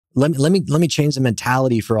let me change the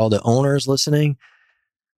mentality for all the owners listening.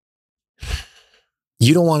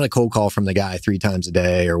 You don't want a cold call from the guy 3 times a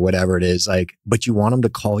day or whatever it is, like, but you want him to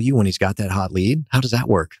call you when he's got that hot lead. How does that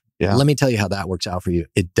work? Yeah. Let me tell you how that works out for you.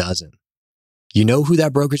 It doesn't. You know who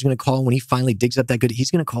that broker is going to call when he finally digs up that good? He's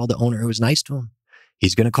going to call the owner who was nice to him.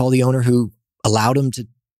 He's going to call the owner who allowed him to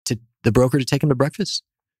the broker to take him to breakfast.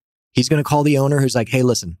 He's going to call the owner who's like, hey,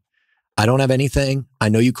 listen, I don't have anything. I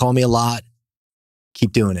know you call me a lot.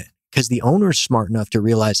 Keep doing it. Because the owner is smart enough to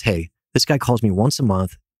realize, hey, this guy calls me once a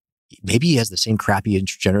month. Maybe he has the same crappy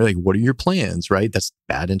interest generator. Like, what are your plans, right? That's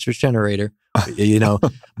bad interest generator, you know.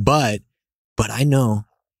 But I know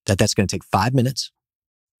that that's going to take 5 minutes,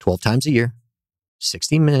 12 times a year,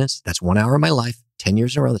 16 minutes. That's 1 hour of my life. 10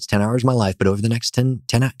 years in a row, that's 10 hours of my life. But over the next 10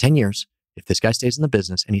 years, if this guy stays in the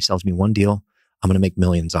business and he sells me one deal, I'm going to make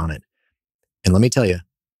millions on it. And let me tell you,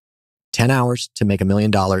 10 hours to make $1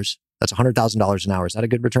 million, that's $100,000 an hour. Is that a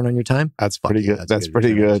good return on your time? That's pretty good. That's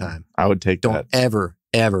pretty good. I would take that. Don't ever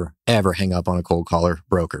hang up on a cold caller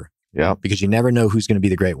broker. Yeah. Because you never know who's going to be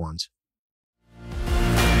the great ones.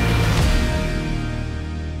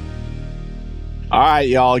 All right,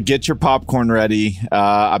 y'all, get your popcorn ready.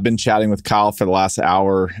 I've been chatting with Kyle for the last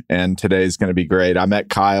hour, and today's going to be great. I met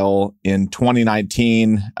Kyle in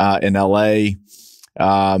 2019 in LA.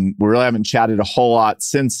 We really haven't chatted a whole lot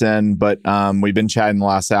since then, but we've been chatting the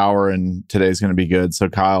last hour, and today's going to be good. So,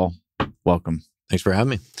 Kyle, welcome. Thanks for having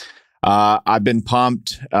me. I've been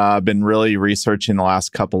pumped. I've been really researching the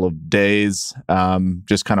last couple of days,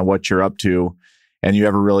 just kind of what you're up to, and you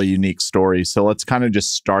have a really unique story. So let's kind of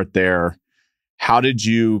just start there. How did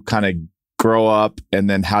you kind of grow up, and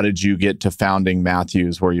then how did you get to founding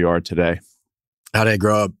Matthews where you are today? How did I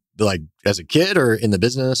grow up, like as a kid or in the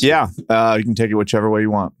business? Yeah, you can take it whichever way you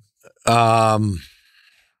want. Well,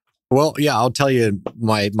 yeah, I'll tell you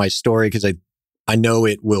my story because I know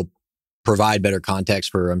it will provide better context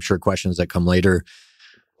for, I'm sure, questions that come later.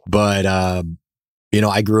 But I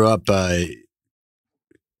grew up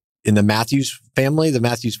in the Matthews family, the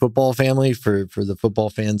Matthews football family for the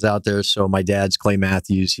football fans out there. So my dad's Clay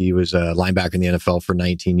Matthews. He was a linebacker in the NFL for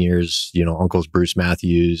 19 years. You know, uncle's Bruce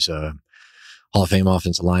Matthews, Hall of Fame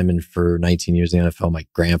offensive lineman for 19 years in the NFL. My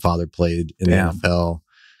grandfather played in the NFL.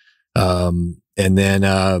 And then,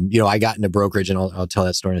 I got into brokerage, and I'll tell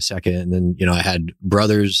that story in a second. And then, I had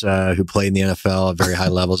brothers who played in the NFL at very high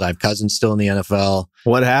levels. I have cousins still in the NFL.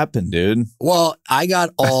 What happened, dude? Well, I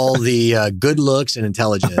got all the good looks and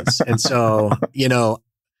intelligence. And so,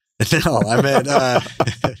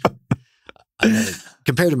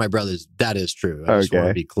 compared to my brothers, that is true. I just want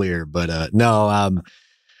to be clear. But it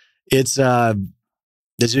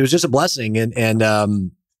was just a blessing.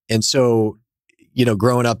 And so,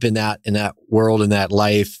 growing up in that world, in that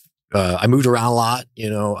life, I moved around a lot.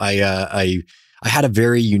 I had a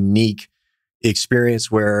very unique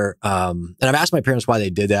experience where, and I've asked my parents why they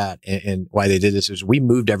did that and why they did this is we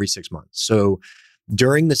moved every 6 months. So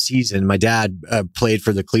during the season, my dad played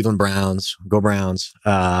for the Cleveland Browns, go Browns,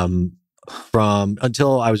 from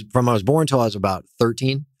I was born until I was about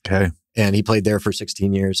 13. Okay. And he played there for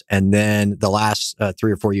 16 years. And then the last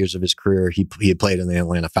 3 or 4 years of his career, he had played in the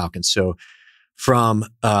Atlanta Falcons. So from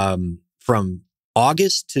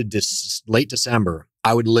August to late December,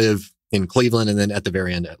 I would live in Cleveland, and then at the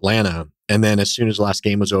very end, Atlanta. And then as soon as the last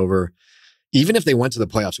game was over, even if they went to the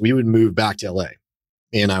playoffs, we would move back to LA.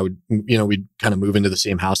 And I would, we'd kind of move into the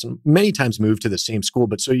same house, and many times move to the same school.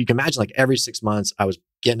 But so you can imagine, like every 6 months, I was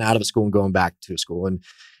getting out of a school and going back to a school. And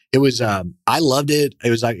it was, I loved it. It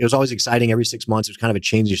was always exciting. Every 6 months, it was kind of a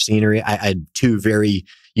change of scenery. I had 2 very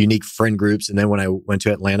unique friend groups. And then when I went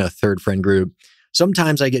to Atlanta, a 3rd friend group.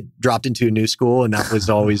 Sometimes I get dropped into a new school, and that was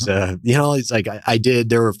always, it's like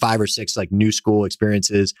there were 5 or 6 like new school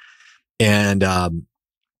experiences. And,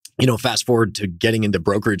 fast forward to getting into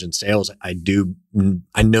brokerage and sales, I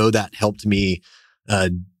know that helped me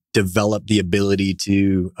develop the ability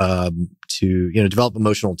to develop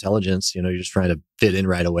emotional intelligence. You're just trying to fit in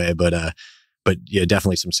right away, but yeah,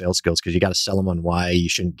 definitely some sales skills, because you got to sell them on why you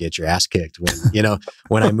shouldn't get your ass kicked.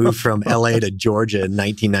 When I moved from LA to Georgia in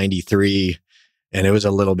 1993, and it was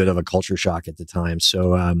a little bit of a culture shock at the time.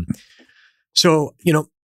 So,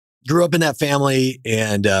 grew up in that family,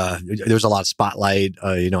 and there was a lot of spotlight.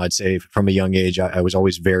 I'd say from a young age, I was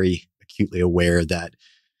always very acutely aware that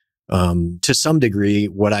to some degree,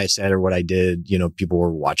 what I said or what I did, people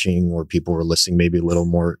were watching, or people were listening maybe a little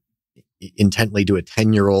more intently to a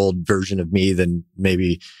 10-year-old version of me than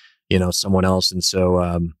maybe, someone else. And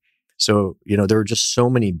so, there were just so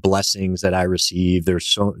many blessings that I received.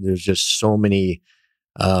 There's just so many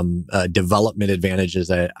development advantages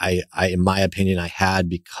that I, in my opinion, I had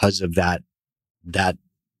because of that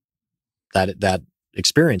that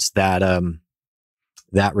experience, that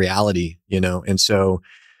reality, And so,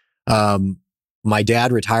 my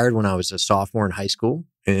dad retired when I was a sophomore in high school.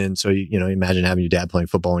 And so, imagine having your dad playing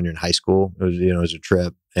football when you're in high school. It was, it was a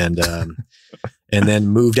trip, and then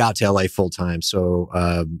moved out to LA full time. So,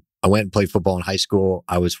 I went and played football in high school.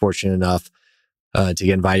 I was fortunate enough to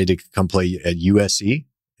get invited to come play at USC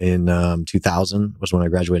in 2000 was when I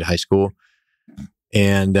graduated high school.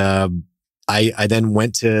 And I then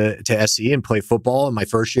went to SC and played football. In my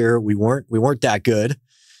first year, we weren't that good,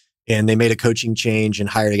 and they made a coaching change and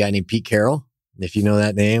hired a guy named Pete Carroll, if you know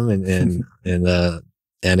that name. And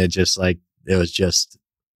it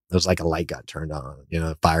was like a light got turned on,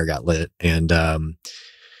 a fire got lit, and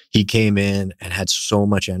he came in and had so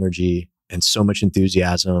much energy and so much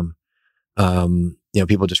enthusiasm.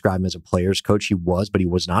 People describe him as a player's coach. He was, but he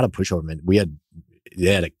was not a pushover man.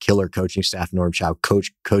 They had a killer coaching staff. Norm Chow,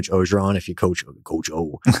 Coach Ogeron. If you Coach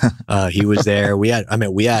O, he was there. We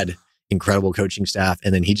had incredible coaching staff,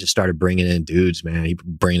 and then he just started bringing in dudes. Man, he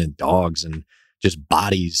bringing in dogs and just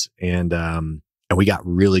bodies, and we got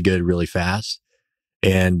really good really fast.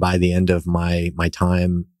 And by the end of my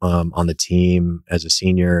time on the team as a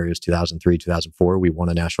senior, it was 2003, 2004, we won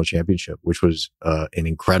a national championship, which was an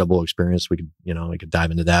incredible experience. We could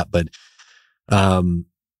dive into that, but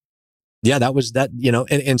that was that.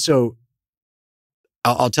 And so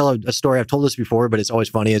I'll tell a story. I've told this before, but it's always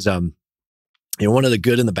funny. Is one of the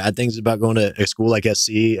good and the bad things about going to a school like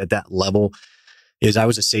SC at that level is I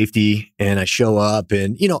was a safety, and I show up,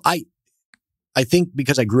 and I think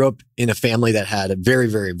because I grew up in a family that had a very,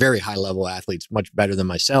 very, very high level athletes, much better than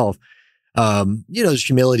myself. There's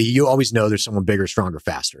humility. You always know there's someone bigger, stronger,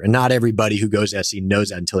 faster. And not everybody who goes to SC knows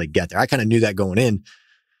that until they get there. I kind of knew that going in.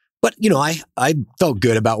 But, I felt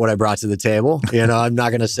good about what I brought to the table. I'm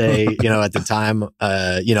not going to say, at the time,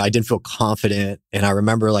 I didn't feel confident. And I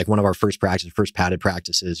remember like one of our first padded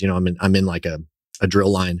practices, I'm in like a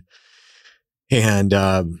drill line. And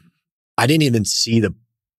I didn't even see the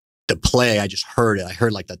play. I just heard it. I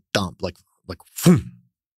heard like the thump, like, phoom.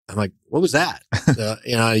 I'm like, what was that?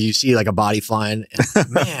 You see like a body flying. And,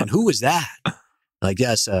 man, who was that? Like,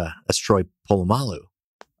 yes, that's Troy Polamalu.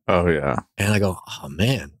 Oh yeah. And I go, oh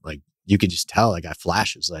man, like you could just tell, like, I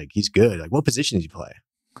flashes, like he's good. Like, what position does he play?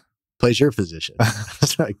 Plays your position. I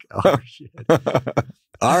was like, oh shit.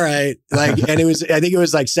 All right. Like, and I think it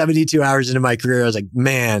was like 72 hours into my career. I was like,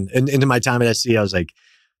 man, and into my time at SC, I was like,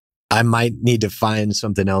 I might need to find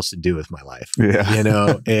something else to do with my life.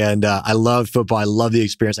 Yeah. And I loved football. I loved the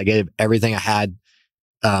experience. I gave everything I had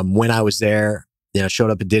when I was there.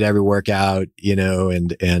 Showed up and did every workout,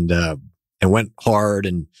 and went hard.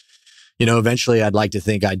 And, eventually I'd like to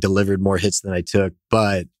think I delivered more hits than I took.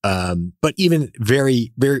 But even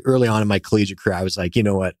very, very early on in my collegiate career, I was like, you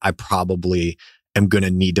know what? I probably am going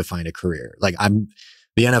to need to find a career. Like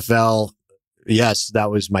the NFL. Yes,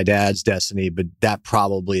 that was my dad's destiny, but that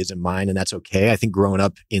probably isn't mine, and that's okay. I think growing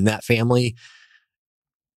up in that family,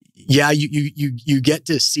 yeah, you get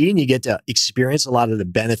to see and you get to experience a lot of the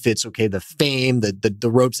benefits. Okay, the fame,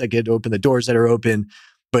 the ropes that get open, the doors that are open,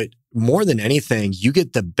 but more than anything, you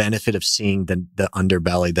get the benefit of seeing the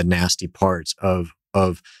underbelly, the nasty parts of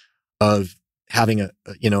having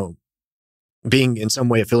being in some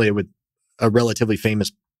way affiliated with a relatively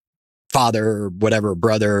famous father or whatever,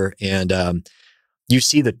 brother, and you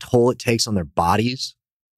see the toll it takes on their bodies.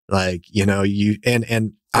 Like, and I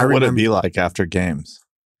remember, what would it be like after games?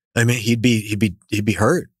 I mean, he'd be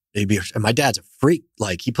hurt. And my dad's a freak.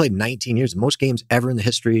 Like, he played 19 years, most games ever in the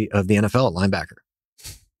history of the NFL at linebacker.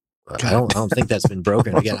 I don't think that's been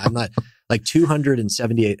broken. Again, I'm not like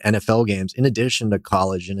 278 NFL games in addition to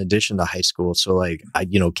college, in addition to high school. So like, I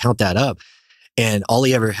count that up. And all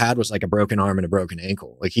he ever had was like a broken arm and a broken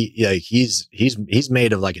ankle. Like he's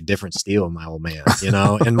made of like a different steel, my old man,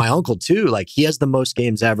 and my uncle too. Like, he has the most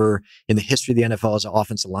games ever in the history of the NFL as an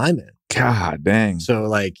offensive lineman. God dang. So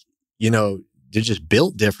like, they're just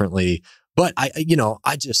built differently, but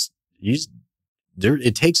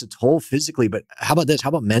it takes a toll physically, but how about this? How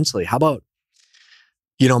about mentally? How about,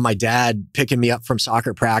 my dad picking me up from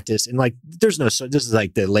soccer practice, and like, this is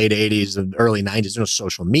like the late 80s and early 90s. There's no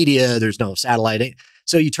social media. There's no satellite.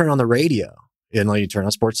 So you turn on the radio, you turn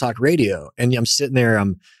on sports talk radio, and I'm sitting there,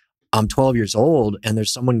 I'm 12 years old, and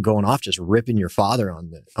there's someone going off just ripping your father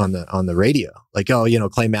on the radio. Like, oh,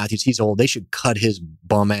 Clay Matthews, he's old. They should cut his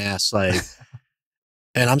bum ass. Like,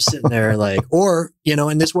 and I'm sitting there like, or,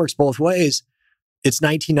 and this works both ways. It's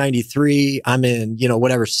 1993. I'm in,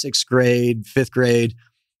 whatever, 6th grade, 5th grade.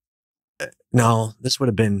 No, this would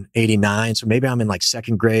have been 89. So maybe I'm in like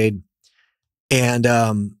 2nd grade. And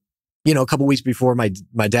a couple weeks before my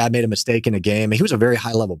dad made a mistake in a game. He was a very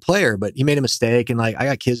high level player, but he made a mistake. And like, I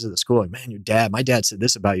got kids at the school, like, man, my dad said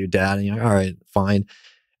this about your dad. And you're like, all right, fine.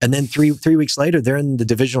 And then three weeks later, they're in the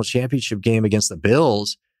divisional championship game against the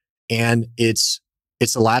Bills. And it's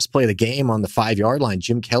the last play of the game on the 5-yard line.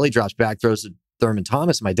 Jim Kelly drops back, throws to Thurman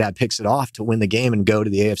Thomas. My dad picks it off to win the game and go to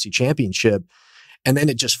the AFC championship. And then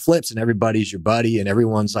it just flips and everybody's your buddy and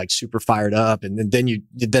everyone's like super fired up. And then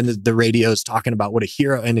the radio's talking about what a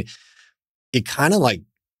hero. And it kind of like,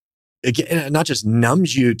 it not just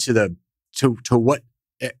numbs you to what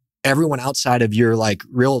everyone outside of your like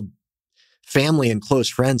real family and close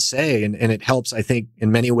friends say. And it helps, I think,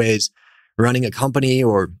 in many ways, running a company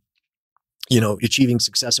or, achieving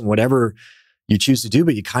success in whatever you choose to do,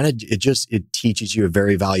 but it teaches you a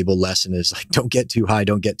very valuable lesson is like, don't get too high,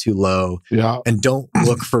 don't get too low. Yeah. And don't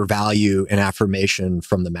look for value and affirmation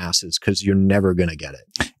from the masses because you're never going to get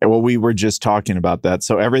it. Well, we were just talking about that.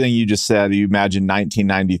 So everything you just said, you imagine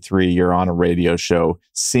 1993, you're on a radio show,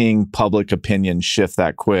 seeing public opinion shift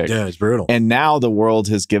that quick. Yeah, it's brutal. And now the world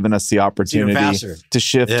has given us the opportunity to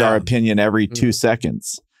shift our opinion every 2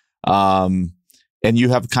 seconds. And you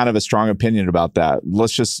have kind of a strong opinion about that.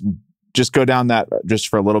 Let's just go down that just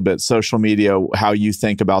for a little bit. Social media, how you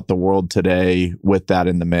think about the world today with that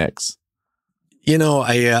in the mix.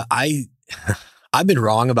 I've been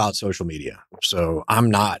wrong about social media, so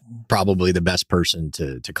I'm not probably the best person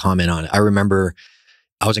to comment on it. I remember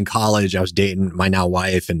I was in college, I was dating my now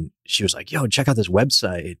wife, and she was like, yo, check out this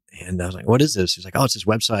website. And I was like, what is this? She's like, oh, it's this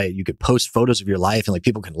website. You could post photos of your life and like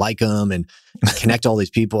people can like them and connect all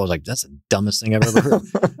these people. I was like, that's the dumbest thing I've ever heard.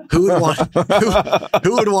 Who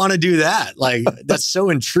would want to do that? Like, that's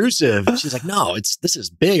so intrusive. She's like, no, this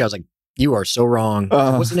is big. I was like, you are so wrong.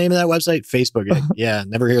 What's the name of that website? Facebook. Like, yeah,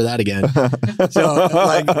 never hear that again. So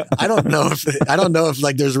like, I don't know if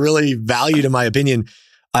like there's really value to my opinion.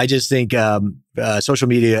 I just think social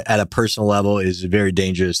media at a personal level is very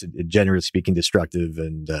dangerous, generally speaking, destructive.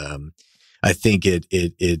 And I think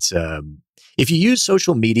it's if you use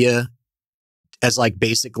social media as like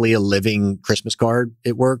basically a living Christmas card,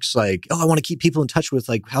 it works. Like, oh, I want to keep people in touch with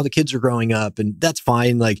like how the kids are growing up, and that's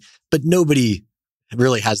fine. Like, but nobody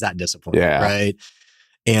really has that discipline, right?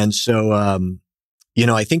 And so,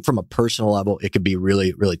 I think from a personal level, it could be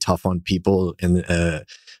really, really tough on people and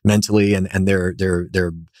mentally and their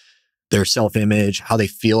self-image, how they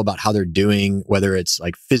feel about how they're doing, whether it's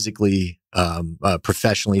like physically,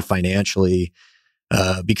 professionally, financially,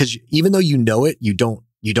 because even though you know it, you don't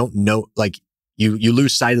know, like you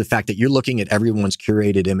lose sight of the fact that you're looking at everyone's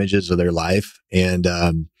curated images of their life and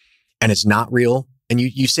it's not real. And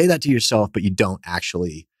you say that to yourself, but you don't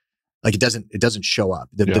actually, like, it doesn't show up.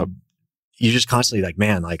 You're just constantly like,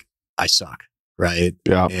 man, like I suck. Right.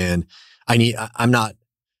 Yeah. And I'm not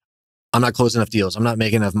closing enough deals. I'm not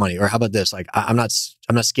making enough money. Or how about this? Like, I'm not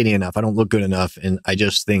skinny enough. I don't look good enough. And I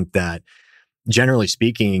just think that generally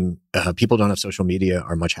speaking, people don't have social media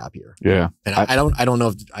are much happier. Yeah. And I don't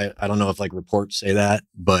know if like reports say that,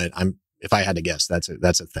 but if I had to guess, that's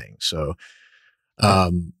a thing. So,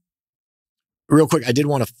 real quick, I did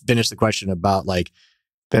want to finish the question about like,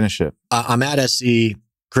 finish it. I'm at SC,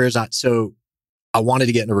 career's not, so I wanted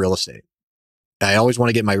to get into real estate. I always want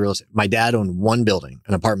to get my real estate. My dad owned one building,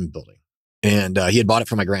 an apartment building, and he had bought it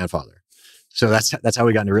from my grandfather. So that's how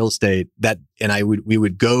we got into real estate. We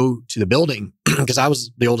would go to the building because I was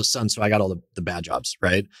the oldest son, so I got all the bad jobs,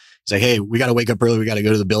 right? He's like, hey, we got to wake up early. We got to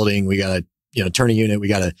go to the building. We got to, turn a unit. We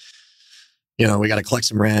got to collect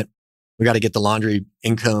some rent. We got to get the laundry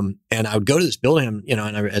income. And I would go to this building,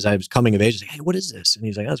 as I was coming of age, I was like, hey, what is this? And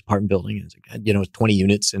he's like, oh, it's an apartment building. And it's like, it's 20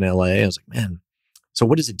 units in LA. I was like, man, so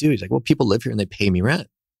what does it do? He's like, well, people live here and they pay me rent.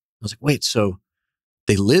 I was like, wait, so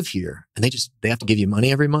they live here and they have to give you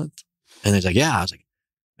money every month? And he's like, yeah. I was like,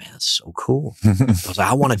 man, that's so cool. I was like,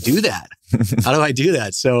 I want to do that. How do I do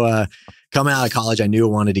that? So coming out of college, I knew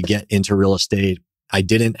I wanted to get into real estate. I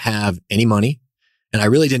didn't have any money. And I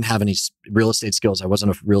really didn't have any real estate skills. I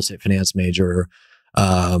wasn't a real estate finance major.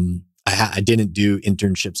 I didn't do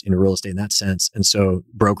internships in real estate in that sense. And so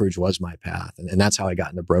brokerage was my path. And that's how I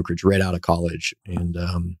got into brokerage right out of college. And,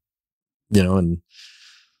 and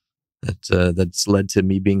that's led to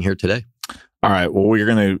me being here today. All right. Well, we're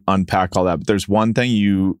going to unpack all that. But there's one thing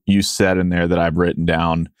you said in there that I've written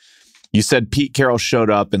down. You said Pete Carroll showed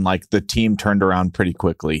up and like the team turned around pretty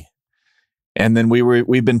quickly. And then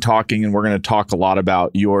we've been talking, and we're going to talk a lot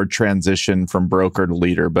about your transition from broker to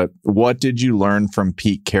leader. But what did you learn from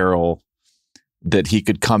Pete Carroll that he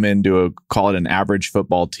could come into call it an average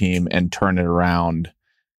football team and turn it around?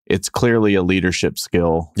 It's clearly a leadership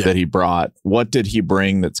skill that he brought. What did he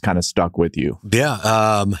bring that's kind of stuck with you?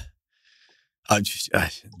 Yeah.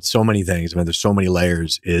 So many things. I mean, there's so many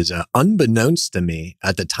layers. Is unbeknownst to me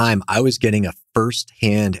at the time, I was getting a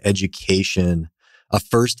firsthand education, a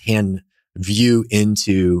firsthand view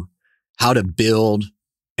into how to build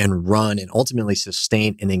and run and ultimately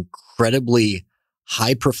sustain an incredibly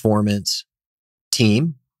high performance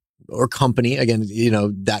team or company. Again,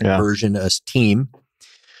 that version as team,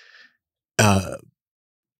 but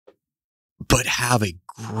have a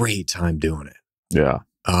great time doing it. Yeah.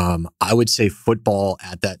 I would say football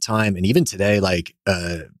at that time, and even today, like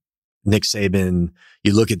Nick Saban,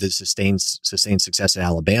 you look at the sustained success at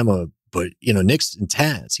Alabama, but Nick's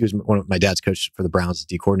intense. He was one of my dad's coach for the Browns as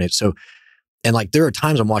D coordinator. So, and like there are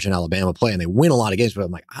times I'm watching Alabama play and they win a lot of games, but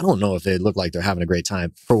I'm like, I don't know if they look like they're having a great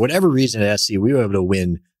time. For whatever reason at SC, we were able to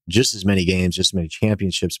win just as many games, just as many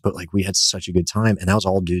championships, but like we had such a good time, and that was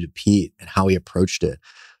all due to Pete and how he approached it.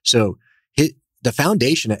 So the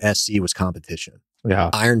foundation at SC was competition.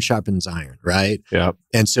 Yeah. Iron sharpens iron, right? Yeah.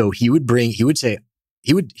 And so he would say,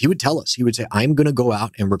 I'm going to go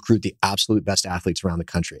out and recruit the absolute best athletes around the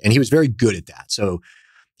country. And he was very good at that. So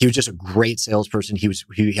he was just a great salesperson.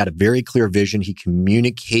 He had a very clear vision. He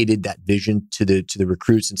communicated that vision to the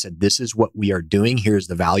recruits and said, this is what we are doing. Here's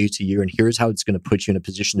the value to you. And here's how it's going to put you in a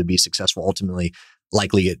position to be successful, ultimately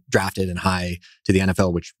likely get drafted and high to the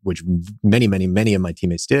NFL, which many, many, many of my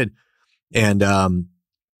teammates did. And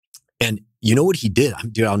you know what he did?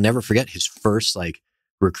 Dude, I'll never forget his first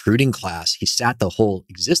recruiting class. He sat the whole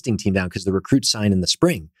existing team down because the recruits sign in the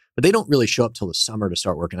spring, but they don't really show up till the summer to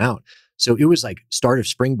start working out. So it was like start of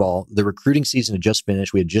spring ball. The recruiting season had just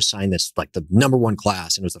finished. We had just signed this, like the number one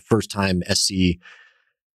class, and it was the first time SC.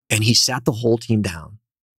 And he sat the whole team down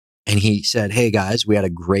and he said, hey guys, we had a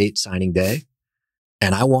great signing day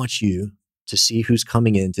and I want you to see who's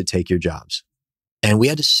coming in to take your jobs. And we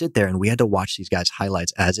had to sit there and we had to watch these guys'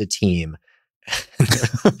 highlights as a team.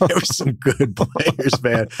 There were some good players,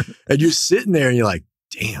 man. And you're sitting there and you're like,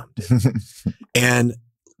 damn, dude. And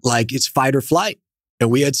like, it's fight or flight.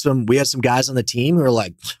 And we had some guys on the team who are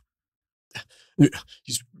like,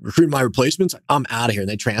 he's recruiting my replacements. I'm out of here. And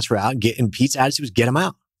they transfer out and Pete's attitude was get them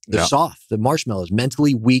out. They're soft. The marshmallows,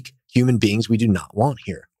 mentally weak human beings we do not want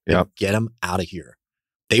here. Get them out of here.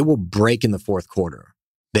 They will break in the fourth quarter.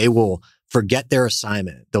 They will forget their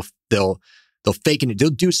assignment. They'll fake it. They'll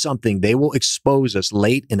do something. They will expose us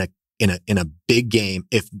late in a big game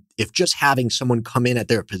if just having someone come in at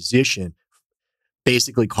their position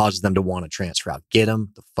basically causes them to want to transfer out. Get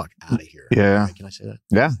them the fuck out of here. Yeah. Right, can I say that?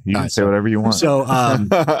 Yeah, you can say whatever you want. So,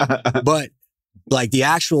 but like the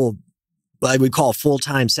actual, like we call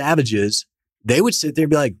full-time savages, they would sit there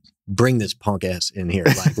and be like, bring this punk ass in here.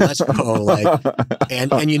 Like, let's go. Like,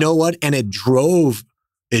 and you know what? And it drove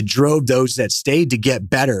those that stayed to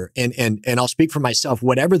get better. And I'll speak for myself,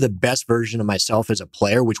 whatever the best version of myself as a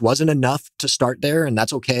player, which wasn't enough to start there, and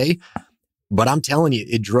that's okay. But I'm telling you,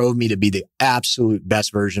 it drove me to be the absolute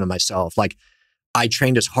best version of myself. Like, I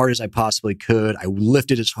trained as hard as I possibly could. I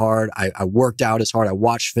lifted as hard. I worked out as hard. I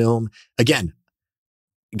watched film. Again,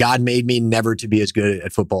 God made me never to be as good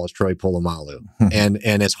at football as Troy Polamalu. And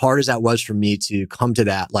as hard as that was for me to come to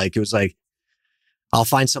that, like, it was like, I'll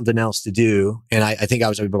find something else to do. And I think I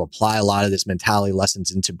was able to apply a lot of this mentality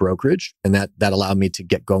lessons into brokerage, and that allowed me to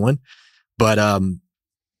get going. But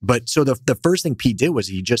so the first thing Pete did was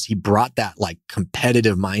he brought that like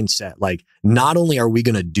competitive mindset. Like, not only are we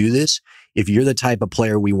going to do this, if you're the type of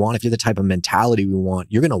player we want, if you're the type of mentality we want,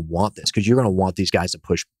 you're going to want this because you're going to want these guys to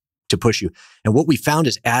push you. And what we found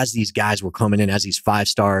is as these guys were coming in, as these 5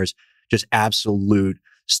 stars, just absolute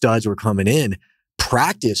studs were coming in,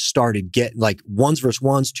 practice started getting like 1s versus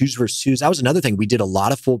 1s, 2s versus 2s. That was another thing. We did a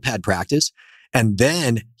lot of full pad practice. And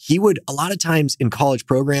then he would, a lot of times in college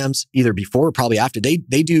programs, either before or probably after, they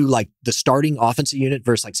do like the starting offensive unit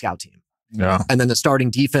versus like scout team. Yeah. And then the starting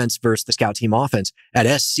defense versus the scout team offense. At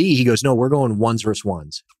SC, he goes, no, we're going 1s versus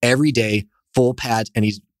 1s every day, full pads. And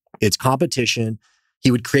it's competition.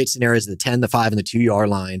 He would create scenarios of the 10, the 5, and the 2-yard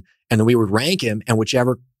line. And then we would rank him. And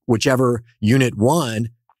whichever unit won,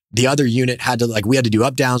 the other unit had to, like, we had to do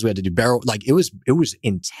up downs. We had to do barrel. Like, it was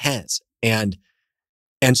intense. And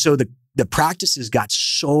so the practices got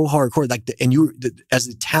so hardcore. Like, as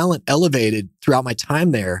the talent elevated throughout my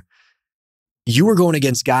time there, you were going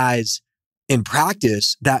against guys in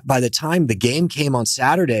practice that by the time the game came on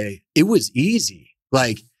Saturday, it was easy.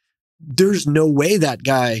 Like, there's no way that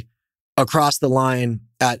guy across the line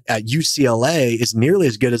at UCLA is nearly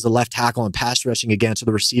as good as the left tackle I'm pass rushing against, or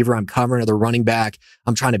the receiver I'm covering, or the running back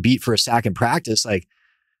I'm trying to beat for a sack in practice. Like,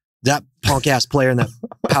 that punk ass player in that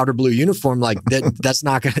powder blue uniform, like that's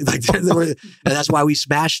not gonna, like, and that's why we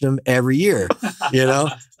smashed them every year, you know?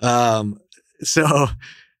 So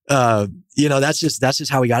That's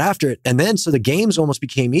just how we got after it. And then, so the games almost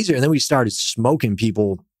became easier. And then we started smoking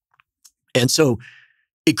people. And so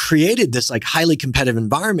it created this like highly competitive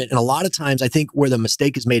environment. And a lot of times I think where the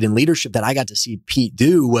mistake is made in leadership that I got to see Pete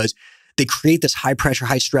do was they create this high pressure,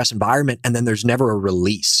 high stress environment. And then there's never a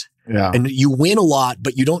release. Yeah. And you win a lot,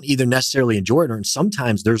 but you don't either necessarily enjoy it. Or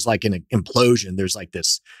sometimes there's like an implosion. There's like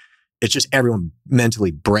this, it's just everyone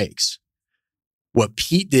mentally breaks. What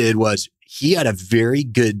Pete did was he had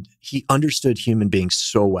he understood human beings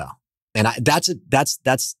so well. And I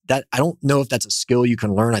don't know if that's a skill you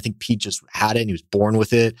can learn. I think Pete just had it and he was born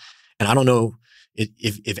with it. And I don't know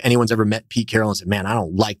if anyone's ever met Pete Carroll and said, man, I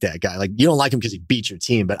don't like that guy. Like, you don't like him because he beat your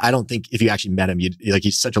team, but I don't think if you actually met him,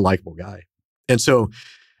 he's such a likable guy. And so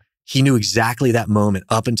he knew exactly that moment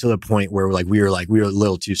up until the point where we were a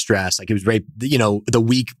little too stressed. Like it was right, the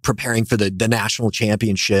week preparing for the national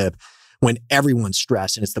championship when everyone's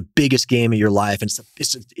stressed and it's the biggest game of your life. And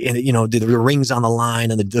the rings on the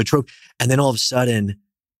line and the trophy. And then all of a sudden,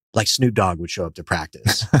 like Snoop Dogg would show up to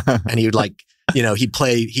practice and he would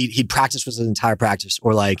he'd practice with his entire practice.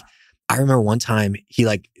 Or like, I remember one time he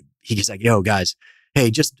gets like, yo guys,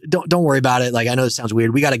 hey, just don't worry about it. Like, I know this sounds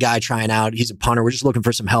weird. We got a guy trying out. He's a punter. We're just looking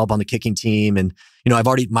for some help on the kicking team. And, I've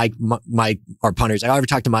already, Mike, our punter, he's like, I already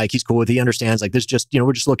talked to Mike. He's cool with it. He understands. Like, this just,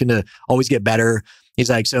 we're just looking to always get better. He's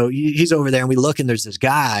like, so he's over there and we look and there's this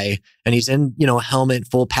guy and he's in, a helmet,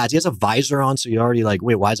 full pads. He has a visor on. So you're already like,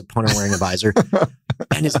 wait, why is a punter wearing a visor?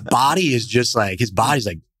 And his body is just like, well,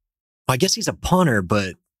 I guess he's a punter,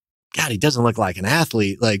 but God, he doesn't look like an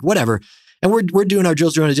athlete, like whatever. And we're doing our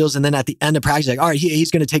drills. And then at the end of practice, like, all right,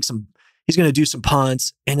 he's going to do some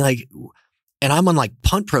punts. And I'm on like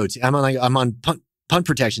punt pro team. I'm on punt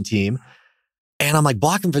protection team. And I'm like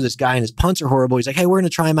blocking for this guy and his punts are horrible. He's like, hey, we're going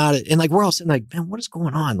to try him out. And like, we're all sitting like, man, what is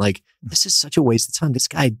going on? Like, this is such a waste of time. This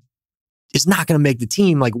guy is not going to make the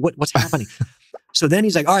team. Like what's happening? So then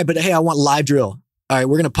he's like, all right, but hey, I want live drill. All right,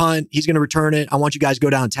 we're going to punt. He's going to return it. I want you guys to go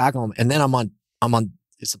down and tackle him. And then I'm on,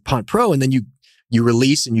 it's a punt pro. And then you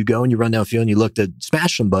release and you go and you run downfield and you look to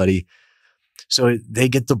smash somebody. So they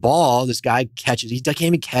get the ball. This guy catches. He can't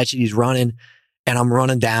even catch it. He's running and I'm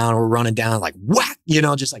running down. We're running down like whack,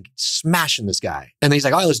 just like smashing this guy. And then he's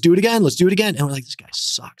like, all right, let's do it again. And we're like, this guy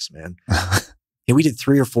sucks, man. And we did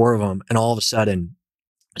 3 or 4 of them. And all of a sudden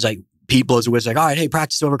it's like Pete blows a whistle like, all right, hey,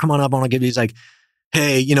 practice over. Come on up. I want to give you. He's like,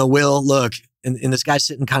 hey, Will, look. And this guy's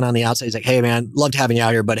sitting kind of on the outside. He's like, hey, man, loved having you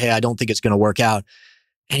out here, but hey, I don't think it's going to work out.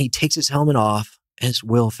 And he takes his helmet off. And it's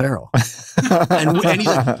Will Ferrell. and he's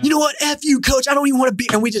like, you know what? F you, coach. I don't even want to be.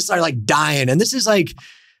 And we just started like dying. And this is like,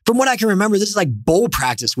 from what I can remember, this is like bowl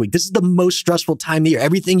practice week. This is the most stressful time of the year.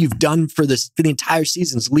 Everything you've done for the entire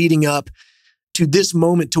season is leading up to this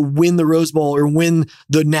moment to win the Rose Bowl or win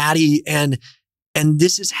the Natty. And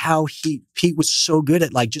this is how Pete was so good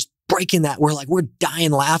at like just breaking that. We're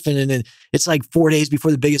dying laughing. And then it's like 4 days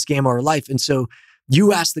before the biggest game of our life. And so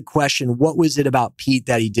you asked the question, what was it about Pete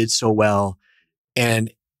that he did so well?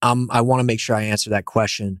 And I want to make sure I answer that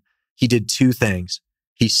question. He did 2 things.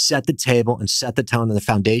 He set the table and set the tone, and the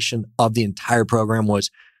foundation of the entire program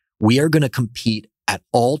was, we are going to compete at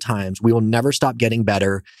all times. We will never stop getting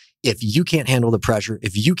better. If you can't handle the pressure,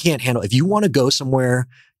 if you want to go somewhere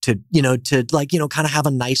to kind of have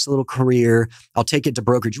a nice little career, I'll take it to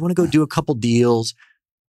brokerage. You want to go do a couple deals,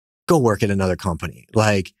 go work at another company.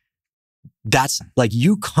 Like, that's like,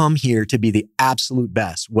 you come here to be the absolute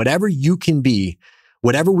best. Whatever you can be,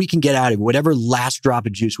 whatever we can get out of it, whatever last drop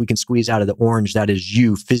of juice we can squeeze out of the orange that is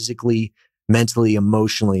you physically, mentally,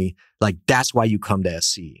 emotionally, like that's why you come to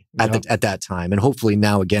SC at that time. And hopefully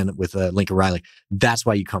now again with Lincoln Riley, that's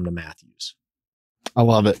why you come to Matthews. I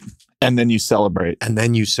love it. And then you celebrate.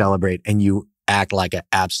 And you act like an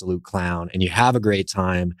absolute clown and you have a great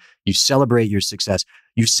time. You celebrate your success.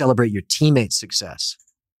 You celebrate your teammates' success.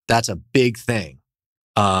 That's a big thing.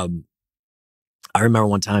 I remember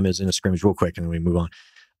one time it was in a scrimmage real quick and then we move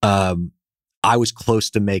on. I was close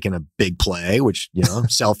to making a big play, which,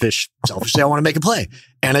 selfishly I want to make a play.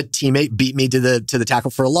 And a teammate beat me to the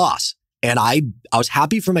tackle for a loss. And I was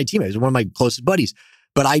happy for my teammate. He was one of my closest buddies.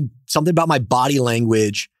 But something about my body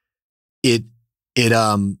language, it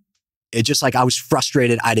just like, I was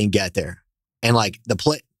frustrated I didn't get there. And like the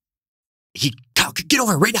play, get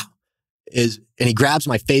over it right now. And he grabs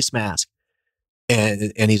my face mask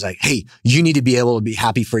and he's like, hey, you need to be able to be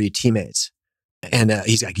happy for your teammates. And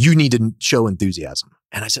he's like, you need to show enthusiasm.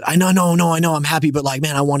 And I said, I know, I'm happy, but like,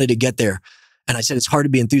 man, I wanted to get there. And I said, it's hard to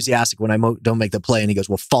be enthusiastic when I don't make the play. And he goes,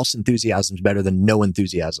 well, false enthusiasm is better than no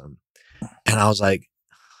enthusiasm. And I was like,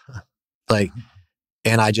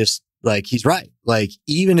 and I just Like, he's right. Like,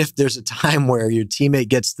 even if there's a time where your teammate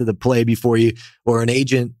gets to the play before you, or an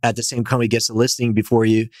agent at the same company gets the listing before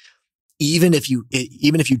you, even if you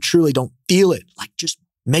truly don't feel it, like, just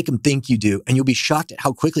make them think you do. And you'll be shocked at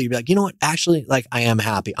how quickly you'll be like, you know what? Actually, like, I am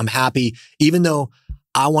happy. I'm happy. Even though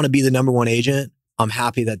I want to be the number one agent, I'm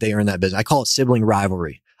happy that they earn that business. I call it sibling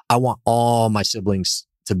rivalry. I want all my siblings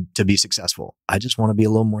to be successful. I just want to be a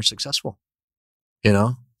little more successful, you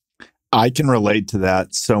know? I can relate to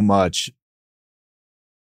that so much.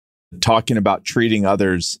 Talking about treating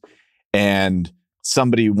others, and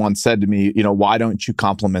somebody once said to me, you know, why don't you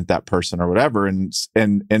compliment that person or whatever? And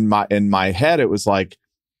in my head, it was like,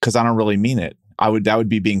 because I don't really mean it. That would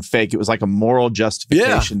be being fake. It was like a moral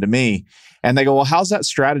justification to me. And they go, well, how's that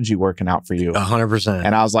strategy working out for you? 100%.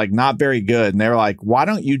 And I was like, not very good. And they were like, why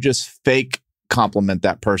don't you just fake compliment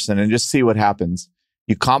that person and just see what happens?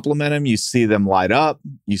 You compliment them, you see them light up,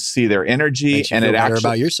 you see their energy, and it actually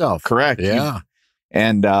about yourself. Correct. Yeah.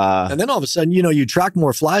 And then all of a sudden, you know, you attract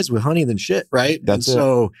more flies with honey than shit, right? That's and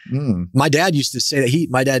so my dad used to say that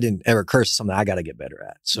my dad didn't ever curse, something I got to get better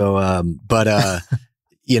at. So,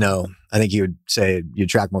 you know, I think he would say you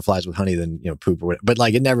attract more flies with honey than, you know, poop or whatever. But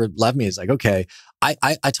like, it never left me. It's like, okay,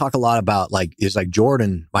 I talk a lot about, like, it's like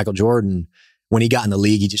Michael Jordan, when he got in the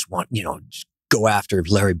league, he just just go after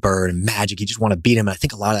Larry Bird and Magic. You just want to beat him. And I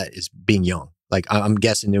think a lot of that is being young. Like, I'm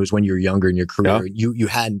guessing it was when you were younger in your career, you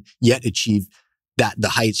hadn't yet achieved the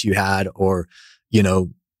heights you had, or, you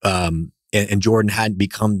know, and Jordan hadn't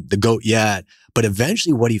become the GOAT yet. But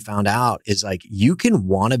eventually what he found out is, like, you can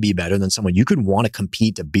want to be better than someone. You can want to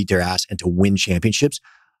compete to beat their ass and to win championships,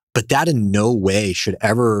 but that in no way should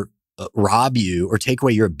ever rob you or take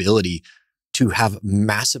away your ability to have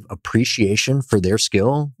massive appreciation for their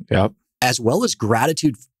skill, as well as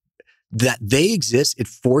gratitude that they exist. It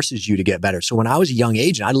forces you to get better. So when I was a young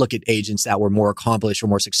agent, I'd look at agents that were more accomplished or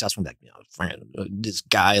more successful, like, you know, this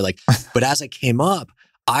guy, like, but as I came up,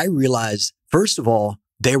 I realized, first of all,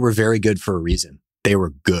 they were very good for a reason. They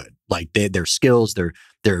were good. Like, their skills, their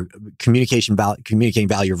communicating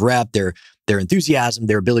value of rep, their enthusiasm,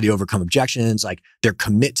 their ability to overcome objections, like their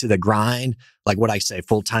commit to the grind, like what I say,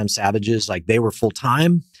 full-time savages, like they were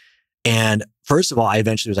full-time. And first of all, I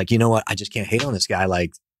eventually was like, you know what? I just can't hate on this guy,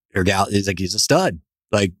 like, or gal. Is like, he's a stud,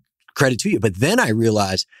 like, credit to you. But then I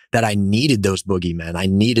realized that I needed those boogeymen. I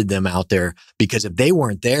needed them out there, because if they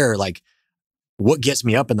weren't there, like, what gets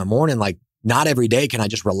me up in the morning, like, not every day can I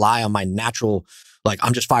just rely on my natural, like,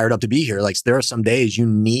 I'm just fired up to be here. Like, there are some days you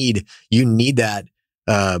need that,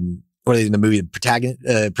 what are they in the movie,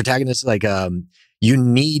 protagonist, like, you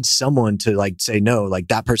need someone to, like, say, no, like,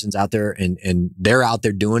 that person's out there and they're out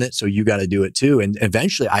there doing it. So you got to do it too. And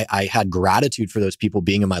eventually I had gratitude for those people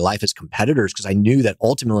being in my life as competitors, because I knew that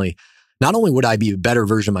ultimately, not only would I be a better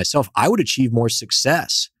version of myself, I would achieve more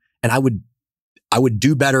success, and I would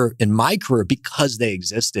do better in my career because they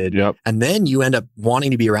existed. And then you end up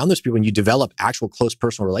wanting to be around those people, and you develop actual close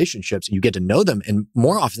personal relationships, and you get to know them. And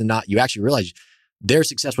more often than not, you actually realize they're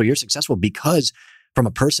successful, you're successful, because from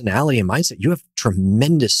a personality and mindset, you have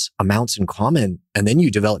tremendous amounts in common, and then you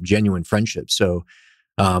develop genuine friendships. So,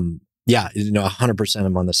 yeah, you know, 100%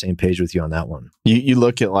 I'm on the same page with you on that one. You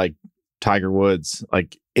look at, like, Tiger Woods,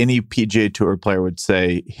 like, any PGA Tour player would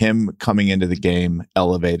say him coming into the game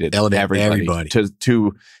elevated everybody.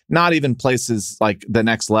 To not even places like the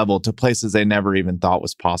next level, to places they never even thought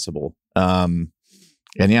was possible. And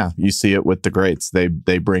yeah, you see it with the greats. They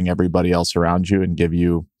bring everybody else around you and give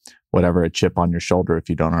you whatever, a chip on your shoulder if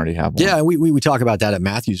you don't already have one. Yeah, we talk about that at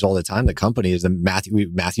Matthews all the time. The company is the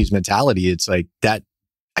Matthews mentality. It's like that.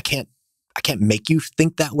 I can't make you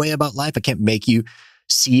think that way about life. I can't make you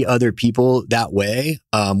see other people that way,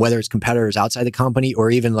 whether it's competitors outside the company or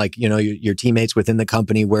even, like, you know, your teammates within the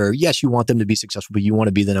company, where yes, you want them to be successful, but you want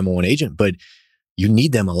to be the number one agent, but you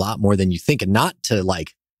need them a lot more than you think. And not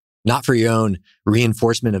for your own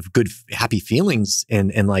reinforcement of good, happy feelings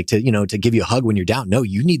and like to, you know, to give you a hug when you're down. No,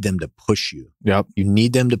 you need them to push you. You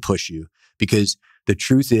need them to push you, because the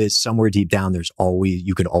truth is, somewhere deep down,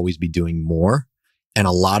 you could always be doing more. And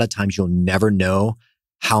a lot of times you'll never know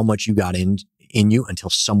how much you got in you until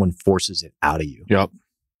someone forces it out of you. All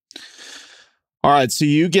right. So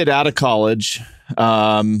you get out of college.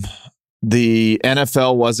 The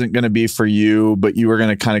NFL wasn't going to be for you, but you were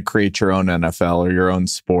going to kind of create your own NFL or your own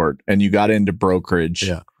sport, and you got into brokerage.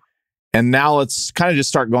 And now let's kind of just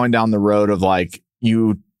start going down the road of, like,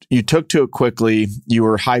 you took to it quickly. You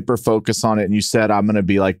were hyper focused on it, and you said, I'm going to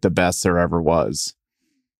be like the best there ever was.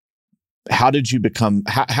 How did you become,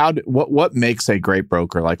 what makes a great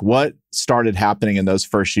broker? Like, what started happening in those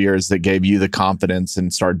first years that gave you the confidence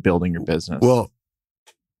and started building your business? Well,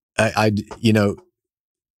 I you know,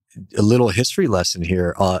 a little history lesson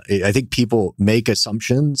here. I think people make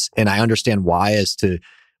assumptions, and I understand why as to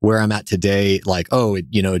where I'm at today. Like, oh, it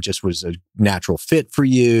just was a natural fit for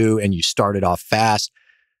you and you started off fast.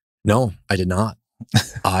 No, I did not.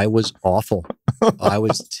 I was awful. I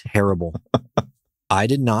was terrible. I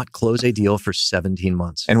did not close a deal for 17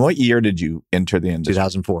 months. And what year did you enter the industry?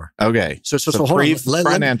 2004. Okay. So hold on.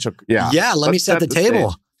 Financial. Yeah. Let me set the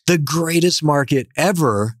table. The greatest market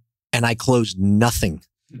ever. And I closed nothing.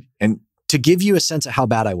 And to give you a sense of how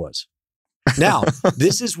bad I was. Now,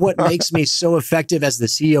 this is what makes me so effective as the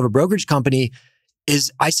CEO of a brokerage company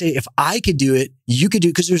is I say, if I could do it, you could do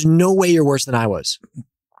it, because there's no way you're worse than I was.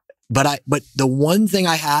 But the one thing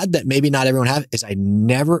I had that maybe not everyone had is I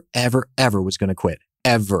never, ever, ever was going to quit.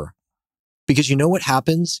 Ever. Because you know what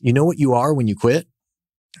happens? You know what you are when you quit?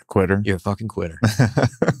 A quitter. You're a fucking quitter.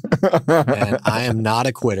 And I am not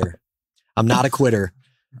a quitter. I'm not a quitter.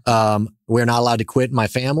 We're not allowed to quit in my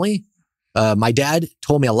family. My dad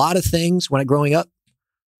told me a lot of things when growing up.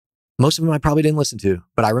 Most of them I probably didn't listen to,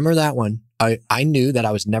 but I remember that one. I knew that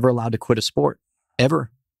I was never allowed to quit a sport, ever.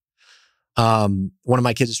 One of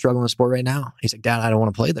my kids is struggling with sport right now. He's like, Dad, I don't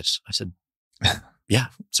want to play this. I said, yeah,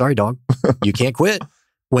 sorry, dog. You can't quit.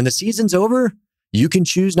 When the season's over, you can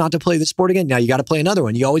choose not to play this sport again. Now you got to play another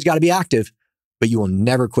one. You always got to be active, but you will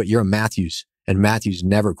never quit. You're a Matthews, and Matthews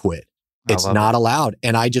never quit. It's not allowed.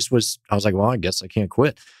 And I was like, well, I guess I can't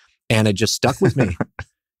quit. And it just stuck with me.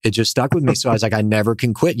 It just stuck with me. So I was like, I never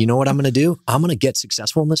can quit. You know what I'm going to do? I'm going to get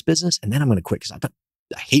successful in this business, and then I'm going to quit because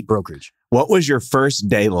I hate brokerage. What was your first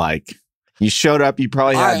day like? You showed up, you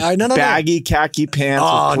probably had baggy khaki pants.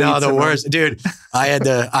 Oh, no, the worst. Dude, I had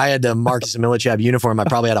the Marcus and Millichap uniform. I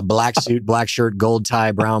probably had a black suit, black shirt, gold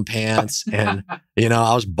tie, brown pants. And,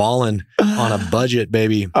 I was balling on a budget,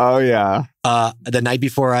 baby. Oh, yeah. The night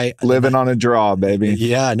before living on a draw, baby.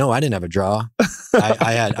 Yeah, no, I didn't have a draw.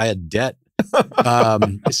 I had debt.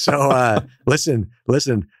 Listen,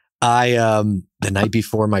 the night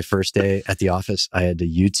before my first day at the office, I had to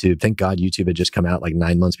YouTube. Thank God YouTube had just come out like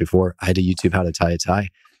 9 months before. I had to YouTube how to tie a tie.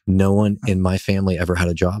 No one in my family ever had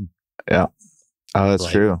a job. Yeah. Oh,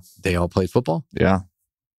 that's true. They all played football. Yeah.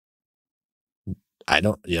 I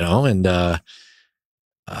don't, and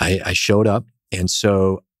I showed up. And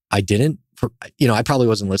so I didn't, I probably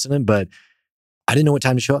wasn't listening, but I didn't know what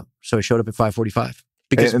time to show up. So I showed up at 5:45.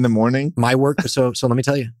 Because in the morning? My work, so let me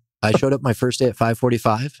tell you. I showed up my first day at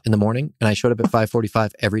 5:45 in the morning, and I showed up at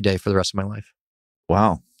 5:45 every day for the rest of my life.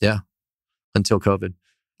 Wow. Yeah. Until COVID.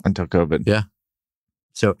 Yeah.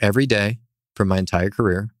 So every day for my entire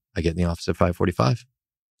career, I get in the office at 5:45.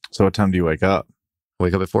 So what time do you wake up? I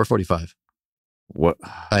wake up at 4:45. What?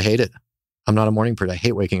 I hate it. I'm not a morning person. I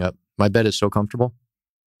hate waking up. My bed is so comfortable.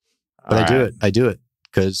 But I do it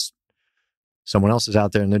because someone else is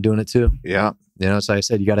out there and they're doing it too. Yeah. So I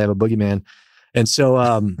said, you got to have a boogeyman. And so,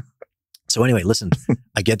 so anyway, listen,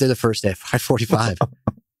 I get there the first day at 5:45.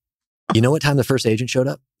 You know what time the first agent showed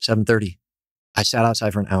up? 7:30. I sat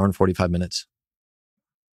outside for an hour and 45 minutes.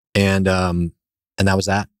 And that was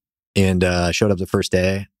that. And I showed up the first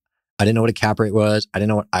day. I didn't know what a cap rate was. I didn't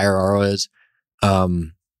know what IRR was.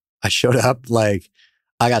 I showed up like,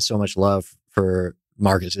 I got so much love for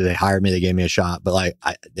Marcus. They hired me, they gave me a shot, but like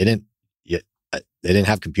they didn't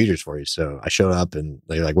have computers for you. So I showed up and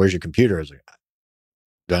they're like, where's your computer? I was like,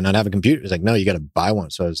 do I not have a computer? It's like, no, you got to buy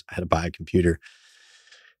one. So I had to buy a computer.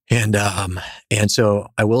 And so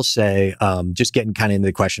I will say, just getting kind of into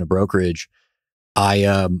the question of brokerage,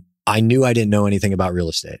 I knew I didn't know anything about real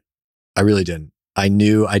estate. I really didn't. I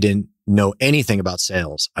knew I didn't know anything about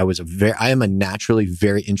sales. I am a naturally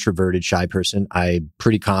very introverted, shy person. I'm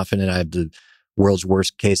pretty confident I have the world's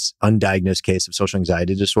worst case, undiagnosed case of social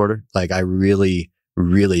anxiety disorder. Like I really,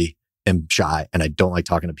 really am shy and I don't like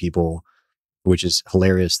talking to people, which is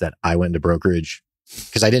hilarious that I went into brokerage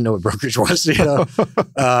because I didn't know what brokerage was, This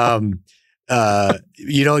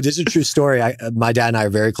is a true story. My dad and I are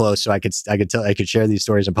very close, so I could share these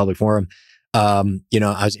stories in public forum. I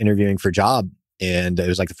was interviewing for a job and it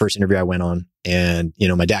was like the first interview I went on. And,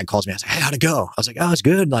 my dad calls me. I was like, hey, how'd it go? I was like, oh, it's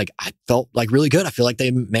good. Like, I felt like really good. I feel like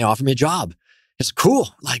they may offer me a job. It's cool.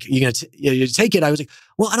 Like, you take it? I was like,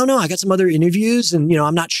 well, I don't know. I got some other interviews and,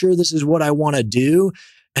 I'm not sure this is what I want to do.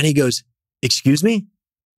 And he goes, excuse me?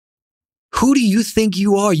 Who do you think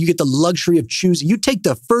you are? You get the luxury of choosing. You take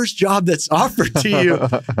the first job that's offered to you.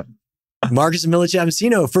 Marcus and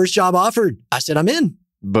Millichap, first job offered. I said, I'm in.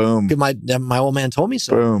 Boom. My old man told me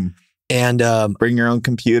so. Boom. And bring your own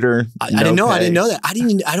computer. I didn't know. I didn't know that. I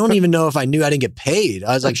don't even know if I knew I didn't get paid.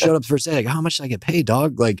 I was like, showed up the first day. Like, how much did I get paid,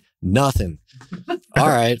 dog? Like nothing. All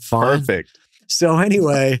right, fine. Perfect. So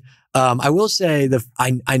anyway, I will say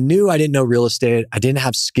I knew I didn't know real estate. I didn't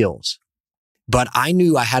have skills, but I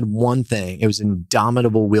knew I had one thing. It was an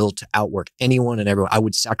indomitable will to outwork anyone and everyone. I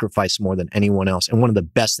would sacrifice more than anyone else. And one of the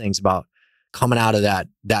best things about coming out of that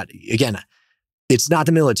again, it's not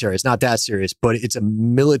the military. It's not that serious, but it's a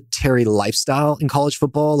military lifestyle in college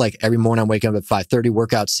football. Like every morning I'm waking up at 5:30,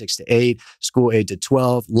 workout 6 to 8, school 8 to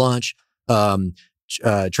 12, lunch,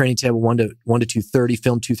 training table 1 to 2:30,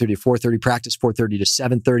 film 2:30 to 4:30, practice 4:30 to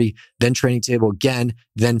 7:30, then training table again,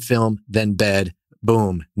 then film, then bed.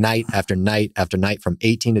 Boom, night after night after night from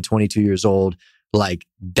 18 to 22 years old. Like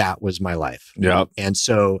that was my life. Yeah. And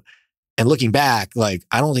so, and looking back, like,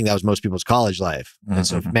 I don't think that was most people's college life. And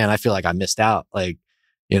so, man, I feel like I missed out, like,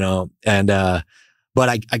 and, but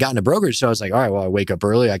I got into brokerage. So I was like, all right, well, I wake up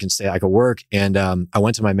early. I can work. And, I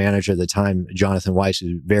went to my manager at the time, Jonathan Weiss,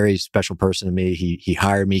 who's a very special person to me. He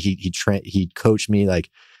hired me, he coached me,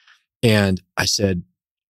 like, and I said,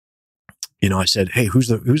 hey, who's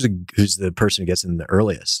the person who gets in the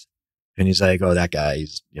earliest? And he's like, oh, that guy,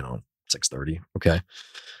 he's, 6:30. Okay.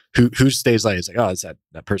 Who stays late? It's like, oh, it's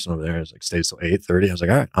that person over there. It's like, stays till 8:30. I was like,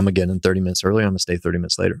 all right, I'm gonna get in 30 minutes early. I'm gonna stay 30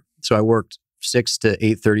 minutes later. So I worked 6 to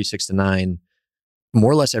 8:30, 6 to 9,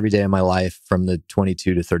 more or less every day of my life from the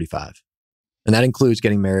 22 to 35. And that includes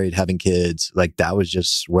getting married, having kids. Like that was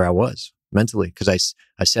just where I was mentally. Because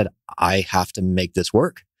I said, I have to make this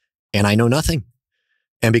work. And I know nothing.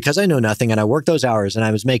 And because I know nothing and I worked those hours and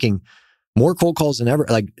I was making more cold calls than ever.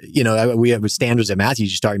 Like, we have standards at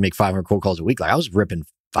Matthews, you start to make 500 cold calls a week. Like I was ripping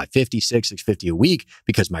 550, 650 a week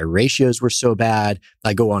because my ratios were so bad.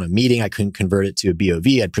 I go on a meeting, I couldn't convert it to a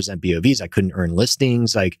BOV. I'd present BOVs. I couldn't earn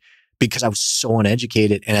listings, like, because I was so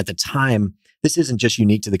uneducated. And at the time, this isn't just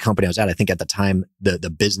unique to the company I was at. I think at the time, the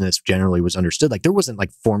business generally was understood. Like there wasn't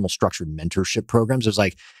like formal structured mentorship programs. It was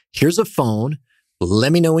like, here's a phone.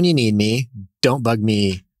 Let me know when you need me. Don't bug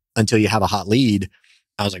me until you have a hot lead.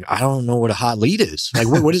 I was like, I don't know what a hot lead is. Like,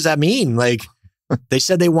 what does that mean? Like, they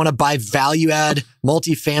said they want to buy value add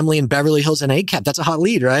multifamily in Beverly Hills and ACAP. That's a hot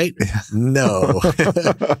lead, right? Yeah. No,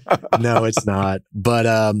 no, it's not. But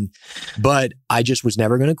I just was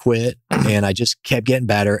never going to quit. And I just kept getting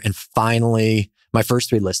better. And finally, my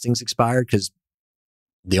first 3 listings expired because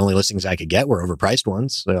the only listings I could get were overpriced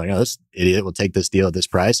ones. So they're like, oh, this idiot will take this deal at this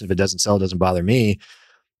price. And if it doesn't sell, it doesn't bother me.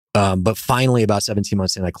 But finally, about 17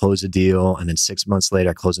 months in, I closed a deal. And then 6 months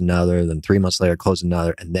later, I closed another. Then 3 months later, I closed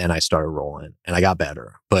another. And then I started rolling and I got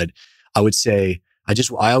better. But I would say, I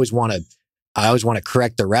always want to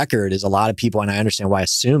correct the record. Is a lot of people, and I understand why I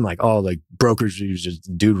assume like, oh, like brokers, the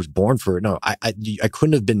dude was born for it. No, I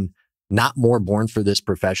couldn't have been not more born for this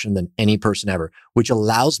profession than any person ever, which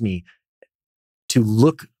allows me to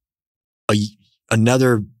look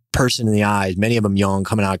another person in the eyes, many of them young,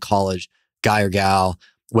 coming out of college, guy or gal,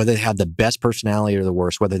 whether they have the best personality or the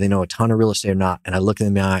worst, whether they know a ton of real estate or not. And I look them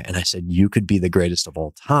in the eye and I said, you could be the greatest of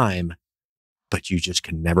all time, but you just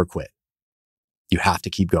can never quit. You have to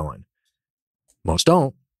keep going. Most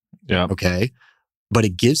don't. Yeah. Okay. But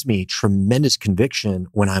it gives me tremendous conviction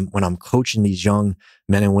when I'm coaching these young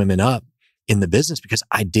men and women up in the business, because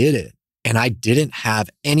I did it. And I didn't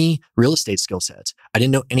have any real estate skill sets. I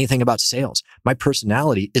didn't know anything about sales. My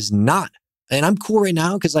personality is not, and I'm cool right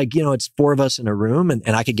now because like, it's 4 of us in a room and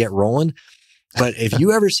I could get rolling. But if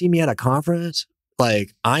you ever see me at a conference,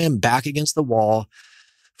 like I am back against the wall,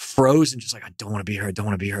 frozen, just like, I don't want to be here. I don't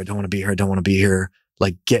want to be here. I don't want to be here. I don't want to be here.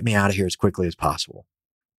 Like, get me out of here as quickly as possible.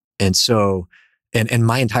 And so, and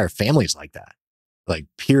my entire family's like that. Like,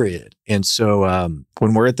 period. And so,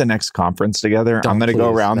 when we're at the next conference together, I'm going to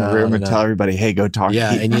go around the room and tell everybody, hey, go talk.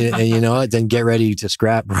 Yeah. And you know what? Then get ready to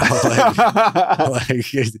scrap, bro. Cause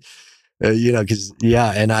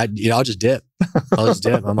and I'll just dip.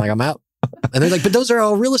 I'm like, I'm out. And they're like, but those are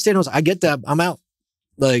all real estate. I get that. I'm out.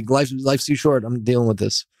 Like life's too short. I'm dealing with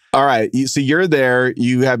this. All right. So you're there.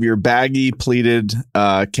 You have your baggy pleated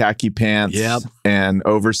khaki pants and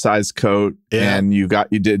oversized coat. Yeah.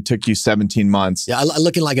 And took you 17 months. Yeah.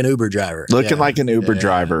 Looking like an Uber driver. Like an Uber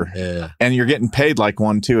driver. Yeah. And you're getting paid like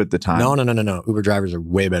one too at the time. No. Uber drivers are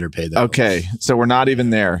way better paid than okay. So we're not even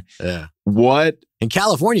there. Yeah. What? In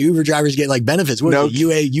California, Uber drivers get like benefits. What is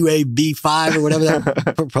it, UAB5 or whatever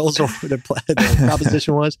that proposal, the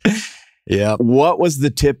proposition was. Yeah. What was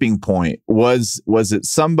the tipping point? Was it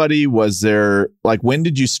somebody? Was there, like, when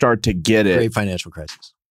did you start to get it? Great financial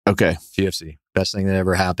crisis. Okay. GFC. Best thing that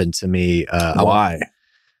ever happened to me. Why?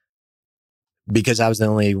 Because I was the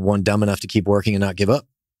only one dumb enough to keep working and not give up.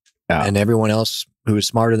 Yeah. And everyone else who was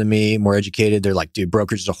smarter than me, more educated, they're like, dude,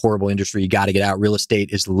 brokerage is a horrible industry. You got to get out. Real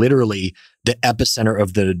estate is literally the epicenter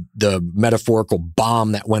of the metaphorical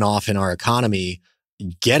bomb that went off in our economy.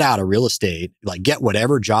 get out of real estate, like get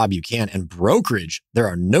whatever job you can. And brokerage, there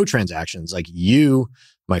are no transactions. Like you,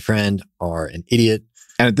 my friend, are an idiot.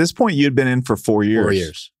 And at this point, you'd been in for 4 years. 4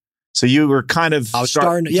 years. So you were kind of I was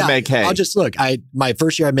starting to make hay. I'll just look. My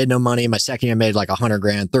first year I made no money. My second year I made like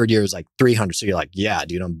 $100,000. Third year was like 300. So you're like, yeah,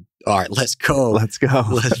 dude, all right, let's go. Let's go.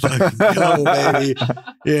 Let's fucking go, baby.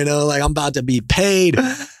 You know, like I'm about to be paid.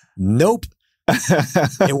 Nope.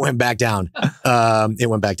 It went back down. It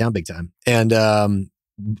went back down big time. And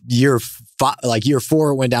year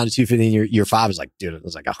 4 went down to 250. And year 5 was like, dude, it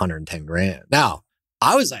was like $110,000. Now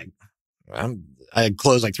I was like, I had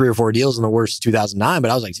closed like 3 or 4 deals in the worst 2009,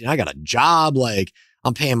 but I was like, I got a job. Like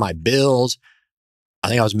I'm paying my bills. I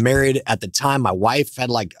think I was married at the time. My wife had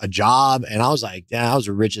like a job and I was like, yeah, I was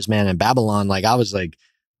the richest man in Babylon. Like I was like,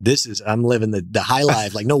 I'm living the high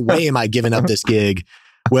life. Like no way am I giving up this gig.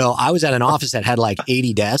 Well, I was at an office that had like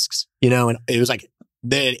 80 desks, you know, and it was like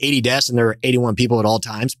they had 80 desks and there were 81 people at all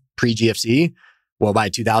times pre-GFC. Well, by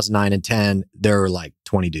 2009 and 10, there were like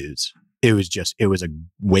 20 dudes. It was a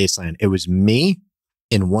wasteland. It was me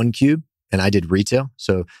in one cube and I did retail.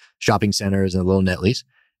 So shopping centers and a little net lease.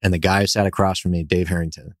 And the guy who sat across from me, Dave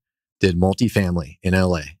Harrington, did multifamily in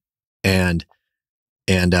LA. And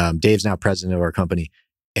Dave's now president of our company.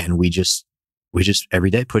 And we just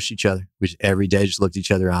every day pushed each other. We just every day just looked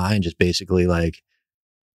each other in the eye and just basically like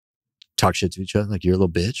talk shit to each other. Like, you're a little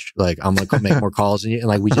bitch. Like, I'm like, I'll make more calls than you. And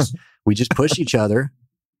like, we just push each other.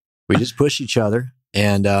 We just push each other.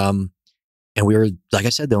 And we were, like I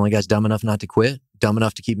said, the only guys dumb enough not to quit, dumb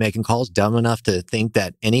enough to keep making calls, dumb enough to think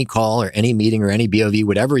that any call or any meeting or any BOV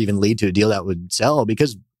would ever even lead to a deal that would sell,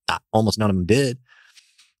 because almost none of them did.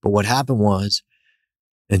 But what happened was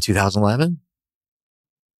in 2011,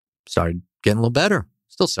 started getting a little better.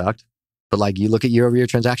 Still sucked. But like, you look at year over year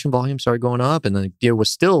transaction volume started going up, and then it was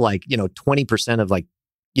still like, 20% of like,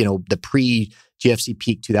 the pre-GFC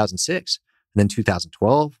peak 2006. And then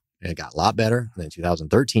 2012, and it got a lot better. And then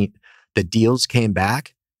 2013, the deals came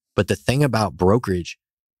back. But the thing about brokerage,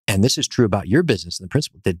 and this is true about your business and the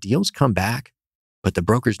principle, the deals come back, but the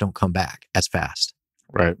brokers don't come back as fast.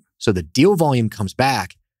 Right. So the deal volume comes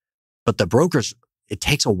back, but the brokers, it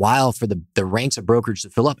takes a while for the ranks of brokerage to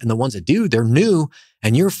fill up. And the ones that do, they're new,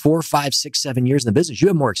 and you're 4, 5, 6, 7 years in the business. You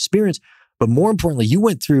have more experience, but more importantly, you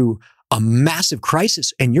went through a massive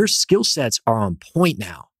crisis and your skill sets are on point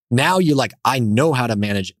now. Now you're like, I know how to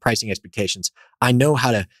manage pricing expectations. I know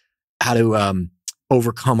how to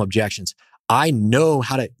overcome objections. I know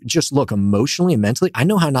how to just look emotionally and mentally. I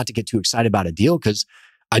know how not to get too excited about a deal, because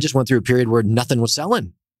I just went through a period where nothing was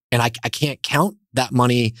selling, and I can't count that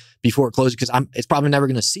money before it closes because it's probably never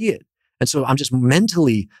going to see it. And so I'm just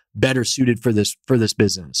mentally better suited for this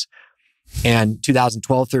business. And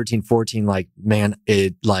 2012, 13, 14, like, man,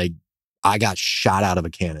 I got shot out of a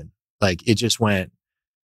cannon. Like, it just went,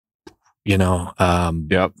 yep.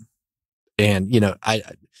 And,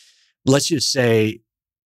 let's just say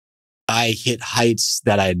I hit heights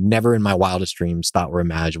that I had never in my wildest dreams thought were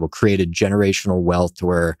imaginable, created generational wealth to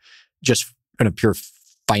where just in a pure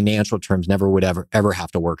financial terms, never would ever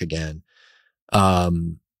have to work again.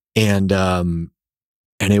 And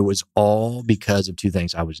it was all because of two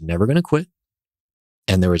things. I was never going to quit.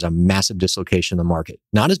 And there was a massive dislocation in the market.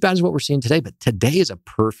 Not as bad as what we're seeing today, but today is a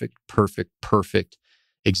perfect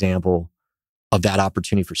example of that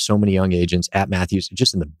opportunity for so many young agents at Matthews,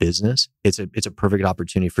 just in the business. It's a perfect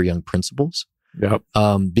opportunity for young principals. Yep.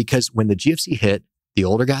 Because when the GFC hit, the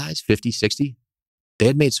older guys, 50, 60, they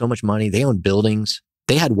had made so much money. They owned buildings.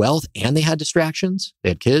 They had wealth and they had distractions. They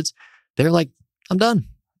had kids. They're like, I'm done.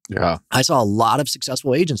 Yeah. I saw a lot of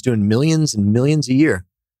successful agents doing millions and millions a year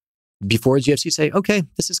before GFC say, okay,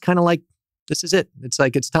 this is kind of like, this is it. It's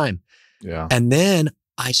like, it's time. Yeah. And then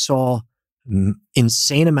I saw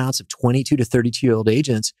insane amounts of 22 to 32-year-old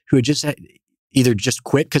agents who had just either just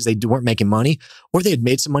quit because they weren't making money, or they had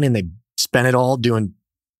made some money and they spent it all doing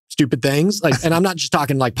stupid things. Like, and I'm not just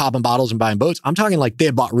talking like popping bottles and buying boats. I'm talking like they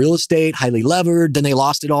had bought real estate, highly levered, then they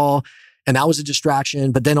lost it all. And that was a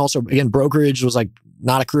distraction. But then also, again, brokerage was like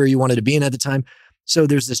not a career you wanted to be in at the time. So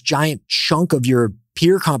there's this giant chunk of your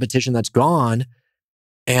peer competition that's gone.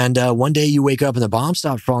 And one day you wake up and the bomb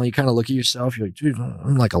stops falling. You kind of look at yourself. You're like, dude,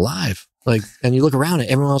 I'm like alive. Like, and you look around and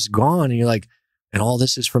everyone else is gone. And you're like, and all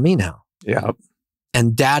this is for me now. Yeah.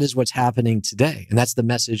 And that is what's happening today. And that's the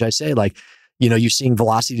message I say. Like, you're seeing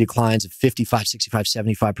velocity declines of 55, 65,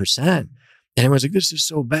 75%. And everyone's like, this is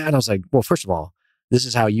so bad. I was like, well, first of all, this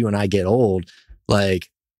is how you and I get old.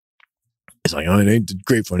 Like, it's like, oh, it ain't the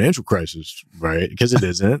great financial crisis, right? Because it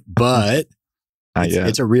isn't, but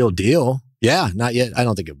it's a real deal. Yeah, not yet. I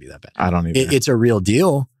don't think it'll be that bad. I don't either. It's a real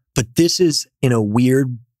deal, but this is in a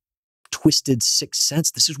weird twisted sixth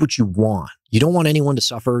sense. This is what you want. You don't want anyone to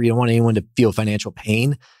suffer. You don't want anyone to feel financial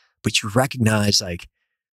pain, but you recognize like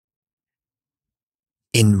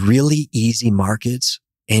in really easy markets,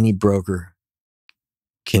 any broker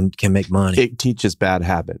can make money. It teaches bad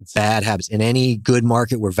habits. Bad habits. In any good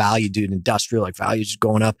market where value, dude, industrial, like value is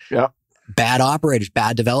going up. Yeah. Bad operators,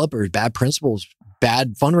 bad developers, bad principals,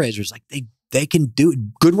 bad fundraisers, like they can do,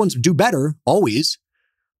 good ones do better always,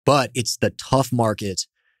 but it's the tough markets.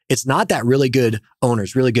 It's not that really good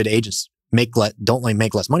owners, really good agents don't like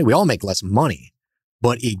make less money. We all make less money,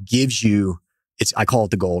 but it gives you, I call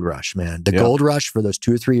it the gold rush, man. The gold rush for those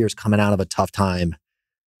 2 or 3 years coming out of a tough time.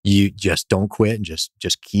 You just don't quit and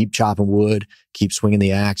just keep chopping wood, keep swinging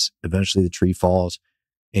the axe. Eventually the tree falls.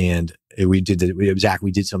 And we did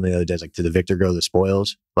something the other day, like to the victor go the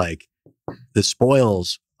spoils. Like the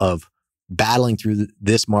spoils of battling through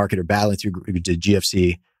this market or battling through the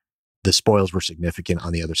GFC, the spoils were significant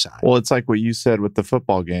on the other side. Well, it's like what you said with the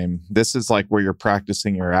football game. This is like where you're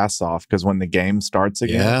practicing your ass off because when the game starts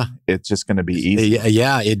again, it's just going to be easy.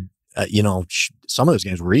 Yeah. Some of those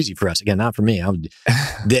games were easy for us. Again, not for me.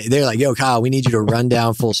 They're like, yo, Kyle, we need you to run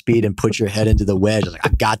down full speed and put your head into the wedge. I was like, I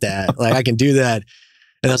got that. Like, I can do that.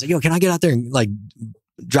 And I was like, yo, can I get out there and like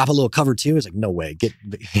drop a little cover too? It's like, no way.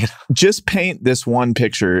 Just paint this one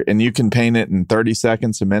picture and you can paint it in 30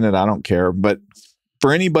 seconds, a minute. I don't care. But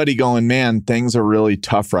for anybody going, man, things are really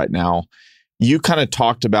tough right now. You kind of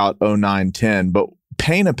talked about 09, 10, but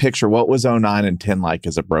paint a picture. What was 09 and 10 like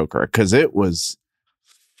as a broker? Because it was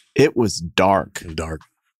dark.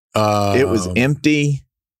 It was empty.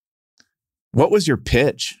 What was your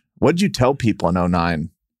pitch? What did you tell people in 09?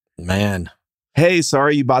 Man. Hey,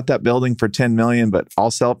 sorry you bought that building for 10 million, but I'll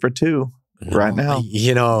sell it for 2 right now.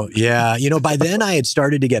 By then I had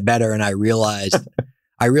started to get better and I realized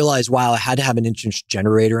while I had to have an interest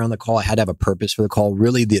generator on the call, I had to have a purpose for the call.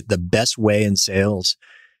 Really the best way in sales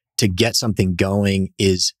to get something going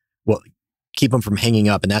is, well, keep them from hanging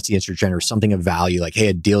up. And that's the interest generator, something of value. Like, hey,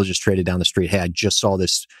 a deal just traded down the street. Hey, I just saw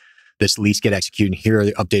this lease get executed. And here are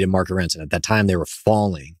the updated market rents. And at that time they were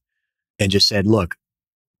falling, and just said, look,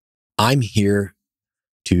 I'm here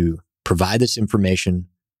to provide this information,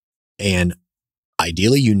 and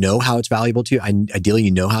ideally, you know how it's valuable to you. Ideally, you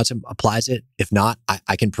know how it applies it. If not,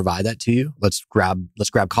 I can provide that to you. Let's grab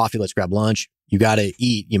coffee. Let's grab lunch. You got to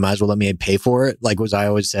eat. You might as well let me pay for it. Like was I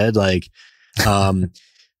always said, like,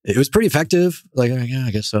 it was pretty effective. Like, yeah,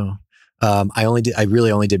 I guess so. I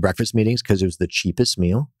really only did breakfast meetings because it was the cheapest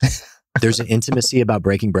meal. There's an intimacy about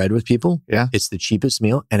breaking bread with people. Yeah. It's the cheapest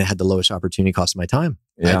meal and it had the lowest opportunity cost of my time.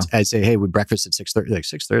 Yeah. I'd say, hey, we breakfast at 6:30. Like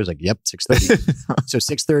 6:30? I was like, yep, 6:30. So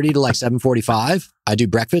 6:30 to like 7:45, I do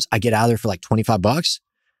breakfast. I get out of there for like $25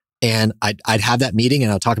 and I'd have that meeting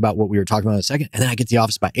and I'll talk about what we were talking about in a second. And then I get to the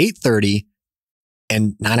office by 8:30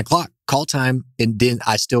 and 9 o'clock call time. And then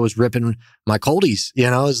I still was ripping my coldies,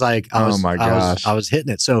 it was like, I was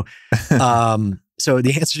hitting it. So, so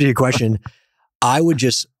the answer to your question, I would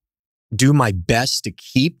just do my best to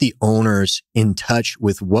keep the owners in touch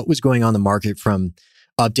with what was going on in the market, from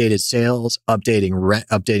updated sales, updating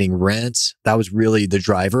rents. That was really the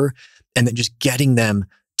driver. And then just getting them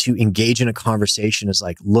to engage in a conversation is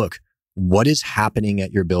like, look, what is happening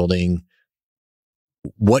at your building?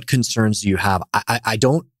 What concerns do you have?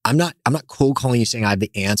 I'm not cold calling you saying I have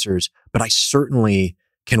the answers, but I certainly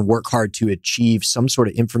can work hard to achieve some sort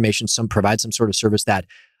of information, provide some sort of service that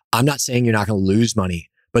I'm not saying you're not going to lose money.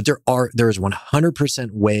 But there is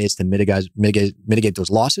 100% ways to mitigate those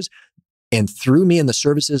losses. And through me and the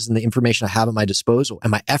services and the information I have at my disposal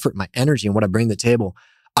and my effort, my energy, and what I bring to the table,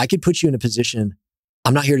 I could put you in a position.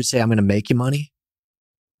 I'm not here to say I'm going to make you money,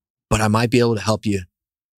 but I might be able to help you.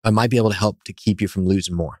 I might be able to help to keep you from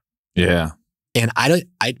losing more. Yeah. And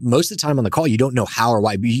most of the time on the call, you don't know how or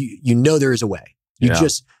why, but you know there is a way. You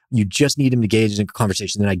just need them to engage in a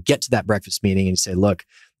conversation. Then I get to that breakfast meeting and say, look,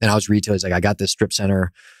 and I was retail. He's like, I got this strip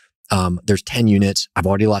center. There's 10 units. I've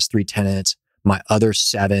already lost 3 tenants. My other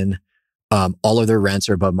 7, all of their rents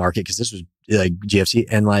are above market because this was like GFC.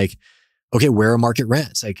 And like, okay, where are market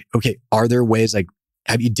rents? Like, okay, are there ways like,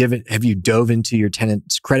 have you dove into your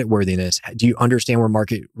tenant's creditworthiness? Do you understand where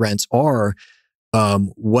market rents are?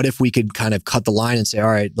 What if we could kind of cut the line and say, all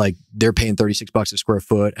right, like they're paying $36 a square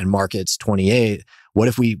foot and market's 28. What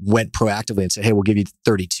if we went proactively and said, hey, we'll give you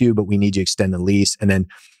 32, but we need you to extend the lease. And then,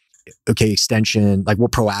 okay, extension, like we'll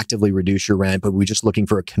proactively reduce your rent, but we're just looking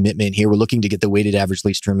for a commitment here. We're looking to get the weighted average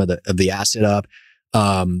lease term of the asset up,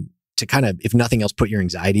 to kind of, if nothing else, put your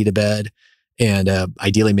anxiety to bed. And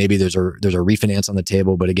ideally, maybe there's a refinance on the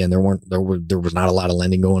table, but again, there was not a lot of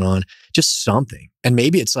lending going on. Just something, and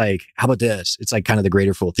maybe it's like, how about this? It's like kind of the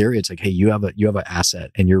greater fool theory. It's like, hey, you have an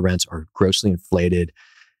asset, and your rents are grossly inflated,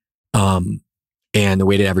 and the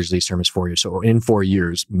weighted average lease term is 4 years. So in 4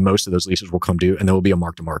 years, most of those leases will come due, and there will be a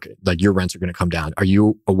mark to market. Like your rents are going to come down. Are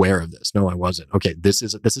you aware of this? No, I wasn't. Okay, this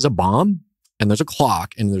is a bomb, and there's a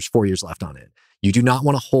clock, and there's 4 years left on it. You do not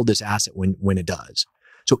want to hold this asset when it does.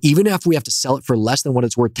 So even if we have to sell it for less than what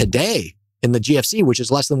it's worth today in the GFC, which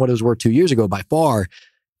is less than what it was worth 2 years ago by far,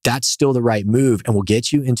 that's still the right move and will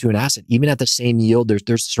get you into an asset. Even at the same yield,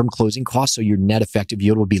 there's some closing costs, so your net effective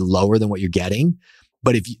yield will be lower than what you're getting.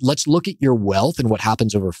 But let's look at your wealth and what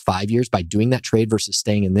happens over 5 years by doing that trade versus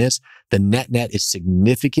staying in this. The net is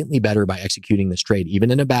significantly better by executing this trade,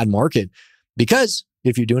 even in a bad market. Because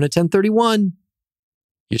if you're doing a 1031,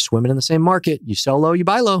 you're swimming in the same market. You sell low, you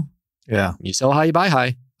buy low. Yeah. You sell high, you buy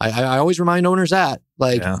high. I always remind owners that,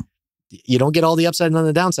 like, you don't get all the upside and on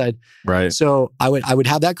the downside. Right. So I would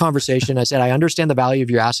have that conversation. I said, I understand the value of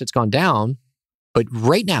your assets gone down, but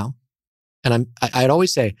right now, and I'd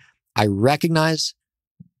always say, I recognize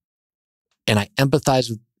and I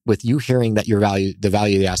empathize with you hearing that the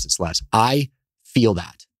value of the assets less. I feel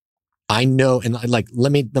that. I know, and like,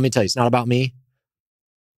 let me tell you, it's not about me,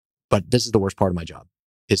 but this is the worst part of my job,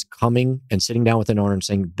 is coming and sitting down with an owner and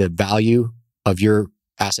saying the value of your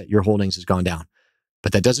asset, your holdings has gone down.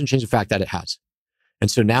 But that doesn't change the fact that it has. And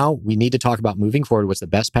so now we need to talk about moving forward. What's the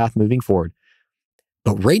best path moving forward?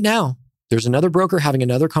 But right now, there's another broker having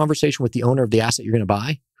another conversation with the owner of the asset you're going to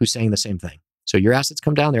buy who's saying the same thing. So your assets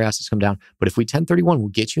come down, their assets come down. But if we 1031, we'll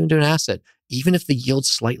get you into an asset, even if the yield's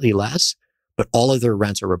slightly less, but all of their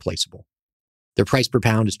rents are replaceable. Their price per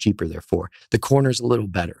pound is cheaper, therefore. The corner's a little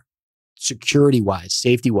better. Security-wise,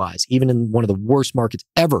 safety-wise, even in one of the worst markets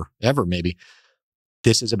ever maybe,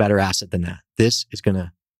 this is a better asset than that. This is going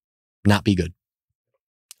to not be good.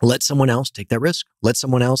 Let someone else take that risk. Let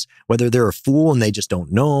someone else, whether they're a fool and they just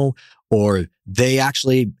don't know, or they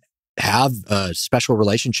actually have a special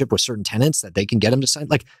relationship with certain tenants that they can get them to sign,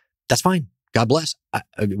 like, that's fine. God bless. I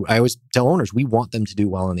always tell owners, we want them to do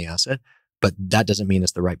well on the asset, but that doesn't mean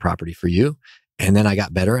it's the right property for you. And then I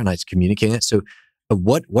got better and I was communicating it. So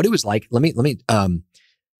what it was like,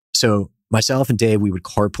 so myself and Dave, we would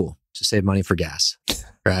carpool to save money for gas,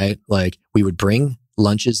 right? Like we would bring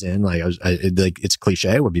lunches in, like it's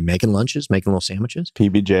cliche, we'd be making lunches, making little sandwiches.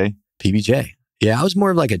 PBJ. Yeah, I was more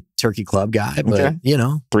of like a turkey club guy, but you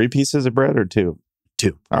know. 3 pieces of bread or 2?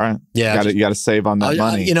 2. All right. Yeah. You got to save on that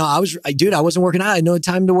money. I wasn't working out. I had no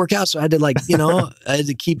time to work out. So I had to I had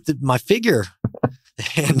to keep my figure.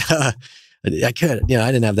 And I could,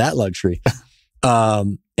 I didn't have that luxury.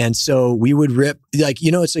 And so we would rip,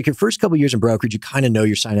 it's like your first couple of years in brokerage, you kind of know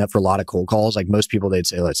you're signing up for a lot of cold calls. Like most people, they'd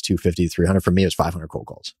say, oh, it's 250, 300. For me, it was 500 cold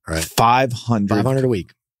calls. All right. 500 a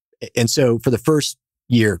week. And so for the first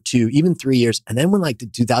year, 2, even 3 years. And then when like the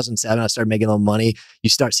 2007, I started making a little money, you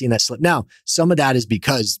start seeing that slip. Now, some of that is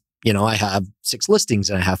because, I have 6 listings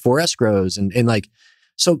and I have 4 escrows and like,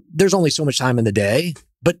 so there's only so much time in the day,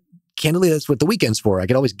 but candidly, that's what the weekend's for. I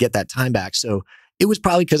could always get that time back. So it was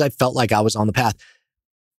probably because I felt like I was on the path.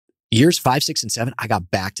 Years 5, 6, and 7, I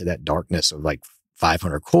got back to that darkness of like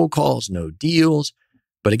 500 cold calls, no deals.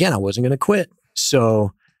 But again, I wasn't going to quit.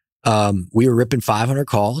 So we were ripping 500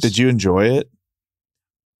 calls. Did you enjoy it?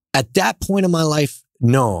 At that point in my life,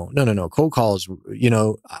 no. Cold calls,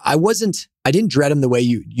 I didn't dread them the way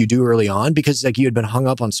you do early on because like you had been hung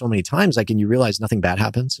up on so many times, like, and you realize nothing bad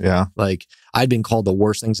happens. Yeah. Like I'd been called the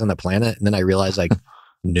worst things on the planet. And then I realized like,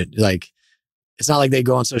 it's not like they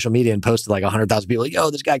go on social media and post to like 100,000 people like, yo,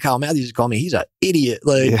 this guy Kyle Matthews just called me. He's an idiot.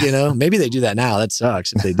 Like, maybe they do that now. That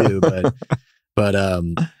sucks if they do. But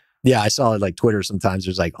yeah, I saw like Twitter sometimes.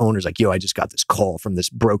 There's like owners like, yo, I just got this call from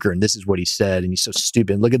this broker and this is what he said. And he's so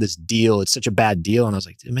stupid. Look at this deal. It's such a bad deal. And I was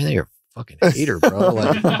like, man, you're a fucking hater, bro.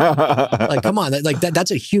 Like come on.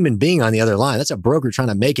 That's a human being on the other line. That's a broker trying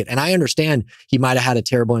to make it. And I understand he might have had a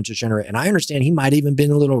terrible interest rate. And I understand he might have even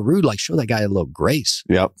been a little rude. Like show that guy a little grace.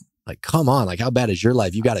 Yep. Like, come on, like how bad is your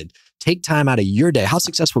life? You got to take time out of your day. How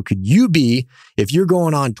successful could you be if you're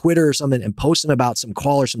going on Twitter or something and posting about some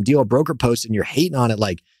call or some deal a broker post and you're hating on it?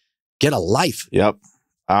 Like, get a life. Yep.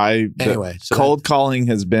 Cold calling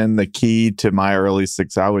has been the key to my early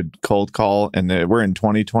 6. I would cold call and we're in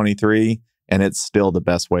 2023 and it's still the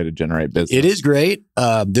best way to generate business. It is great.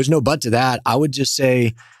 There's no but to that. I would just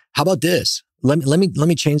say, how about this? Let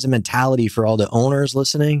me change the mentality for all the owners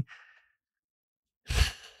listening.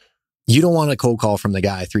 You don't want a cold call from the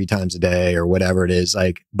guy 3 times a day or whatever it is,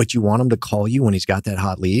 like, but you want him to call you when he's got that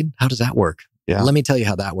hot lead. How does that work? Yeah. Let me tell you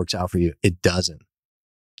how that works out for you. It doesn't.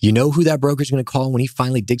 You know who that broker is going to call when he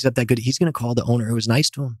finally digs up that good? He's going to call the owner who was nice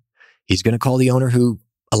to him. He's going to call the owner who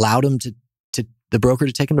allowed him to the broker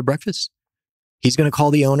to take him to breakfast. He's going to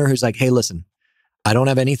call the owner who's like, hey, listen, I don't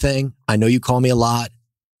have anything. I know you call me a lot.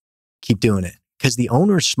 Keep doing it. Because the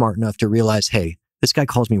owner is smart enough to realize, hey, this guy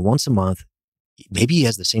calls me once a month. Maybe he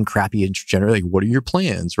has the same crappy interest generator. Like, what are your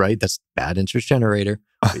plans, right? That's bad interest generator,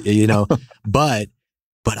 you know. But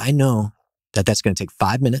I know that that's going to take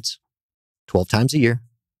 5 minutes, 12 times a year,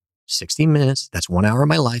 16 minutes. That's 1 hour of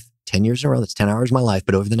my life. 10 years in a row, that's 10 hours of my life.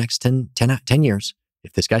 But over the next 10 years,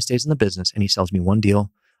 if this guy stays in the business and he sells me one deal,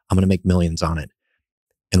 I'm going to make millions on it.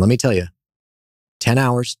 And let me tell you, 10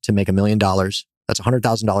 hours to make $1 million, that's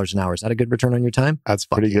 $100,000 an hour. Is that a good return on your time? That's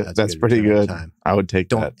pretty good. That's pretty good. I would take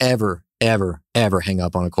that. Don't ever hang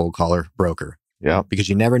up on a cold caller broker. Yeah. Because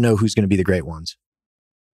you never know who's going to be the great ones.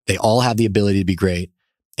 They all have the ability to be great.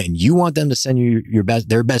 And you want them to send you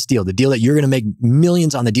their best deal, the deal that you're going to make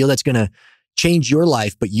millions on, the deal that's going to change your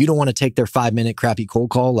life, but you don't want to take their 5-minute crappy cold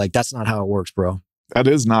call. Like, that's not how it works, bro. That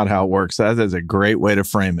is not how it works. That is a great way to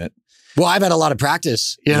frame it. Well, I've had a lot of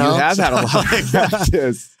practice, you know? You have had a lot of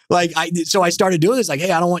practice. So I started doing this like,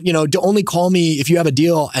 hey, I don't want, to only call me if you have a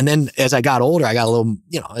deal. And then as I got older, I got a little,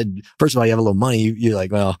 first of all, you have a little money. You're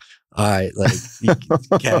like, well, all right, like,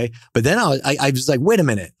 okay. But then I was like, wait a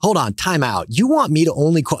minute, hold on, time out. You want me to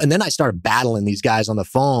only call? And then I started battling these guys on the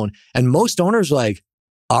phone. And most owners were like,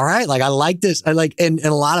 all right, like, I like this. And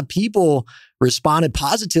a lot of people responded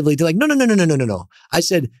positively to like, no. I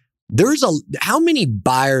said, how many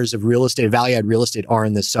buyers of real estate, value-add real estate are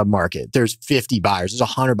in this submarket? There's 50 buyers. There's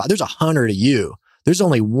 100 buyers. There's 100 of you. There's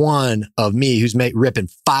only one of me who's ripping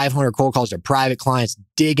 500 cold calls to private clients,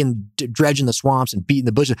 dredging the swamps and beating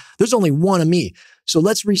the bushes. There's only one of me. So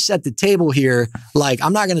let's reset the table here. Like,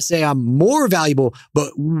 I'm not going to say I'm more valuable,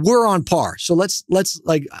 but we're on par. So let's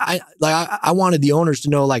I wanted the owners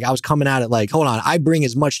to know, like, I was coming at it like, hold on, I bring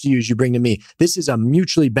as much to you as you bring to me. This is a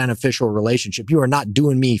mutually beneficial relationship. You are not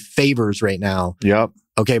doing me favors right now. Yep.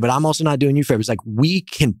 Okay. But I'm also not doing you favors. Like, we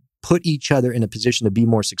can put each other in a position to be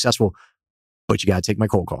more successful, but you got to take my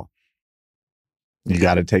cold call. You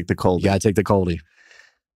got to take the coldie. You got to take the coldie.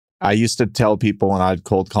 I used to tell people when I'd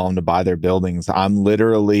cold call them to buy their buildings, I'm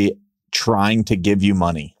literally trying to give you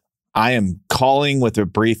money. I am calling with a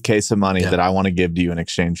briefcase of money that I want to give to you in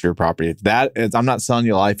exchange for your property. I'm not selling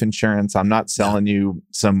you life insurance. I'm not selling you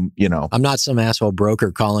some, I'm not some asshole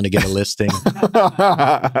broker calling to get a listing.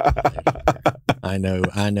 I know.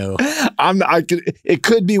 It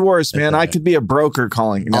could be worse, man. I could be a broker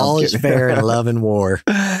calling. No, all is fair in love and war.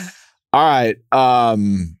 All right.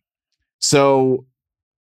 So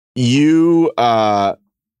you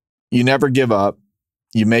never give up.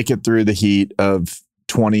 You make it through the heat of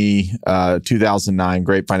 2009,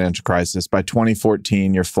 great financial crisis. By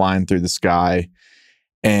 2014, you're flying through the sky.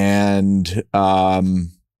 And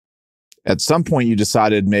at some point, you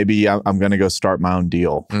decided maybe I'm going to go start my own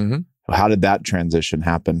deal. Mm-hmm. How did that transition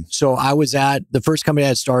happen? So I was at the first company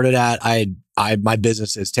I started at. My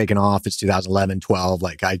business has taken off. It's 2011, 12.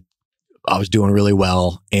 Like, I was doing really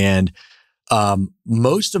well. And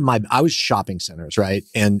most of I was shopping centers, right?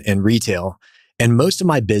 And retail. And most of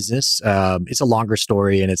my business, it's a longer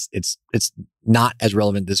story and it's not as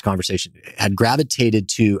relevant to this conversation, had gravitated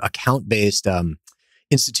to account-based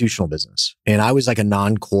institutional business. And I was like a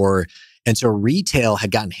non-core. And so retail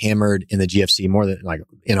had gotten hammered in the GFC more than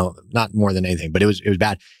not more than anything, but it was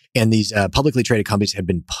bad. And these publicly traded companies had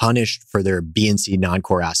been punished for their B and C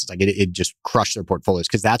non-core assets. Like, it just crushed their portfolios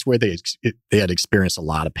because that's where they had experienced a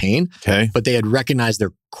lot of pain. Okay. But they had recognized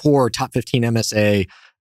their core top 15 MSA,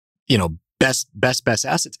 best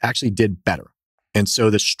assets actually did better. And so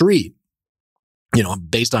the street,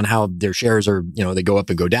 based on how their shares are, they go up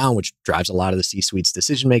and go down, which drives a lot of the C-suite's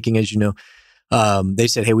decision-making, as you know, they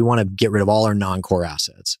said, hey, we want to get rid of all our non-core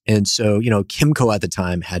assets. And so, Kimco at the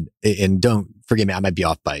time had, and don't forgive me, I might be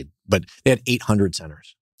off but they had 800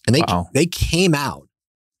 centers. And they came out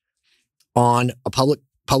on a public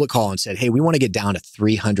call and said, hey, we want to get down to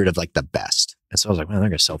 300 of like the best. And so I was like, well, they're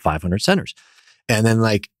going to sell 500 centers. And then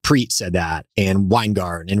like Preet said that, and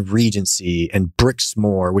Weingarten and Regency and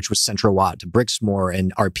Brixmor, which was Central Watt, to Brixmor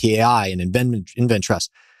and RPAI and InventTrust.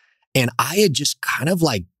 And I had just kind of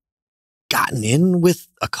like gotten in with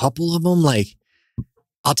a couple of them. Like,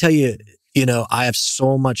 I'll tell you, I have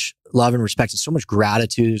so much love and respect and so much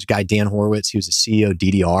gratitude. This guy, Dan Horowitz, he was the CEO of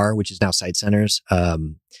DDR, which is now Site Centers.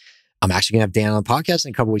 I'm actually gonna have Dan on the podcast in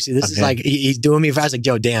a couple weeks. This is like, he's doing me fast. Like,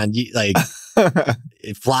 yo, Dan, you like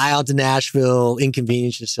fly out to Nashville,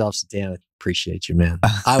 inconvenience yourself. So, Dan, I appreciate you, man.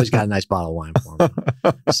 I always got a nice bottle of wine for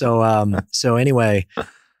him. So anyway,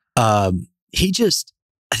 he just,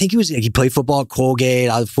 I think he played football at Colgate.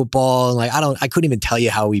 I was football. And like, I couldn't even tell you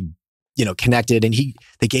how we, connected. And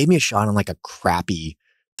they gave me a shot on like a crappy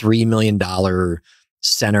 $3 million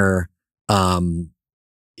center,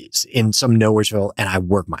 in some nowheresville. And I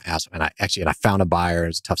worked my ass off. And I found a buyer. It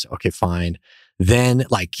was tough. Okay, fine. Then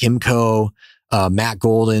like Kimco, Matt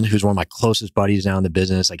Golden, who's one of my closest buddies now in the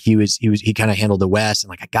business. Like he kind of handled the West, and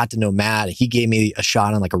like I got to know Matt, and he gave me a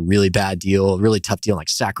shot on like a really bad deal, a really tough deal in like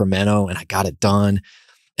Sacramento, and I got it done.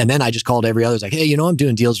 And then I just called every other. I was like, hey, I'm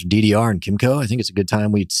doing deals for DDR and Kimco. I think it's a good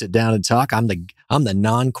time we sit down and talk. I'm the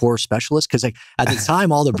non-core specialist, because like at the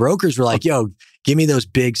time, all the brokers were like, yo, give me those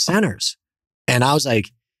big centers. And I was like,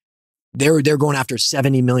 they're going after a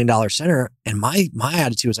 $70 million center. And my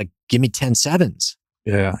attitude was like, give me 10 sevens.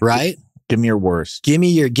 Yeah. Right? Give me your worst. Give me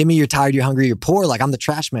your tired, you're hungry, you're poor. Like, I'm the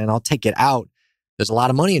trash man. I'll take it out. There's a lot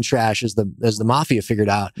of money in trash, as the mafia figured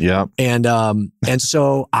out. Yeah. And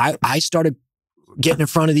so I started getting in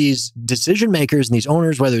front of these decision makers and these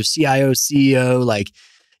owners, whether it's CIO, CEO, like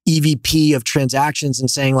EVP of transactions,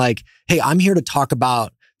 and saying like, hey, I'm here to talk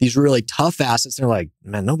about these really tough assets. And they're like,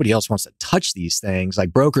 man, nobody else wants to touch these things.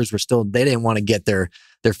 Like, brokers were they didn't want to get their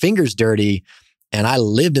fingers dirty. And I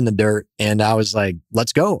lived in the dirt, and I was like,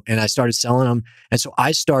 let's go. And I started selling them. And so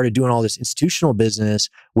I started doing all this institutional business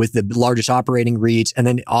with the largest operating REITs, and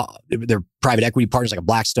then their private equity partners like a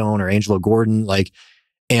Blackstone or Angelo Gordon.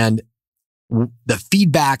 And the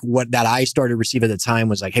feedback that I started to receive at the time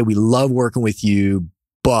was like, hey, we love working with you,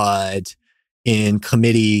 but in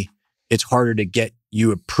committee, it's harder to get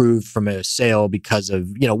you approved from a sale because of,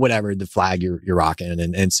 whatever the flag you're rocking.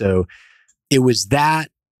 And so it was like,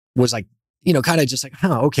 kind of just like,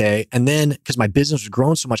 okay. And then because my business was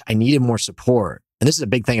growing so much, I needed more support. And this is a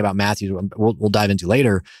big thing about Matthews, we'll dive into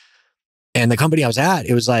later. And the company I was at,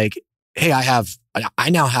 it was like, hey, I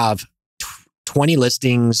now have 20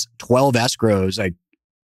 listings, 12 escrows. Like,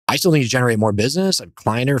 I still need to generate more business. I'm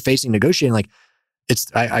client interfacing, negotiating. Like,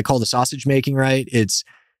 I call the sausage making, right? It's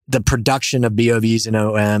the production of BOVs and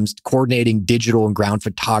OMs, coordinating digital and ground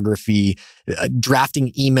photography,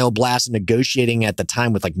 drafting email blasts, and negotiating at the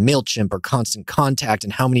time with like MailChimp or Constant Contact,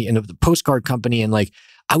 and how many, and the postcard company. And like,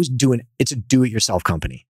 it's a do-it-yourself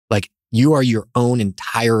company. Like, you are your own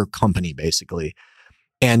entire company, basically.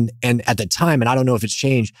 And at the time, and I don't know if it's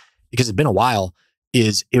changed because it's been a while,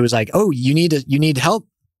 it was like, oh, you need help?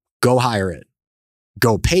 Go hire it.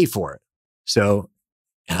 Go pay for it. So,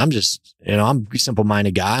 and I'm just, I'm a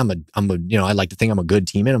simple-minded guy. I like to think I'm a good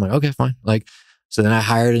teammate. I'm like, okay, fine. Like, so then I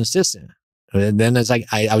hired an assistant. And then it's like,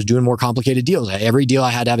 I was doing more complicated deals. Every deal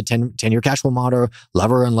I had to have a 10-year cash flow model,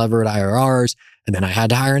 lever unlevered IRRs. And then I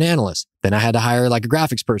had to hire an analyst. Then I had to hire like a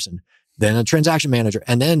graphics person, then a transaction manager.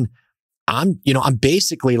 And then I'm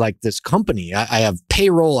basically like this company. I have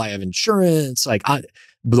payroll, I have insurance. Like,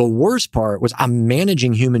 the worst part was I'm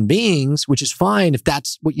managing human beings, which is fine if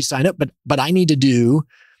that's what you sign up. But I need to do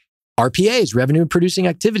RPAs, revenue producing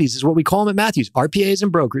activities is what we call them at Matthews. RPAs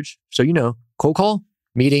and brokerage. So, cold call,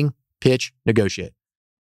 meeting, pitch, negotiate.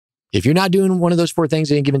 If you're not doing one of those 4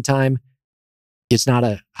 things at any given time, it's not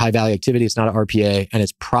a high value activity. It's not an RPA, and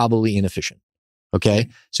it's probably inefficient. Okay.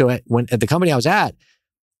 So at the company I was at,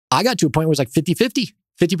 I got to a point where it was like 50-50.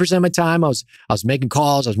 50% of my time, I was making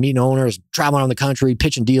calls, I was meeting owners, traveling around the country,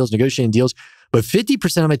 pitching deals, negotiating deals. But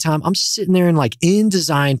 50% of my time, I'm sitting there and like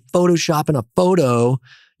InDesign, photoshopping a photo,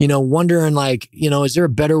 wondering like, is there a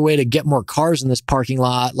better way to get more cars in this parking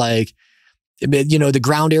lot? Like, the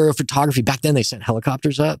ground aerial photography. Back then, they sent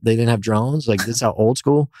helicopters up. They didn't have drones. Like, this is how old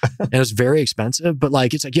school. And it was very expensive. But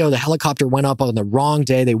like, it's like, the helicopter went up on the wrong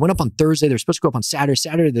day. They went up on Thursday. They're supposed to go up on Saturday.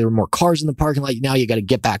 Saturday, there were more cars in the parking lot. Now you got to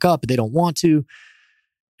get back up, but they don't want to.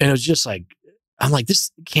 And it was just like, I'm like,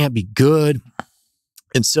 this can't be good.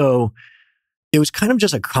 And so it was kind of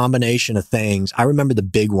just a combination of things. I remember the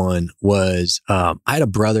big one was, I have a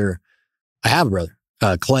brother,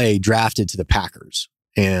 Clay, drafted to the Packers.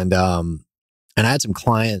 And I had some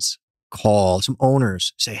clients call, some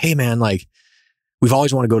owners say, hey man, like, we've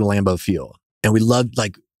always wanted to go to Lambeau Field. And we love,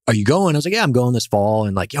 like, are you going? I was like, yeah, I'm going this fall.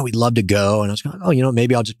 And like, we'd love to go. And I was like, oh,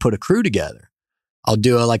 maybe I'll just put a crew together. I'll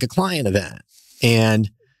do a client event.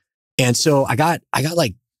 And so I got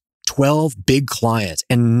like 12 big clients,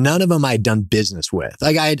 and none of them I had done business with.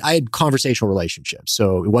 Like, I had conversational relationships.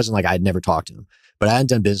 So it wasn't like I had never talked to them, but I hadn't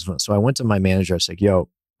done business with them. So I went to my manager. I was like, yo,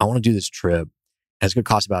 I want to do this trip. And it's going to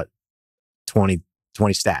cost about 20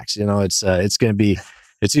 stacks. It's going to be,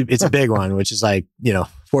 it's a big one, which is like,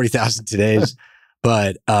 40,000 today's,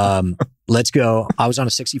 but let's go. I was on a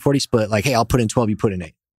 60-40 split. Like, hey, I'll put in 12, you put in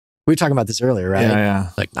 8. We were talking about this earlier, right? Yeah.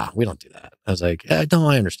 Like, nah, we don't do that. I was like, no,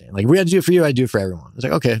 I understand. Like, we had to do it for you. I do it for everyone. I was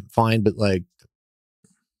like, okay, fine. But like,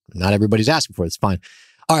 not everybody's asking for it. It's fine.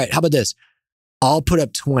 all right, how about this? I'll put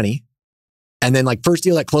up 20 and then like first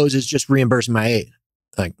deal that closes, just reimburse my 8.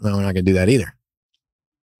 Like, no, we're not going to do that either.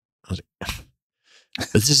 I was like,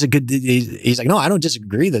 but this is a good, he's like, no, I don't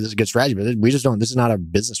disagree that this is a good strategy, but we just don't, this is not our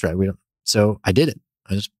business strategy. We don't. So I did it.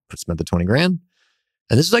 I just spent the 20 grand.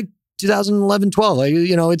 And this is like 2011, 12. Like,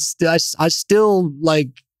 you know, it's, I still like,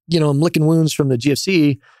 you know, I'm licking wounds from the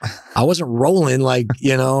GFC. I wasn't rolling like,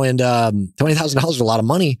 you know, and $20,000 is a lot of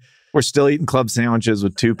money. We're still eating club sandwiches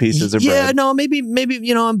with 2 pieces of bread. Yeah, no, maybe,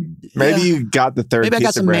 you know, maybe you got the third. Maybe I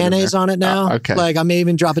got some mayonnaise on it now. Okay. Like I may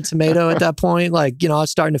even drop a tomato at that point. Like, you know, I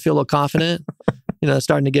was starting to feel a little confident. You know,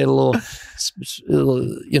 starting to get a little,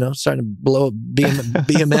 you know, starting to blow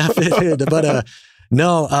BMF. But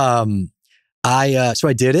no, so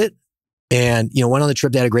I did it. And, you know, went on the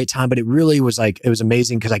trip. They had a great time, but it really was like, it was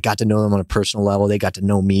amazing because I got to know them on a personal level. They got to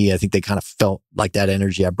know me. I think they kind of felt like that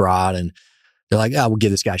energy I brought. And they're like, we'll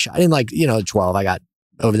give this guy a shot. And like, you know, 12, I got,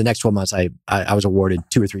 over the next 12 months, I was awarded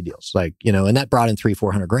 2 or 3 deals. Like, you know, and that brought in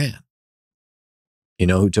 $300,000-400,000 grand. You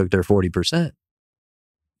know, who took their 40%?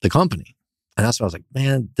 The company. And that's why I was like,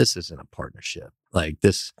 man, this isn't a partnership. Like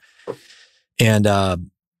this. And I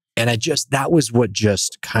just, that was what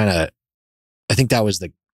just kind of, I think that was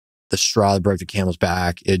the straw that broke the camel's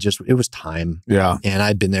back. It was time. Yeah. And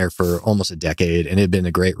I'd been there for almost a decade and it had been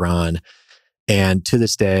a great run. And to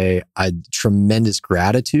this day, I had tremendous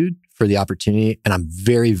gratitude for the opportunity. And I'm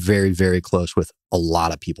very, very, very close with a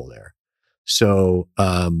lot of people there. So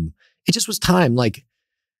it just was time. Like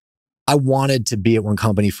I wanted to be at one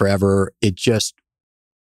company forever. It just,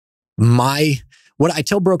 what I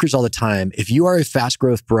tell brokers all the time, if you are a fast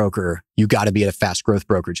growth broker, you got to be at a fast growth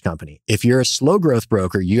brokerage company. If you're a slow growth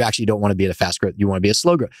broker, you actually don't want to be at a fast growth. You want to be a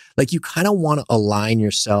slow growth. Like you kind of want to align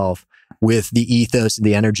yourself with the ethos and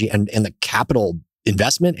the energy and the capital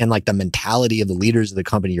investment and like the mentality of the leaders of the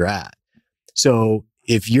company you're at. So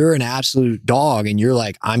if you're an absolute dog and you're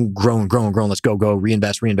like, I'm growing, let's go,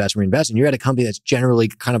 reinvest. And you're at a company that's generally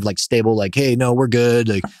kind of like stable, like, hey, no, we're good.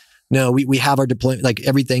 Like, no, we have our deployment, like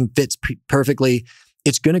everything fits perfectly.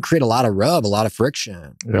 It's going to create a lot of rub, a lot of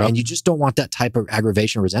friction. Yep. And you just don't want that type of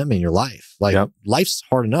aggravation or resentment in your life. Like life's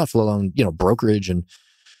hard enough, let alone, you know, brokerage and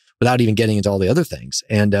without even getting into all the other things.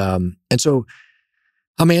 And so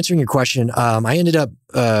I'm answering your question. I ended up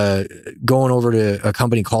going over to a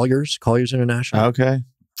company, Colliers International. Okay.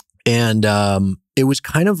 And it was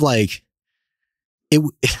kind of like,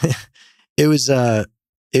 it was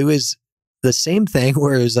the same thing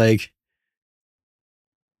where it was like,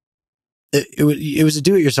 it was a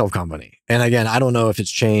do-it-yourself company. And again, I don't know if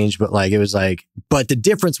it's changed, but like, it was like, but the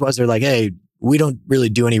difference was they're like, hey, we don't really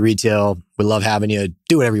do any retail. We love having you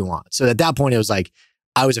do whatever you want. So at that point, it was like,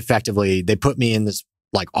 I was effectively, they put me in this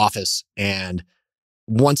like office and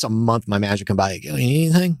once a month, my manager come by, you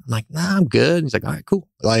need anything? I'm like, nah, I'm good. He's like, all right, cool.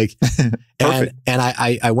 Like, and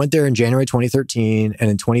I went there in January 2013. And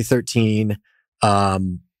in 2013,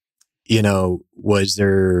 you know, was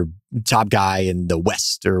their top guy in the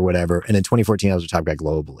West or whatever. And in 2014, I was the top guy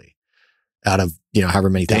globally out of, you know, however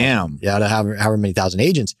many thousand, out of however many thousand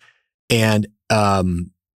agents. And I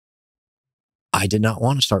did not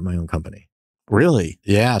want to start my own company. Really?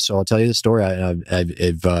 Yeah. So I'll tell you the story. I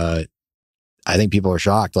think people are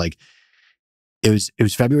shocked. Like it was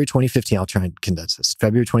February 2015. I'll try and condense this.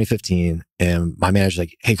 February 2015. And my manager's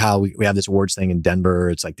like, hey, Kyle, we have this awards thing in Denver.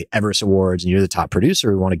 It's like the Everest Awards and you're the top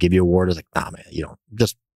producer. We want to give you an award. I was like, nah, man, you don't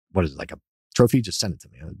just, what is it? Like a trophy? Just send it to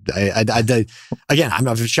me. Again,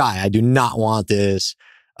 I'm shy. I do not want this.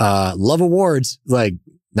 Love awards. Like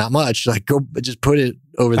not much. Like go, just put it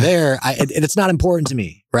over there. It's not important to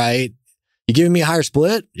me. Right. You giving me a higher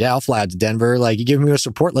split? Yeah, I'll fly out to Denver. Like, you giving me a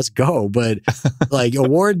support? Let's go. But like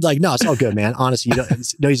award, like, no, it's all good, man. Honestly, you don't,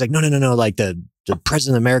 no, he's like, no. Like the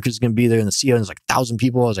president of America is going to be there and the CEO is like 1,000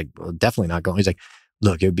 people. I was like, well, definitely not going. He's like,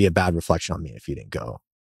 look, it would be a bad reflection on me if you didn't go.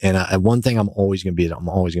 And one thing I'm always going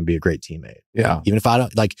to be a great teammate. Yeah. Even if I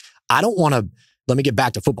don't want to, let me get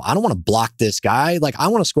back to football. I don't want to block this guy. Like I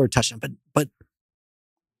want to score a touchdown, but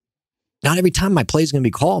not every time my play is going to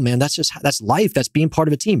be called, man. That's life. That's being part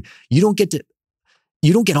of a team. You don't get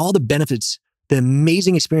all the benefits, the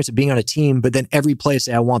amazing experience of being on a team, but then every play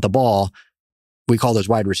say, I want the ball. We call those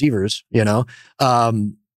wide receivers, you know?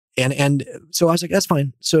 And so I was like, that's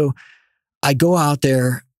fine. So I go out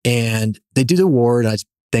there and they do the award. I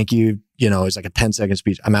thank you. You know, it's like a 10-second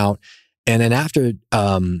speech. I'm out. And then after,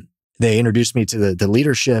 they introduced me to the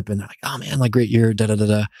leadership and they're like, oh man, like great year, da da da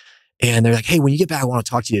da. And they're like, hey, when you get back, I want to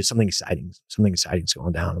talk to you. Something exciting's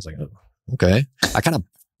going down. I was like, oh, okay. I kind of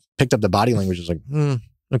picked up the body language. I was like,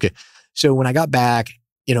 okay. So when I got back,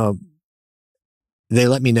 you know, they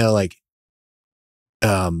let me know like,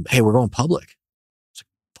 hey, we're going public.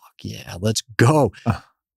 yeah, let's go.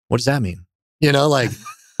 What does that mean? You know, like,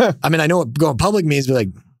 I mean, I know what going public means, but like,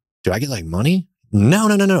 do I get like money? No.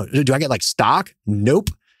 Do I get like stock? Nope.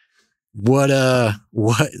 What,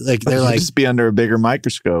 like, they're like, just be under a bigger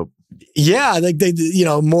microscope. Yeah. Like they, you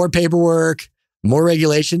know, more paperwork, more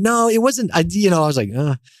regulation. No, it wasn't, I was like,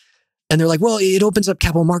 and they're like, well, it opens up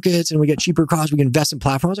capital markets and we get cheaper costs. We can invest in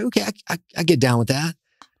platforms. I was like, okay, I get down with that.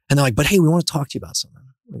 And they're like, but hey, we want to talk to you about something.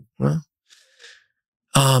 Like, well,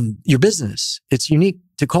 your business, it's unique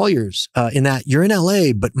to Colliers in that you're in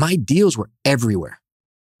LA, but my deals were everywhere,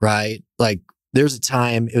 right? Like there's a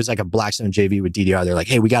time, it was like a Blackstone JV with DDR. They're like,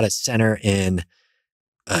 hey, we got a center in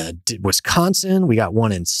Wisconsin. We got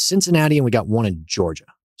one in Cincinnati and we got one in Georgia.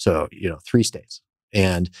 So, 3 states.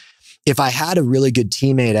 And if I had a really good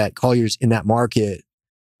teammate at Colliers in that market,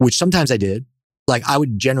 which sometimes I did, like I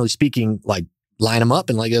would generally speaking, like line them up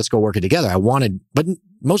and like, let's go work it together. But in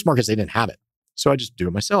most markets, they didn't have it. So I just do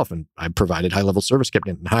it myself and I provided high level service, kept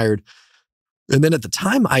getting hired. And then at the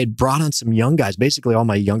time I had brought on some young guys, basically all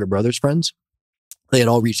my younger brother's friends. They had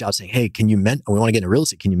all reached out saying, hey, we want to get into real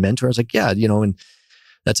estate. Can you mentor? I was like, yeah, and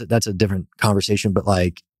that's a different conversation. But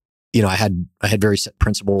like, I had very set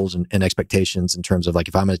principles and expectations in terms of like,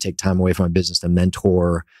 if I'm going to take time away from my business to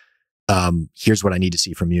mentor, here's what I need to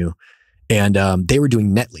see from you. And they were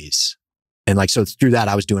doing net lease. And like, so through that,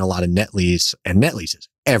 I was doing a lot of net lease, and net leases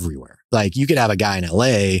everywhere. Like you could have a guy in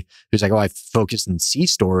LA who's like, oh, I focus in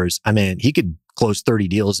C-stores. I mean, he could close 30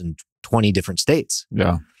 deals in 20 different states.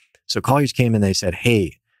 Yeah. So Colliers came and they said,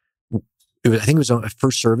 hey, I think it was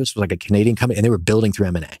First Service was like a Canadian company, and they were building through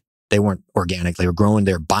M&A. They weren't organic. They were growing.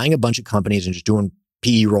 They were buying a bunch of companies and just doing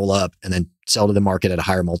PE roll up and then sell to the market at a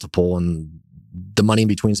higher multiple, and the money in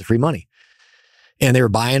between is the free money. And they were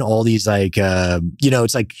buying all these like,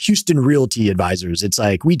 it's like Houston Realty Advisors. It's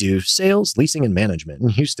like, we do sales, leasing, and management in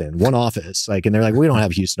Houston, one office. Like, and they're like, we don't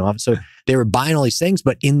have a Houston office. So they were buying all these things,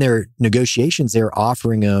 but in their negotiations, they were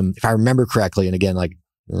offering them, if I remember correctly, and again, like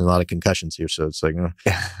a lot of concussions here. So it's like,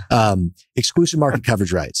 exclusive market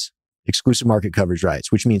coverage rights,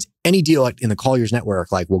 which means any deal in the Colliers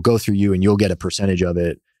network, like will go through you and you'll get a percentage of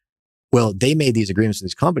it. Well, they made these agreements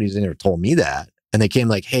with these companies. They never told me that. And they came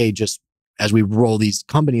like, hey, just as we roll these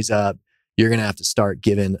companies up, you're going to have to start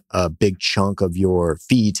giving a big chunk of your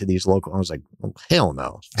fee to these local. I was like, oh, hell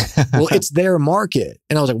no. Well, it's their market.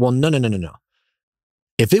 And I was like, well, no.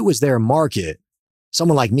 If it was their market,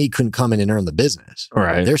 someone like me couldn't come in and earn the business.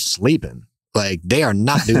 Right. They're sleeping. Like they are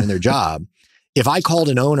not doing their job. If I called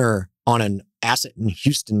an owner on an asset in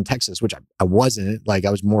Houston, Texas, which I wasn't, like I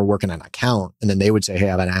was more working on an account, and then they would say, hey,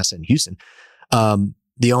 I have an asset in Houston.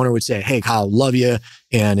 The owner would say, hey, Kyle, love you.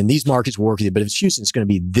 And in these markets, we'll work with you. But if it's Houston, it's going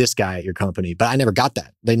to be this guy at your company. But I never got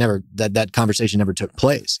that. That conversation never took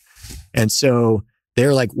place. And so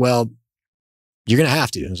they're like, well, you're going to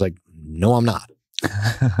have to. And I was like, no, I'm not.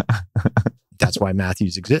 That's why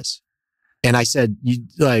Matthews exists. And I said, you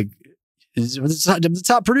like, the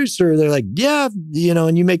top producer. They're like, yeah,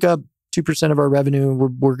 and you make up 2% of our revenue.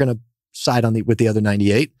 We're going to side with the other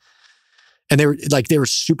 98. And they were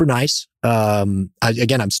super nice. I'm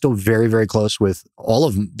still very, very close with all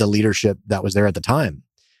of the leadership that was there at the time.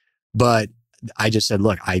 But I just said,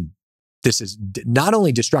 look, this is not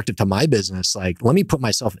only destructive to my business, like let me put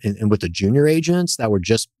myself in with the junior agents that were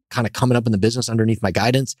just kind of coming up in the business underneath my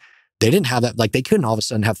guidance. They didn't have that. Like they couldn't all of a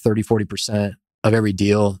sudden have 30, 40% of every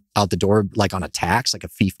deal out the door, like on a tax, like a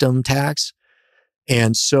fiefdom tax.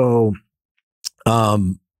 And so,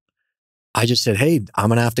 I just said, hey, I'm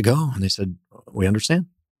going to have to go. And they said, we understand.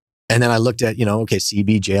 And then I looked at, okay,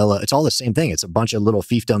 CB, JLA, it's all the same thing. It's a bunch of little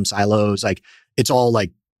fiefdom silos. Like it's all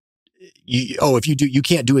like, if you do, you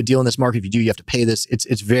can't do a deal in this market. If you do, you have to pay this.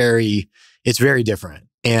 It's very different.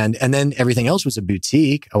 And then everything else was a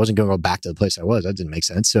boutique. I wasn't going to go back to the place I was. That didn't make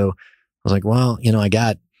sense. So I was like, well, I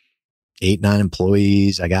got 8, 9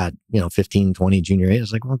 employees. I got, 15, 20 junior agents. I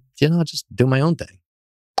was like, well, I'll just do my own thing.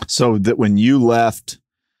 So that when you left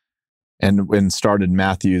and when started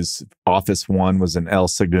Matthews, office 1 was in El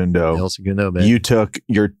Segundo. El Segundo, man. You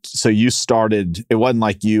started, it wasn't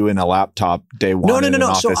like you in a laptop day one in an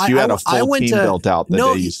office. So you had a full team built out the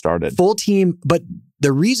day you started. Full team, but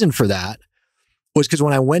the reason for that was because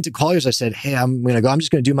when I went to Colliers, I said, hey, I'm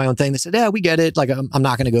just going to do my own thing. They said, yeah, we get it. Like, I'm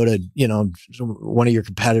not going to go to, one of your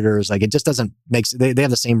competitors. Like, it just doesn't make sense. They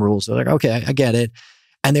have the same rules. So they're like, okay, I get it.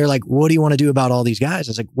 And they're like, what do you want to do about all these guys?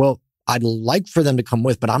 I was like, well, I'd like for them to come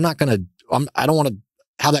with, but I don't want to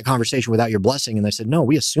have that conversation without your blessing. And they said, no,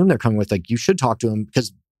 we assume they're coming with. Like, you should talk to them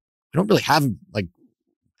because we don't really have, like,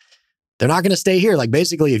 they're not going to stay here. Like,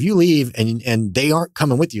 basically, if you leave and they aren't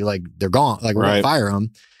coming with you, like, they're gone. Like, we're going to fire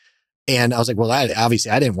them. And I was like, well,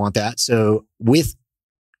 obviously I didn't want that. So with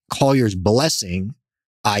Collier's blessing,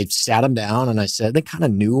 I sat them down and I said, they kind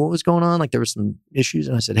of knew what was going on. Like there were some issues.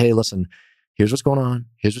 And I said, hey, listen, here's what's going on.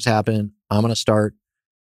 Here's what's happening. I'm going to start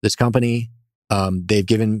this company. They've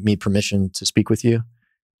given me permission to speak with you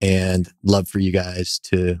and love for you guys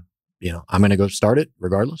to, I'm going to go start it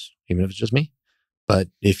regardless, even if it's just me. But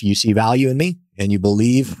if you see value in me and you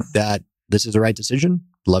believe that this is the right decision,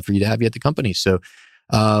 love for you to have you at the company. So,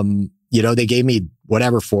 they gave me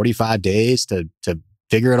 45 days to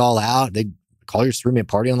figure it all out. Colliers threw me a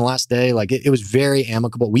party on the last day. Like it was very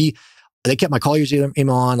amicable. They kept my Colliers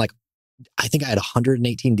email on. Like I think I had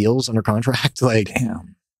 118 deals under contract. Like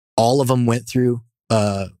damn, all of them went through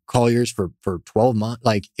Colliers for 12 months.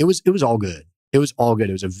 Like it was all good. It was all good.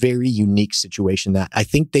 It was a very unique situation that I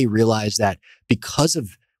think they realized that because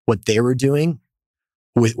of what they were doing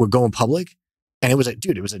with going public, and it was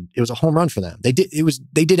a home run for them. They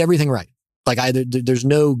did everything right. Like there's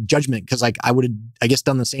no judgment because like I would have, I guess,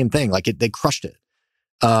 done the same thing. Like they crushed it.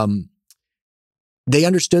 They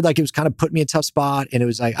understood like it was kind of put me in a tough spot, and it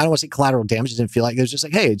was like, I don't want to say collateral damage. It didn't feel like it was just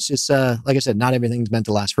like, hey, it's just like I said, not everything's meant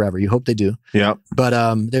to last forever. You hope they do. Yeah. But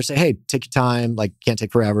they're saying, hey, take your time. Like can't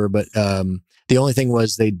take forever. But the only thing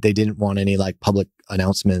was they didn't want any like public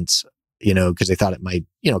announcements, because they thought it might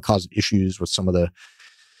cause issues with some of the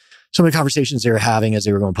conversations they were having as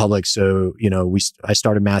they were going public. So, I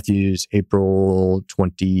started Matthews April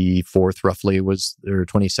 24th, roughly was their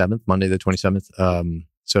 27th, Monday, the 27th.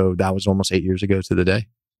 So that was almost 8 years ago to the day.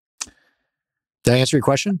 Did I answer your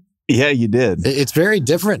question? Yeah, you did. It's very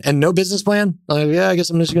different and no business plan. Yeah, I guess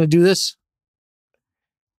I'm just going to do this.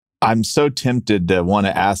 I'm so tempted to want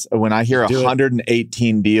to ask when I hear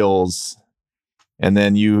 118 deals. And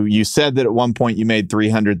then you said that at one point you made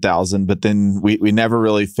 300,000, but then we never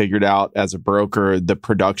really figured out as a broker the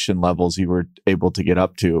production levels you were able to get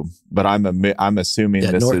up to. But I'm assuming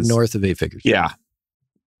this is north of 8 figures. Yeah,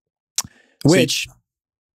 which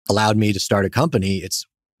allowed me to start a company.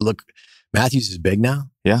 Matthews is big now.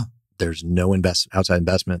 Yeah, there's no outside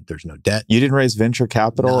investment. There's no debt. You didn't raise venture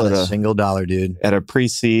capital at a single dollar, dude. At a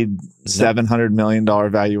pre-seed $700 million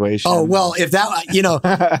valuation. Oh, well, if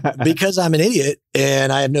that, because I'm an idiot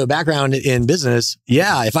and I have no background in business.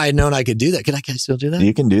 Yeah. If I had known I could do that, can I still do that?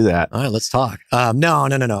 You can do that. All right, let's talk.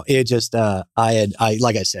 No. It just, like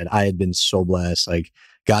I said, I had been so blessed. Like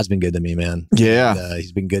God's been good to me, man. Yeah. And,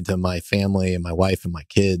 he's been good to my family and my wife and my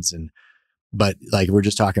kids. But like, we're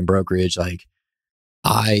just talking brokerage. Like,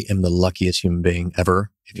 I am the luckiest human being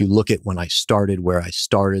ever. If you look at when I started, where I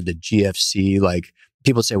started, the GFC, like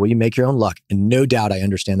people say, well, you make your own luck. And no doubt I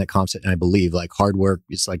understand that concept. And I believe like hard work,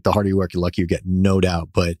 it's like the harder you work, the luckier you get, no doubt.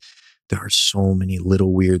 But there are so many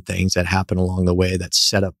little weird things that happen along the way that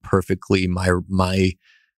set up perfectly my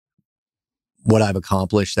what I've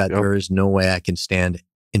accomplished that there is no way I can stand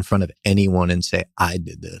in front of anyone and say, I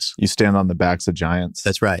did this. You stand on the backs of giants.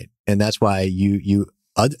 That's right. And that's why the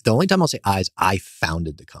only time I'll say I is I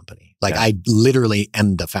founded the company. Like I literally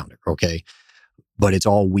am the founder. Okay. But it's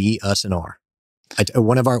all we, us, and our.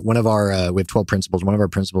 One of our, we have 12 principles. One of our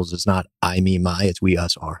principles is not I, me, my, it's we,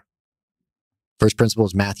 us, our. First principle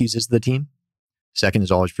is Matthews is the team. Second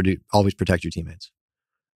is always protect your teammates.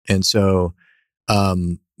 And so,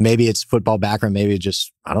 maybe it's football background. Maybe it's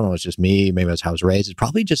just, I don't know. It's just me. Maybe that's how I was raised. It's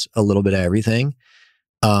probably just a little bit of everything.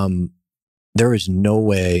 There is no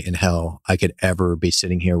way in hell I could ever be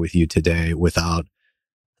sitting here with you today without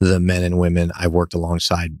the men and women I've worked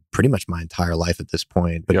alongside pretty much my entire life at this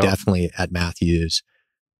point, but definitely at Matthews.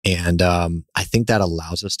 And I think that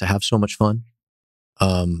allows us to have so much fun.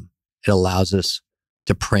 It allows us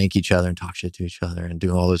to prank each other and talk shit to each other and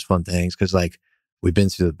do all those fun things. Cause like we've been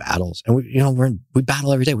through the battles and we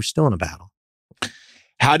battle every day. We're still in a battle.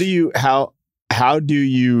 How do you,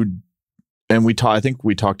 and I think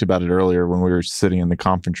we talked about it earlier when we were sitting in the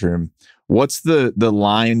conference room. What's the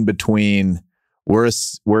line between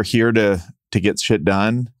we're here to get shit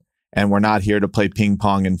done and we're not here to play ping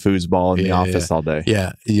pong and foosball in the office all day?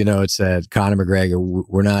 Yeah. It's Conor McGregor.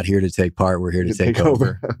 We're not here to take part. We're here to take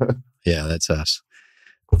over. Yeah, that's us.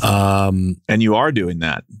 And you are doing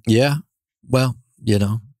that. Yeah. Well,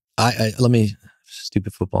 let me,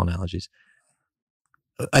 stupid football analogies.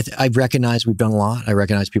 I recognize we've done a lot. I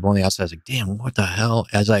recognize people on the outside. I was like, damn, what the hell?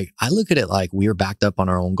 I look at it like we were backed up on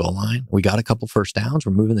our own goal line. We got a couple first downs.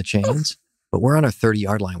 We're moving the chains, but we're on our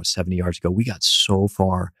 30-yard line with 70 yards to go. We got so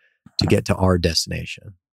far to get to our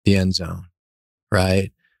destination, the end zone,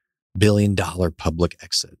 right? $1 billion public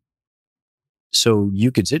exit. So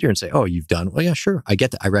you could sit here and say, oh, you've done, well, yeah, sure. I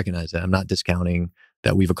get that. I recognize that. I'm not discounting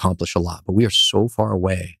that we've accomplished a lot, but we are so far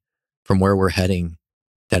away from where we're heading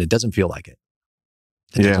that it doesn't feel like it.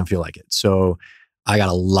 It doesn't feel like it. So I got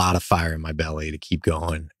a lot of fire in my belly to keep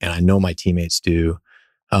going. And I know my teammates do.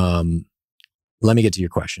 Let me get to your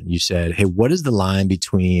question. You said, hey, what is the line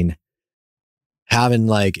between having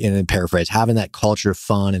like, in a paraphrase, having that culture of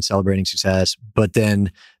fun and celebrating success, but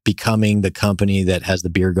then becoming the company that has the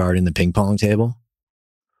beer garden, the ping pong table?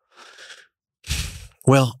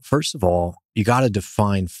 Well, first of all, you got to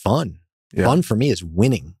define fun. Yeah. Fun for me is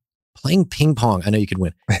winning. Playing ping pong, I know you can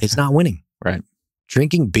win. It's not winning. Right.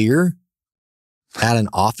 Drinking beer at an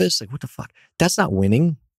office, like what the fuck? That's not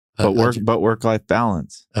winning. But work-life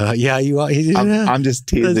balance. Yeah, you are. I'm just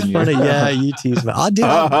teasing That's you. Funny. Yeah, you tease me. I'll do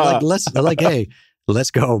hey,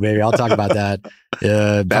 let's go, baby. I'll talk about that.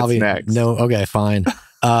 That's probably next. No, okay, fine.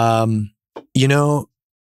 I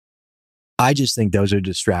just think those are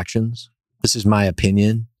distractions. This is my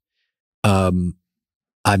opinion.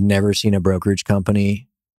 I've never seen a brokerage company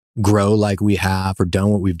grow like we have or done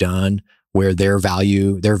what we've done, where their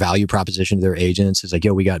value proposition to their agents is like,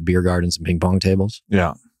 yo, we got beer gardens and ping pong tables.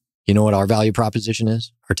 Yeah. You know what our value proposition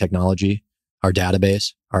is? Our technology, our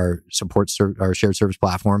database, our our shared service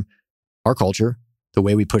platform, our culture, the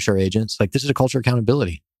way we push our agents. Like, this is a culture of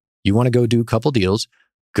accountability. You want to go do a couple deals,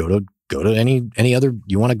 go to any other,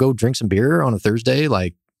 you want to go drink some beer on a Thursday,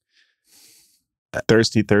 like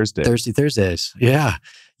Thirsty Thursdays. Yeah.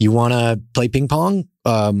 You want to play ping pong?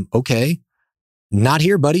 Okay. Not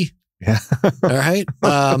here, buddy. Yeah. All right.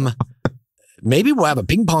 Maybe we'll have a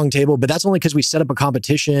ping pong table, but that's only because we set up a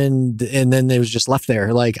competition and then it was just left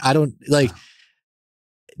there. Like,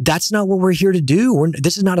 that's not what we're here to do.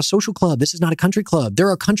 This is not a social club. This is not a country club. There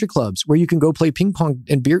are country clubs where you can go play ping pong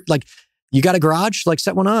and beer. Like, you got a garage, like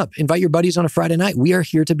set one up, invite your buddies on a Friday night. We are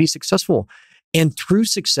here to be successful. And through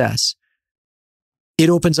success, it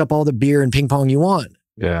opens up all the beer and ping pong you want.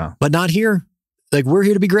 Yeah. But not here. Like, we're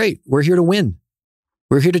here to be great. We're here to win.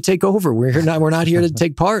 We're here to take over. We're not here to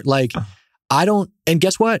take part. Like, and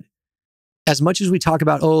guess what? As much as we talk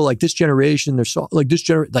about, like this generation, there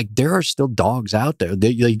are still dogs out there.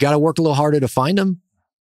 You got to work a little harder to find them.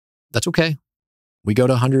 That's okay. We go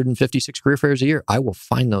to 156 career fairs a year. I will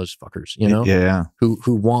find those fuckers,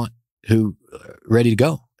 who ready to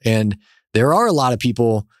go. And there are a lot of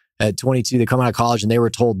people at 22 that come out of college and they were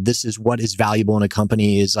told this is what is valuable in a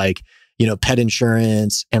company is like, pet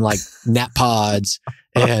insurance and like nap pods.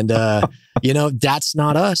 And, that's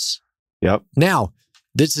not us. Yep. Now,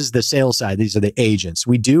 this is the sales side. These are the agents.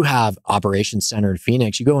 We do have operations center in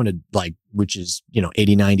Phoenix. You go into which is,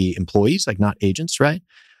 80, 90 employees, like not agents, right?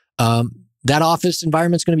 That office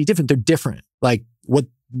environment's going to be different. They're different. Like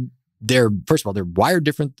first of all, they're wired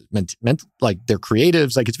different, like they're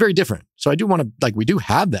creatives. Like, it's very different. So I do want to, we do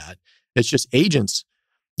have that. It's just agents.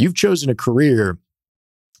 You've chosen a career.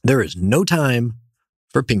 There is no time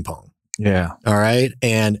for ping pong. Yeah. All right.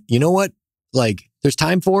 And you know what? There's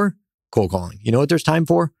time for cold calling. You know what there's time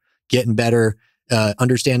for? Getting better,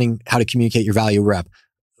 understanding how to communicate your value rep,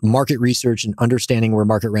 market research and understanding where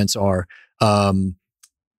market rents are,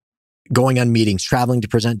 going on meetings, traveling to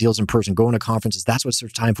present deals in person, going to conferences. That's what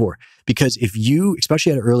there's time for. Because if you,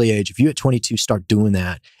 especially at an early age, if you at 22 start doing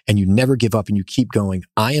that and you never give up and you keep going,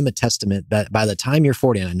 I am a testament that by the time you're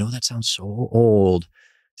 40, and I know that sounds so old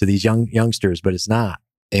to these youngsters, but it's not.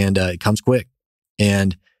 And it comes quick.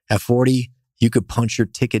 And at 40, you could punch your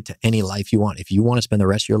ticket to any life you want. If you want to spend the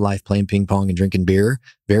rest of your life playing ping pong and drinking beer,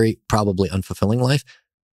 very probably unfulfilling life,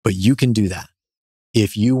 but you can do that.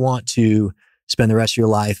 If you want to spend the rest of your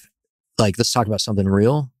life, let's talk about something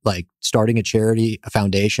real, like starting a charity, a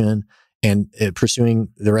foundation, and pursuing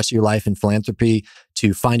the rest of your life in philanthropy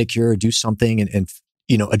to find a cure, do something and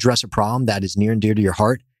address a problem that is near and dear to your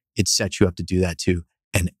heart, it sets you up to do that too.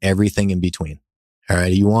 And everything in between. All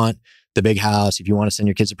right. You want the big house, if you want to send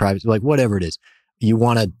your kids to private, whatever it is, you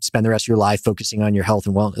want to spend the rest of your life focusing on your health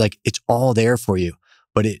and wellness, it's all there for you,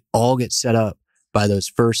 but it all gets set up by those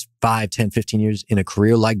first 5, 10, 15 years in a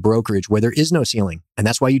career like brokerage where there is no ceiling. And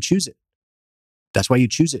that's why you choose it. That's why you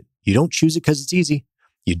choose it. You don't choose it because it's easy.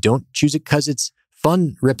 You don't choose it because it's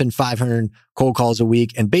fun ripping 500 cold calls a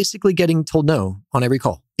week and basically getting told no on every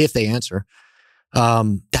call if they answer.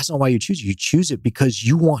 That's not why you choose it. You choose it because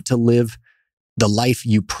you want to live the life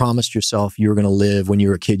you promised yourself you were going to live when you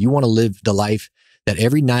were a kid. You want to live the life that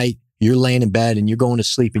every night you're laying in bed and you're going to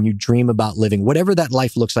sleep and you dream about living, whatever that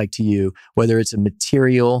life looks like to you, whether it's a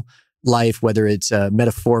material life, whether it's a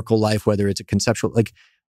metaphorical life, whether it's a conceptual,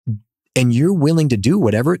 and you're willing to do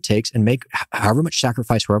whatever it takes and make however much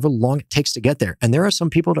sacrifice, however long it takes to get there. And there are some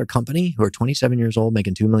people at our company who are 27 years old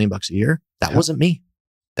making $2 million a year. That wasn't me.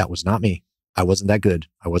 That was not me. I wasn't that good.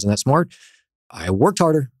 I wasn't that smart. I worked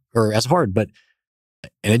harder or as hard, that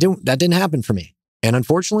didn't happen for me. And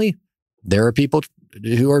unfortunately, there are people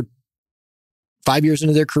who are 5 years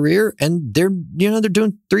into their career and they're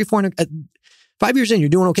doing 300, 400, 5 years in, you're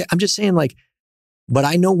doing okay. I'm just saying but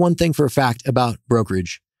I know one thing for a fact about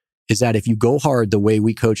brokerage is that if you go hard the way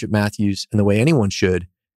we coach at Matthews and the way anyone should,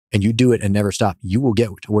 and you do it and never stop, you will get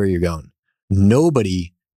to where you're going.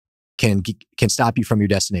 Nobody can stop you from your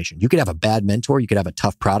destination. You could have a bad mentor. You could have a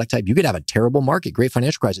tough product type. You could have a terrible market, great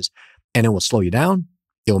financial crisis, and it will slow you down.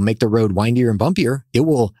 It will make the road windier and bumpier. It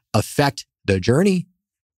will affect the journey,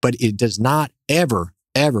 but it does not ever,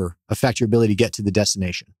 ever affect your ability to get to the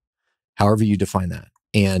destination, however you define that.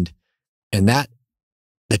 And that,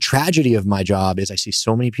 the tragedy of my job is I see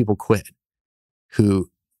so many people quit who,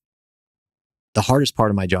 the hardest part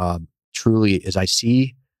of my job truly is I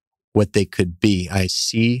see what they could be. I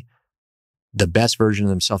see the best version of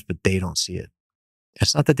themselves, but they don't see it.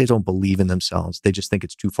 It's not that they don't believe in themselves. They just think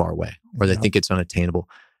it's too far away or they think it's unattainable.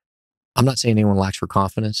 I'm not saying anyone lacks for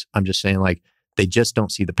confidence. I'm just saying they just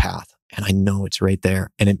don't see the path. And I know it's right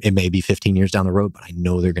there. And it may be 15 years down the road, but I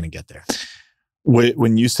know they're going to get there.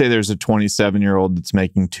 When you say there's a 27-year-old that's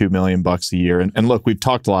making $2 million a year, and look, we've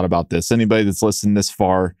talked a lot about this. Anybody that's listened this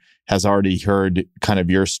far has already heard kind of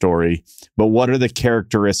your story. But what are the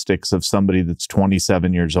characteristics of somebody that's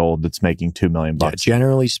 27 years old that's making $2 million?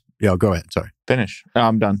 Generally, go ahead. Sorry. Finish.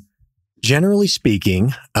 I'm done. Generally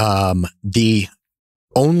speaking, the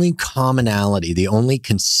only commonality, the only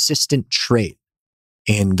consistent trait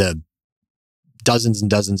in the dozens and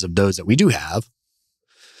dozens of those that we do have,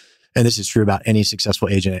 and this is true about any successful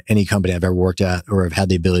agent at any company I've ever worked at or have had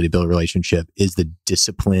the ability to build a relationship, is the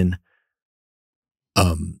discipline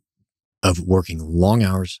of working long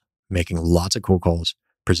hours, making lots of cold calls,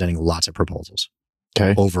 presenting lots of proposals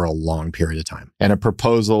over a long period of time. And a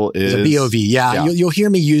proposal is a BOV. Yeah. You'll hear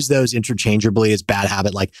me use those interchangeably as bad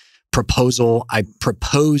habit, like proposal. I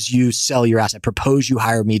propose you sell your asset. I propose you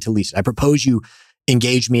hire me to lease it. I propose you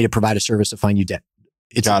engage me to provide a service to find you debt.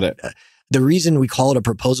 Got it. The reason we call it a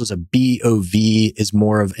proposal is a BOV is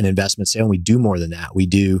more of an investment sale. And we do more than that. We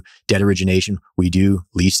do debt origination. We do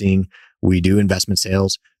leasing. We do investment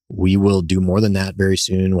sales. We will do more than that very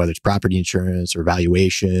soon, whether it's property insurance or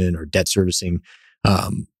valuation or debt servicing.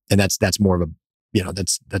 And that's more of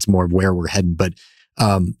that's more of where we're heading. But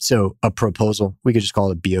so a proposal, we could just call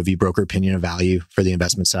it a BOV, broker opinion of value, for the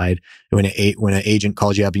investment side. When an agent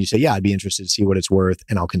calls you up and you say, yeah, I'd be interested to see what it's worth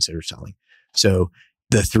and I'll consider selling. So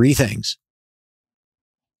the three things,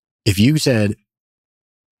 if you said,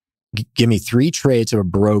 give me 3 traits of a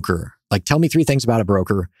broker, like tell me 3 things about a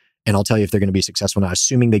broker and I'll tell you if they're going to be successful now,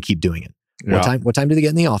 assuming they keep doing it. Yeah. What time do they get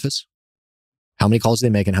in the office? How many calls do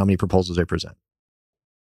they make and how many proposals they present?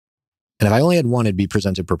 And if I only had one, it'd be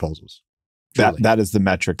presented proposals. That is the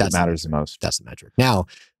metric that matters the most. That's the metric. Now,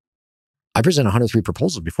 I present 103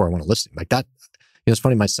 proposals before I want a listing. Like that, it's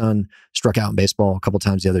funny. My son struck out in baseball a couple of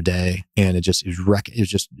times the other day, and it was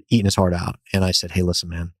just eating his heart out. And I said, "Hey, listen,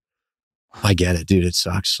 man, I get it, dude. It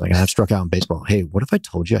sucks. Like I've struck out in baseball. Hey, what if I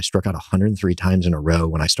told you I struck out 103 times in a row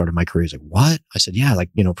when I started my career?" He's like, "What?" I said, "Yeah,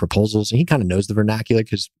 proposals." And he kind of knows the vernacular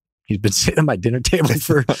because he's been sitting at my dinner table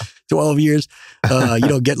for 12 years.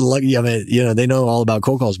 Getting lucky. I mean, they know all about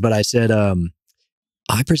cold calls. But I said,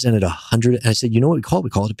 I presented 100. And I said, you know what we call it?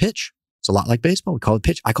 We call it a pitch. It's a lot like baseball. We call it a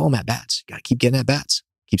pitch. I call them at bats. You got to keep getting at bats.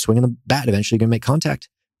 Keep swinging the bat. Eventually, you're going to make contact.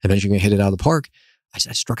 Eventually, you're going to hit it out of the park. I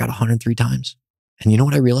said, I struck out 103 times. And you know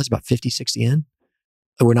what I realized about 50, 60 in?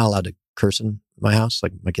 We're not allowed to curse in my house.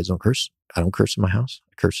 Like my kids don't curse. I don't curse in my house.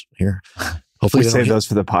 I curse here. Hopefully, we save those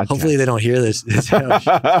for the podcast. Hopefully, they don't hear this.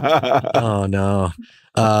 Oh no.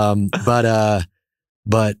 But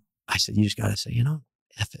I said, you just got to say,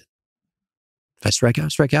 F it. If I strike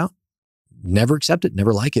out. Never accept it.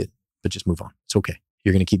 Never like it. But just move on. It's okay.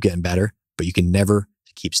 You're going to keep getting better, but you can never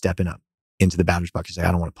keep stepping up into the batter's box. Say,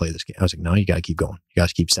 I don't want to play this game. I was like, no, you got to keep going. You got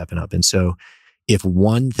to keep stepping up. And so, if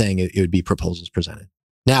one thing, it would be proposals presented.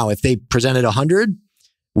 Now, if they presented 100.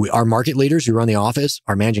 Our market leaders who run the office,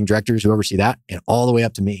 our managing directors who oversee that, and all the way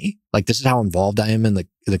up to me, like this is how involved I am in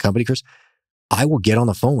the company, Chris. I will get on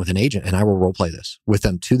the phone with an agent and I will role play this with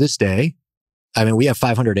them to this day. I mean, we have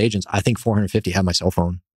 500 agents. I think 450 have my cell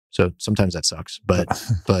phone. So sometimes that sucks, but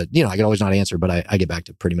I can always not answer, but I get back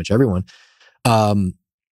to pretty much everyone. And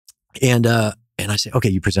I say, okay,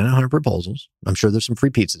 you presented 100 proposals. I'm sure there's some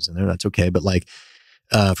free pizzas in there. That's okay. But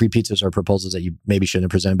free pizzas are proposals that you maybe shouldn't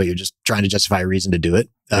have presented, but you're just trying to justify a reason to do it.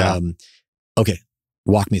 Yeah. Okay,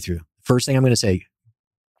 walk me through. First thing I'm going to say,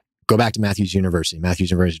 go back to Matthews University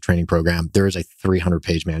training program. There is a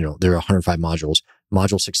 300-page manual. There are 105 modules.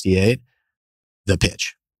 Module 68, the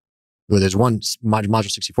pitch. Well, there's one,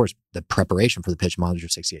 module 64 is the preparation for the pitch.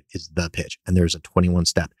 Module 68 is the pitch. And there's a 21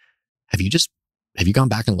 step. Have you gone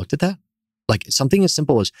back and looked at that? Like something as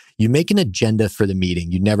simple as you make an agenda for the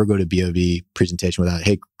meeting. You never go to BOV presentation without,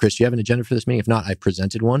 hey, Chris, do you have an agenda for this meeting? If not, I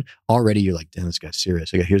presented one already. You're like, damn, this guy's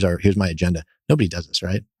serious. Okay, here's my agenda. Nobody does this,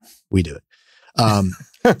 right? We do it.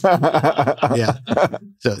 Yeah.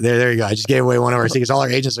 So there you go. I just gave away one of our secrets. All our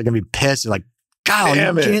agents are going to be pissed. They're like, Kyle,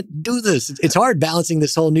 you can't do this. It's hard balancing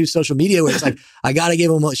this whole new social media where it's like, I got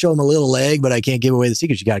to show them a little leg, but I can't give away the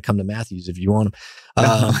secrets. You got to come to Matthews if you want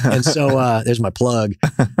them. And so there's my plug.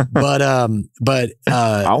 But I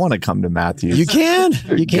want to come to Matthews. You can.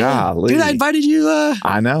 Golly. Dude, I invited you.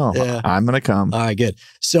 I know. Yeah. I'm going to come. All right, good.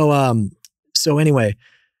 So anyway,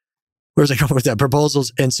 where was I going with that?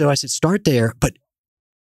 Proposals. And so I said, start there. But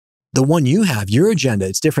the one you have, your agenda,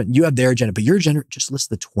 it's different. You have their agenda, but your agenda just lists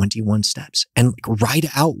the 21 steps and like write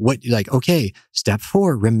out what you're like, okay, step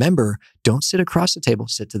 4, remember, don't sit across the table,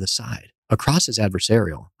 sit to the side. Across is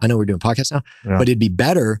adversarial. I know we're doing podcasts now, but it'd be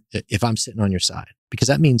better if I'm sitting on your side because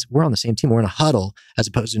that means we're on the same team. We're in a huddle as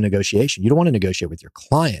opposed to negotiation. You don't want to negotiate with your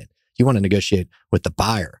client. You want to negotiate with the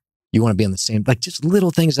buyer. You want to be on the same, like just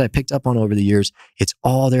little things that I picked up on over the years. It's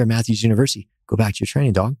all there at Matthews University. Go back to your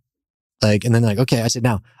training, dog. Like, and then like, okay, I said,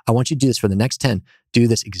 now I want you to do this for the next 10, do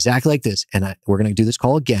this exactly like this. And we're going to do this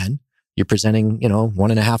call again. You're presenting,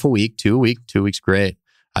 1.5 a week, 2 a week, 2 weeks. Great.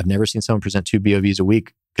 I've never seen someone present 2 BOVs a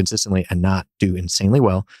week consistently and not do insanely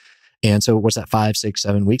well. And so what's that, 5, 6,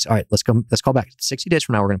 7 weeks? All right, let's call back 60 days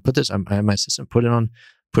from now. We're going to put this, I have my assistant put it on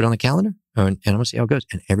the calendar and I'm going to see how it goes.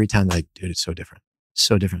 And every time they're like, dude, it's so different.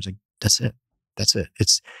 So different. It's like, that's it.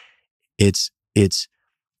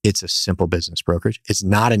 It's a simple business brokerage. It's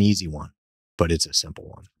not an easy one, but it's a simple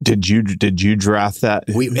one. Did you draft that?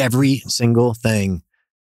 Every single thing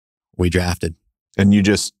we drafted. And you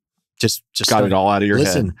just got it all out of your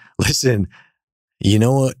head. Listen, you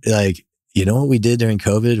know what we did during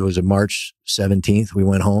COVID was it March 17th, we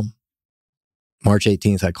went home. March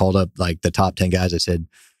 18th, I called up like the top 10 guys. I said,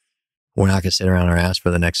 we're not going to sit around our ass for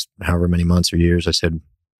the next however many months or years. I said,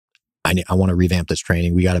 I want to revamp this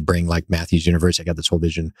training. We got to bring like Matthews University. I got this whole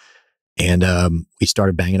vision. And we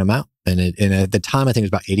started banging them out. And at the time, I think it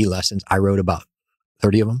was about 80 lessons. I wrote about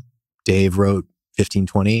 30 of them. Dave wrote 15,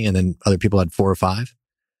 20, and then other people had 4 or 5.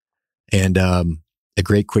 And a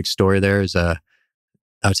great quick story there is I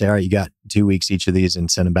would say, all right, you got 2 weeks each of these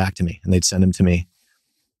and send them back to me. And they'd send them to me.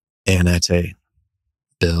 And I'd say,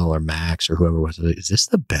 Bill or Max or whoever was, is this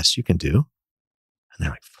the best you can do? And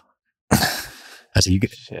they're like, fuck. I said, you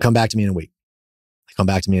come back to me in a week. They come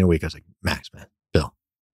back to me in a week. I was like, Max, man, Bill,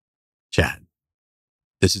 Chad,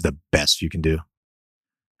 this is the best you can do.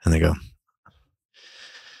 And they go,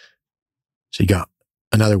 so you got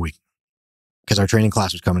another week because our training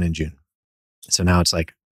class was coming in June. So now it's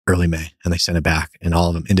like early May and they sent it back and all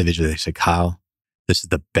of them individually, they said, Kyle, this is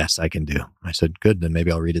the best I can do. I said, good, then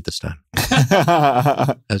maybe I'll read it this time.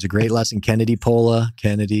 That was a great lesson. Kennedy,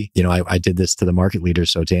 I did this to the market leaders.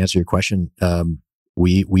 So to answer your question,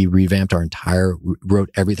 we revamped our wrote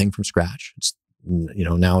everything from scratch. It's,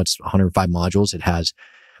 now it's 105 modules.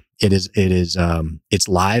 It's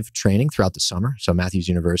live training throughout the summer. So Matthews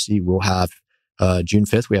University will have, June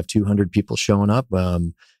 5th, we have 200 people showing up.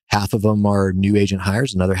 Half of them are new agent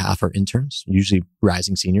hires. Another half are interns, usually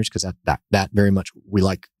rising seniors, because that very much we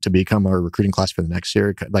like to become our recruiting class for the next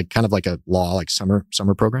year, kind of like a law, like summer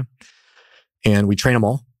program. And we train them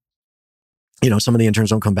all. Some of the interns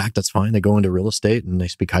don't come back. That's fine. They go into real estate and they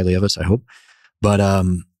speak highly of us, I hope. But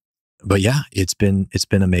yeah, it's been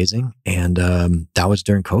amazing. And that was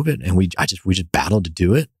during COVID, and we just battled to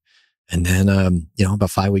do it. And then about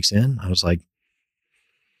 5 weeks in, I was like,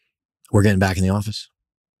 we're getting back in the office.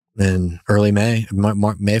 Then early May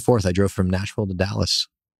 4th, I drove from Nashville to Dallas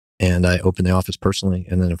and I opened the office personally.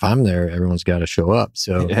 And then if I'm there, everyone's got to show up.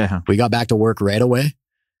 So we got back to work right away.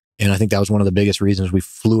 And I think that was one of the biggest reasons we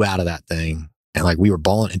flew out of that thing. And like we were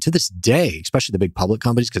balling. And to this day, especially the big public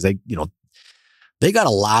companies, because they got a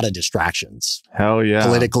lot of distractions. Hell yeah.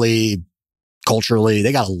 Politically, culturally,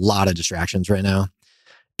 they got a lot of distractions right now.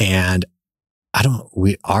 And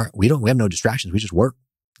we have no distractions. We just work.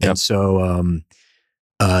 Yep. And so,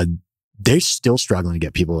 they're still struggling to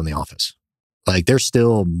get people in the office. Like they're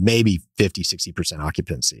still maybe 50, 60%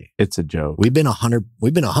 occupancy. It's a joke. We've been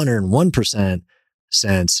 101%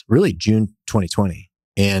 since really June 2020.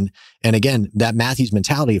 And again, that Matthews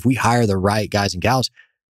mentality, if we hire the right guys and gals,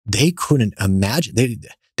 they couldn't imagine. They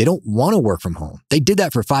don't want to work from home. They did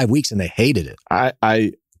that for 5 weeks and they hated it.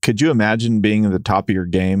 Could you imagine being at the top of your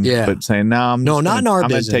game, but saying, not in our business. I'm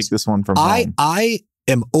going to take this one from home. I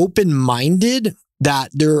am open-minded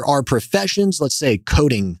that there are professions, let's say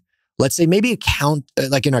coding, let's say maybe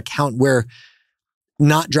an account where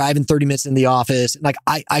not driving 30 minutes in the office. Like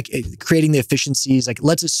I creating the efficiencies. Like,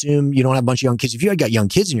 let's assume you don't have a bunch of young kids. If you got young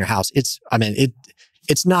kids in your house,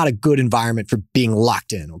 it's not a good environment for being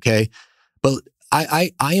locked in. Okay. But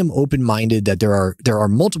I am open-minded that there are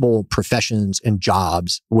multiple professions and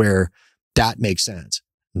jobs where that makes sense.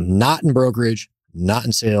 Not in brokerage, not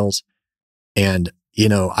in sales. And,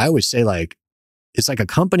 I always say, like, it's like a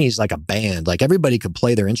company is like a band. Like, everybody could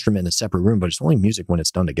play their instrument in a separate room, but it's only music when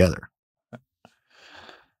it's done together.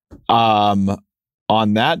 On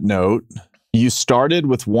that note, you started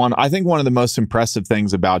with I think one of the most impressive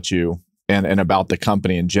things about you and about the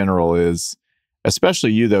company in general is,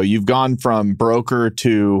 especially you though, you've gone from broker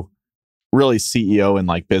to really CEO and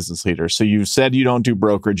like business leader. So you said you don't do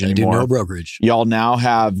brokerage anymore. I do no brokerage. Y'all now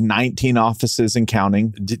have 19 offices and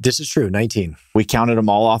counting. This is true, 19. We counted them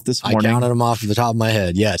all off this morning. I counted them off the top of my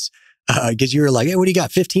head, yes. Because you were like, hey, what do you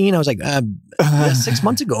got, 15? I was like, 6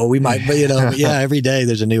 months ago we might, but yeah, every day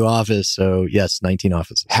there's a new office. So yes, 19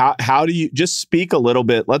 offices. How do you, just speak a little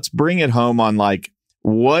bit, let's bring it home on like,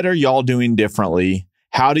 what are y'all doing differently?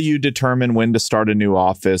 How do you determine when to start a new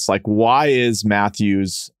office? Like, why is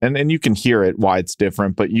Matthews, and you can hear it, why it's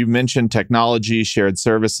different, but you mentioned technology, shared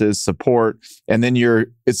services, support, and then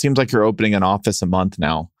it seems like you're opening an office a month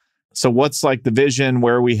now. So what's like the vision?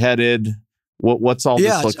 Where are we headed? What's all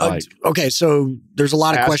this look like? Okay, so there's a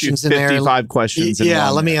lot of questions in there. 55 questions. Yeah,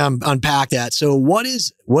 let me unpack that. So what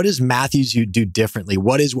is Matthews you do differently?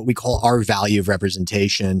 What is what we call our value of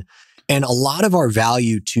representation? And a lot of our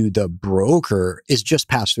value to the broker is just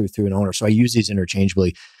passed through an owner. So I use these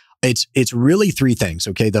interchangeably. It's really three things.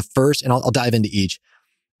 Okay. The first, and I'll dive into each.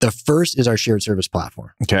 The first is our shared service platform.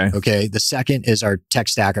 Okay. The second is our tech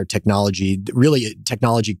stack, our technology. Really,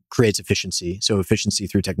 technology creates efficiency. So efficiency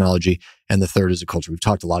through technology. And the third is a culture. We've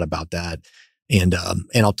talked a lot about that. And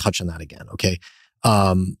I'll touch on that again. Okay.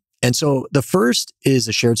 And so the first is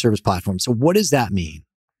a shared service platform. So what does that mean?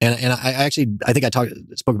 And I think I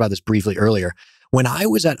spoke about this briefly earlier. When I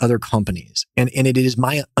was at other companies, and it is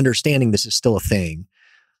my understanding this is still a thing,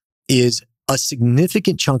 is a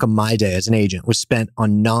significant chunk of my day as an agent was spent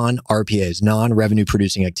on non-RPAs, non-revenue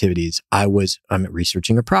producing activities. I'm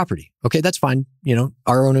researching a property. Okay, that's fine.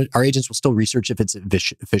 Our agents will still research if it's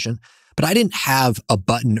efficient. But I didn't have a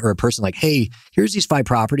button or a person like, hey, here's these 5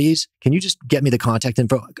 properties. Can you just get me the contact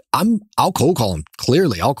info? I'll cold call them.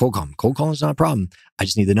 Clearly, I'll cold call them. Cold calling is not a problem. I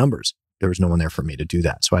just need the numbers. There was no one there for me to do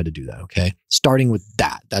that. So I had to do that. Okay. Starting with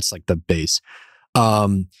that. That's like the base.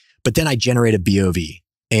 But then I generate a BOV.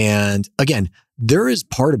 And again, there is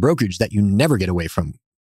part of brokerage that you never get away from.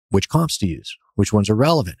 Which comps to use? Which ones are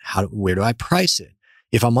relevant? Where do I price it?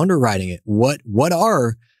 If I'm underwriting it, what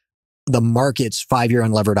are the market's 5-year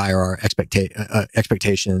unlevered IRR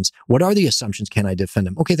expectations? What are the assumptions? Can I defend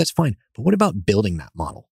them? Okay, that's fine. But what about building that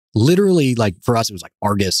model? Literally, like for us, it was like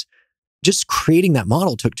Argus. Just creating that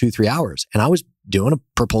model took 2-3 hours. And I was doing a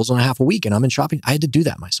proposal and a half a week and I'm in shopping. I had to do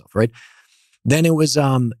that myself, right? Then it was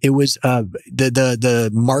the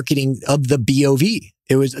marketing of the BOV.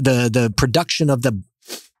 It was the production of the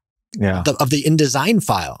InDesign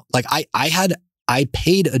file. Like I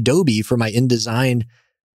paid Adobe for my InDesign,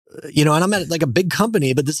 and I'm at like a big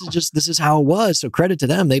company, but this is how it was. So credit to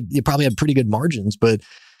them. They probably had pretty good margins, but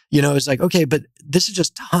it's like, okay, but this is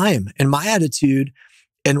just time. And my attitude,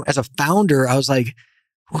 and as a founder, I was like,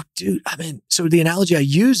 well, dude, so the analogy I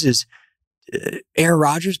use is Aaron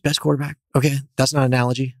Rodgers, best quarterback. Okay, that's not an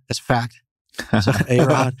analogy. That's a fact. So,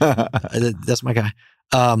 A-Rod, that's my guy.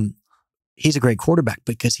 He's a great quarterback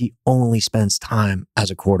because he only spends time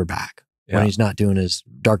as a quarterback when he's not doing his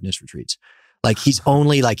darkness retreats. Like he's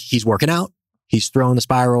working out, he's throwing the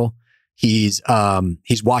spiral, he's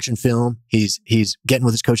watching film, he's getting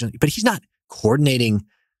with his coach, but he's not coordinating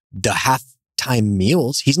the halftime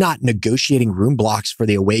meals. He's not negotiating room blocks for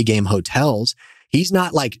the away game hotels. He's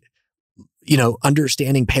not like,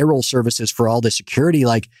 understanding payroll services for all the security.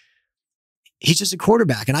 Like he's just a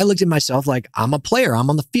quarterback. And I looked at myself like I'm a player. I'm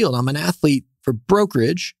on the field. I'm an athlete for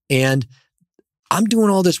brokerage. And I'm doing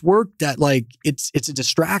all this work that like, it's a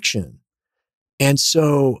distraction. And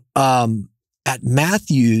so at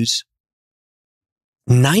Matthews,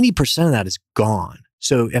 90% of that is gone.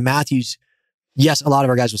 So at Matthews, yes, a lot of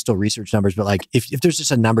our guys will still research numbers, but like if there's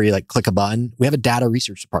just a number, you like click a button. We have a data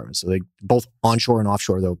research department. So they both onshore and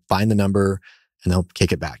offshore, they'll find the number and they'll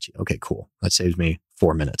kick it back to you. Okay, cool. That saves me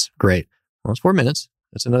 4 minutes. Great. Well, it's 4 minutes.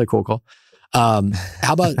 That's another cool call.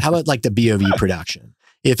 How about like the BOV production?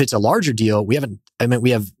 If it's a larger deal, we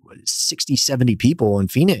have 60, 70 people in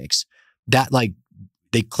Phoenix that like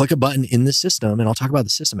they click a button in the system, and I'll talk about the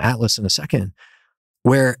system Atlas in a second,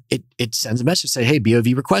 where it sends a message say, hey,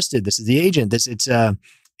 BOV requested. This is the agent.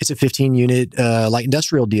 It's it's a 15 unit light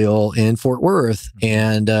industrial deal in Fort Worth,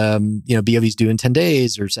 and BOV's due in 10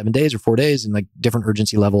 days or 7 days or 4 days, and like different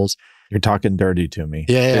urgency levels. You're talking dirty to me.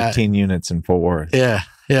 Yeah, 15 units in Fort Worth.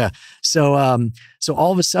 Yeah. So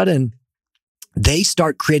all of a sudden, they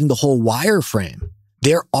start creating the whole wireframe.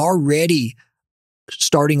 They're already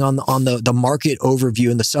starting on the market overview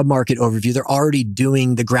and the submarket overview. They're already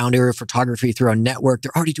doing the ground area photography through our network.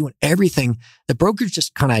 They're already doing everything. The broker's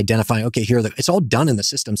just kind of identifying, okay, it's all done in the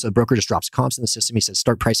system. So the broker just drops comps in the system. He says,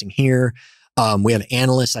 start pricing here. We have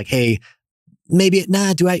analysts like, hey, maybe,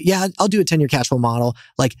 I'll do a 10-year cash flow model.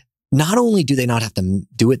 Like, not only do they not have to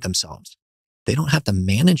do it themselves, they don't have to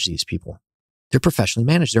manage these people. They're professionally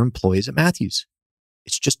managed. They're employees at Matthews.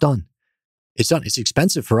 It's just done. It's done. It's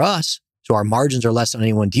expensive for us. So our margins are less on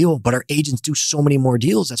any one deal, but our agents do so many more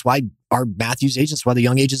deals. That's why our Matthews agents, why the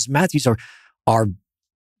young agents at Matthews are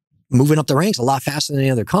moving up the ranks a lot faster than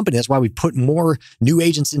any other company. That's why we put more new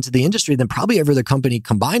agents into the industry than probably every other company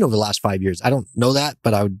combined over the last 5 years. I don't know that,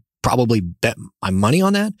 but I would probably bet my money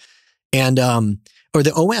on that. And, or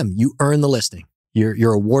the OM, you earn the listing.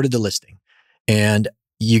 You're awarded the listing, and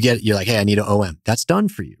you're like, hey, I need an OM. That's done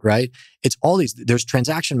for you, right? It's all these, there's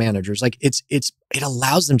transaction managers. Like it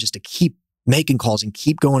allows them just to keep making calls and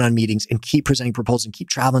keep going on meetings and keep presenting proposals and keep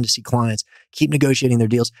traveling to see clients, keep negotiating their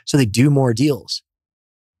deals. So they do more deals.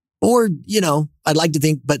 Or, I'd like to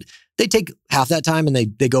think, but they take half that time and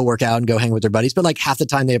they go work out and go hang with their buddies. But like half the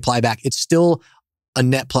time they apply back, it's still a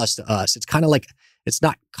net plus to us. It's kind of like, it's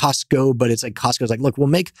not Costco, but it's like Costco's like, look, we'll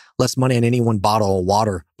make less money on any one bottle of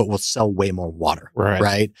water, but we'll sell way more water.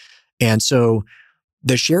 Right. And so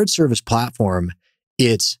the shared service platform,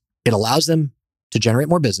 it allows them to generate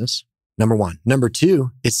more business. Number one. Number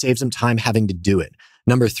two, it saves them time having to do it.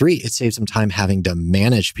 Number three, it saves them time having to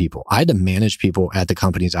manage people. I had to manage people at the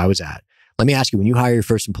companies I was at. Let me ask you, when you hire your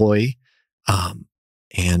first employee,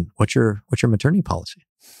 and what's your maternity policy?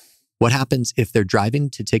 What happens if they're driving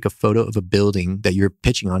to take a photo of a building that you're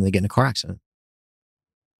pitching on and they get in a car accident?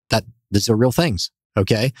 These are real things,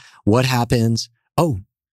 okay? What happens? Oh,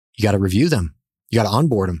 you got to review them. You got to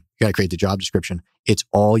onboard them. You got to create the job description. It's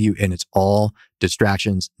all you, and it's all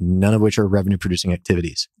distractions, none of which are revenue producing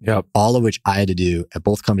activities. Yep. All of which I had to do at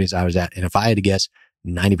both companies I was at. And if I had to guess,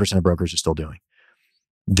 90% of brokers are still doing.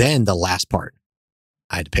 Then the last part,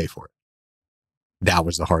 I had to pay for it. That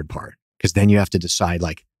was the hard part, because then you have to decide,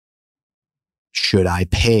 like, should I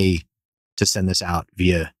pay to send this out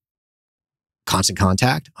via Constant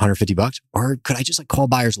Contact, $150, or could I just like call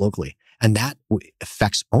buyers locally? And that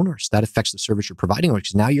affects owners. That affects the service you're providing owners.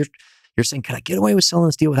 Because now you're saying, can I get away with selling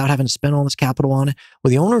this deal without having to spend all this capital on it?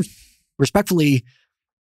 Well, the owners, respectfully,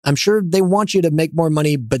 I'm sure they want you to make more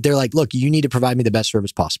money, but they're like, look, you need to provide me the best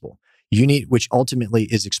service possible. Which ultimately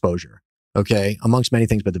is exposure. Okay, amongst many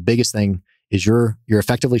things, but the biggest thing is you're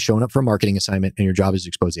effectively showing up for a marketing assignment, and your job is to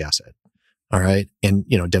expose the asset. All right. And,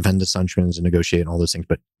 defend assumptions and negotiate and all those things,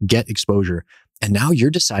 but get exposure. And now you're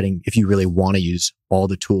deciding if you really want to use all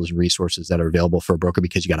the tools and resources that are available for a broker,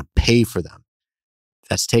 because you got to pay for them.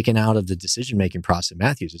 That's taken out of the decision-making process at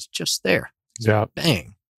Matthews. It's just there. Yeah.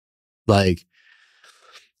 Bang.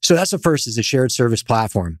 So that's the first, is a shared service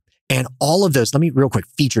platform. And all of those, let me real quick,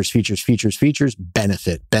 features,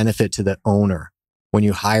 benefit to the owner. When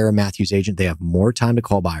you hire a Matthews agent, they have more time to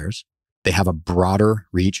call buyers. They have a broader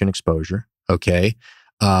reach and exposure. Okay.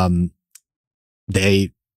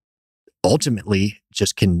 They ultimately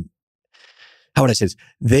just can, how would I say this?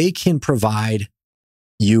 They can provide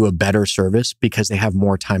you a better service because they have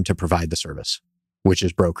more time to provide the service, which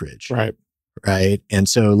is brokerage. Right. And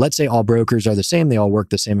so let's say all brokers are the same. They all work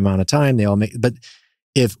the same amount of time. But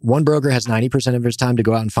if one broker has 90% of his time to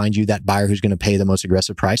go out and find you that buyer who's going to pay the most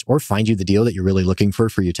aggressive price, or find you the deal that you're really looking for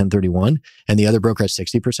your 1031, and the other broker has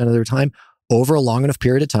 60% of their time, over a long enough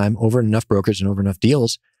period of time, over enough brokers and over enough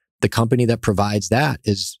deals, the company that provides that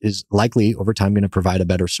is likely over time going to provide a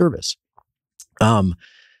better service. The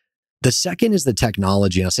second is the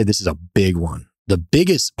technology. And I'll say this is a big one. The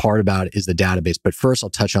biggest part about it is the database. But first I'll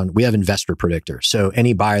touch on, we have Investor Predictor. So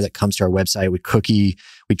any buyer that comes to our website, we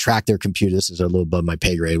track their computer. This is a little above my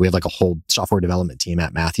pay grade. We have like a whole software development team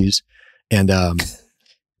at Matthews, and some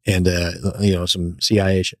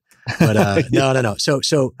CIA shit. But no.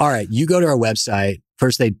 So all right, you go to our website.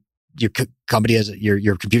 First, your company has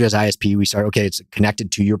your computer has ISP. We start, okay, it's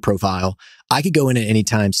connected to your profile. I could go in at any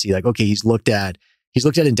time, see like, okay, he's looked at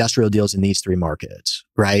industrial deals in these three markets,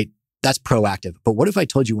 right? That's proactive. But what if I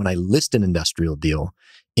told you, when I list an industrial deal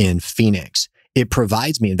in Phoenix, it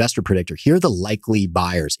provides me Investor Predictor. Here are the likely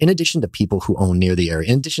buyers, in addition to people who own near the area,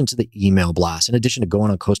 in addition to the email blast, in addition to going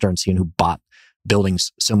on CoStar and seeing who bought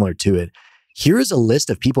buildings similar to it. Here is a list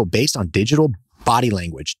of people based on digital body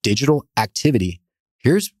language, digital activity.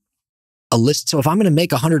 Here's a list. So if I'm going to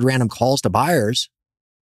make 100 random calls to buyers,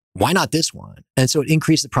 why not this one? And so it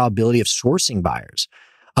increased the probability of sourcing buyers.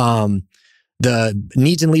 The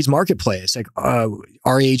needs and leads marketplace, like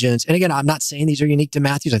our agents. And again, I'm not saying these are unique to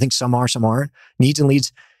Matthews. I think some are, some aren't. Needs and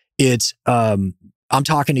leads. It's, I'm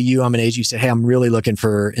talking to you. I'm an agent. You say, hey, I'm really looking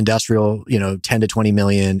for industrial, 10 to 20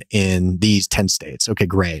 million in these 10 states. Okay,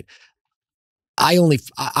 great.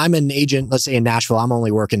 I'm an agent, let's say in Nashville, I'm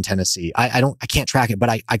only working Tennessee. I can't track it, but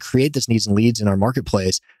I create this needs and leads in our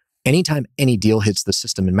marketplace. Anytime any deal hits the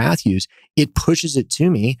system in Matthews, it pushes it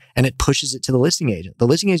to me and it pushes it to the listing agent. The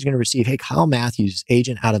listing agent is going to receive, hey, Kyle Matthews,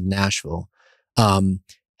 agent out of Nashville,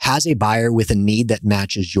 has a buyer with a need that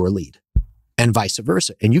matches your lead, and vice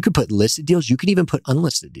versa. And you could put listed deals. You could even put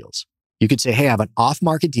unlisted deals. You could say, hey, I have an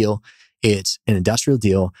off-market deal. It's an industrial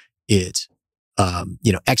deal. It's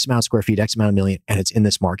X amount of square feet, X amount of million, and it's in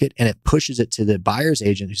this market. And it pushes it to the buyer's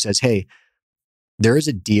agent who says, hey, there is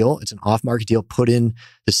a deal. It's an off-market deal put in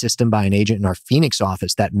the system by an agent in our Phoenix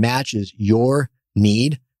office that matches your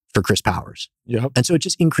need for Chris Powers. Yep. And so it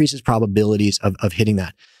just increases probabilities of hitting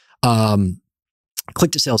that.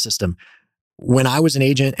 Click to sale system. When I was an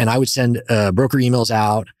agent and I would send broker emails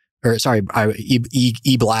out,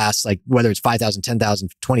 e-blasts, like whether it's 5,000,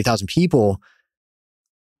 10,000, 20,000 people,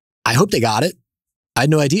 I hope they got it. I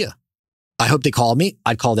had no idea. I hope they called me.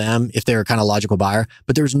 I'd call them if they're a kind of logical buyer,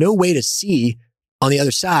 but there was no way to see on the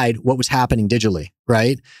other side what was happening digitally,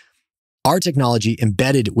 right? Our technology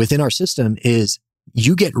embedded within our system is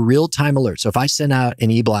you get real-time alerts. So if I send out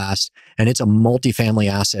an e-blast and it's a multifamily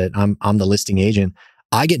asset, I'm the listing agent,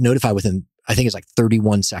 I get notified within, I think it's like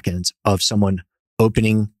 31 seconds of someone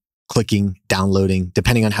opening, clicking, downloading,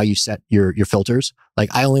 depending on how you set your filters. Like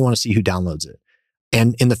I only want to see who downloads it.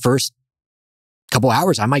 And in the first couple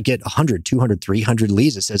hours, I might get 100, 200, 300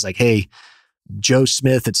 leads that says like, hey, Joe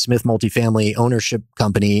Smith at Smith Multifamily Ownership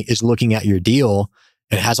Company is looking at your deal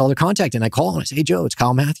and it has all their contact. And I call and I say, hey, Joe, it's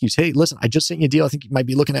Kyle Matthews. Hey, listen, I just sent you a deal. I think you might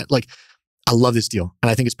be looking at, like, I love this deal. And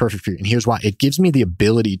I think it's perfect for you. And here's why. It gives me the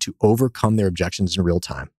ability to overcome their objections in real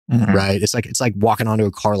time, right? It's like walking onto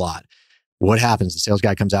a car lot. What happens? The sales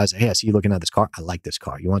guy comes out and says, hey, I see you looking at this car. I like this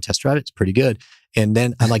car. You want to test drive it? It's pretty good. And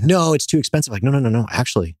then I'm like, no, it's too expensive. Like, no.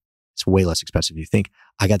 Actually, it's way less expensive than you think.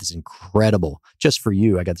 I got this incredible, just for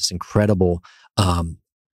you, I got this incredible,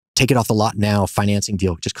 take it off the lot now financing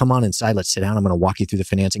deal. Just come on inside. Let's sit down. I'm going to walk you through the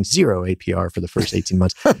financing. 0 APR for the first 18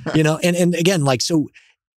 months. And again, like, so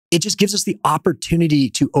it just gives us the opportunity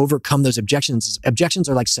to overcome those objections. Objections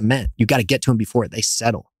are like cement. You got to get to them before they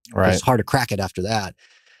settle. Right. It's hard to crack it after that.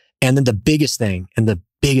 And then the biggest thing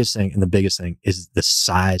is the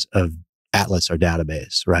size of Atlas, our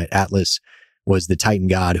database, right? Atlas was the Titan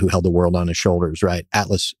god who held the world on his shoulders, right?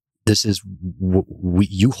 Atlas, this is,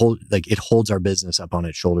 it holds our business up on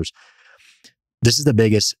its shoulders. This is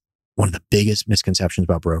one of the biggest misconceptions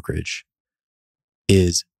about brokerage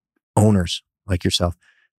is owners like yourself.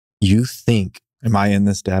 You think, am I in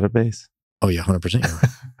this database? Oh yeah,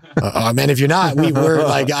 100%. Man, if you're not, we're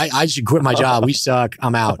like, I should quit my job. We suck.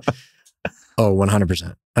 I'm out. Oh,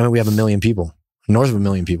 100%. I mean, we have 1 million people, north of 1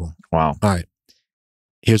 million people. Wow. All right.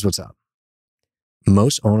 Here's what's up.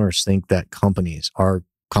 Most owners think that companies, our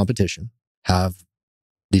competition, have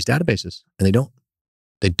these databases, and they don't.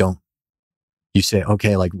 They don't. You say,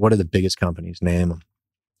 okay, like, what are the biggest companies? Name them.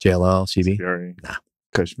 JLL, CB? CBRE. Nah.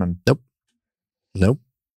 Cushman. Nope.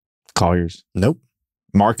 Colliers. Nope.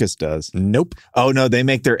 Marcus does. Nope. Oh no, they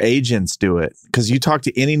make their agents do it. Because you talk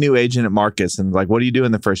to any new agent at Marcus and like, what do you do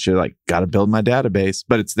in the first year? Like, got to build my database,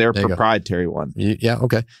 but it's their proprietary one. Yeah.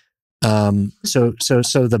 Okay. So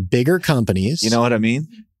the bigger companies, you know what I mean?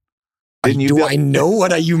 I know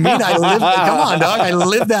what you mean? I live. Come on, dog. I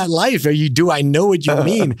live that life. Do I know what you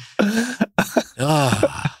mean? All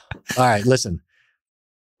right. Listen.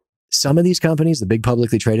 Some of these companies, the big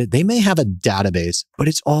publicly traded, they may have a database, but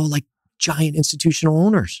it's all like giant institutional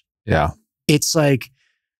owners. Yeah. It's like,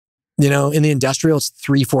 in the industrial, it's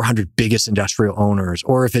 300-400 biggest industrial owners.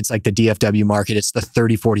 Or if it's like the DFW market, it's the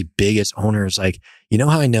 30-40 biggest owners. Like, you know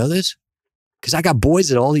how I know this? Because I got boys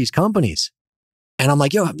at all these companies. And I'm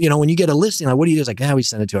like, when you get a listing, like, what do you do? It's like, we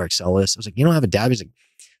send it to our Excel list. I was like, you don't have a database? Like,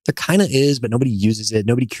 there kind of is, but nobody uses it.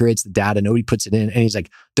 Nobody curates the data. Nobody puts it in. And he's like,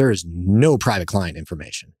 there is no private client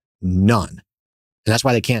information. None. And that's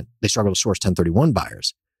why they struggle to source 1031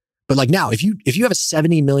 buyers. But like now, if you have a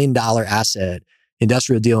 $70 million asset,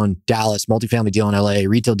 industrial deal in Dallas, multifamily deal in LA,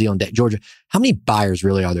 retail deal in Georgia, how many buyers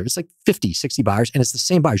really are there? It's like 50, 60 buyers, and it's the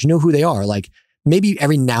same buyers. You know who they are. Like, maybe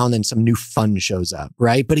every now and then some new fund shows up,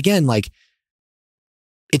 right? But again, like,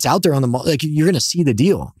 it's out there on the, like, you're going to see the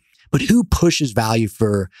deal. But who pushes value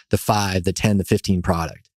for the 5, the 10, the 15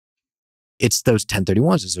 product? It's those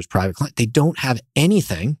 1031s, it's those private clients. They don't have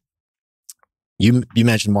anything. You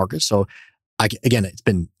mentioned Marcus. So again, it's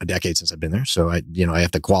been a decade since I've been there. So I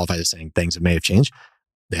have to qualify this saying things that may have changed.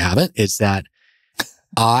 They haven't. It's that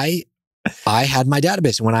I had my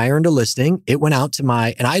database. And when I earned a listing, it went out to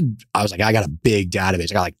I was like, I got a big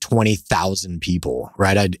database. I got like 20,000 people,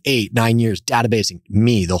 right? I had 8-9 years databasing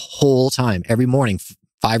me the whole time, every morning,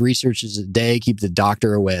 5 researches a day, keep the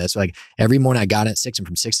doctor away. So like every morning I got in at 6, and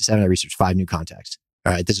from 6 to 7, I researched 5 new contacts.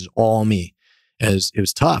 All right. This is all me. And it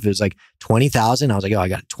was tough. It was like 20,000. I was like, oh, I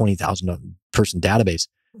got a 20,000 person database.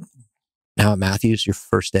 Now at Matthews, your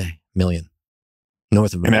first day, million.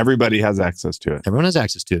 North of and everybody has access to it. Everyone has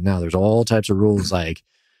access to it. Now there's all types of rules, like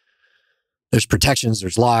there's protections,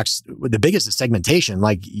 there's locks. The biggest is segmentation.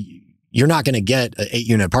 Like you're not going to get an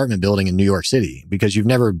 8-unit apartment building in New York City because you've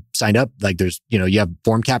never signed up. Like there's, you have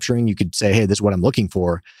form capturing. You could say, hey, this is what I'm looking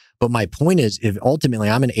for. But my point is, if ultimately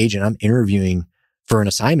I'm an agent, I'm interviewing for an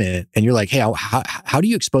assignment, and you're like, hey, how do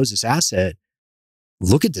you expose this asset?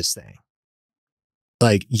 Look at this thing.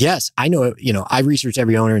 Like, yes, I know, I research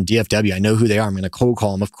every owner in DFW. I know who they are. I'm going to cold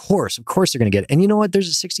call them. Of course they're going to get it. And you know what? There's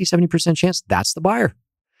a 60-70% chance that's the buyer.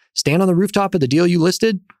 Stand on the rooftop of the deal you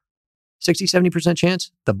listed, 60-70%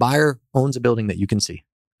 chance the buyer owns a building that you can see.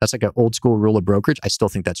 That's like an old school rule of brokerage. I still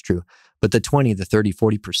think that's true. But the 20, the 30,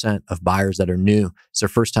 40% of buyers that are new, it's their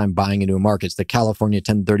first time buying into a market. It's the California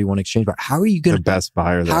 1031 exchange buyer. How are you going to... The best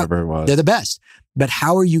buyer that ever was. They're the best. But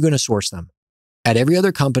how are you going to source them? At every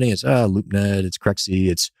other company, it's LoopNet, it's Crexy,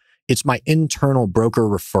 it's my internal broker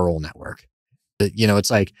referral network. It's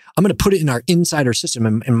like, I'm going to put it in our insider system,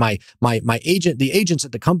 and my agent, the agents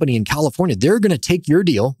at the company in California, they're going to take your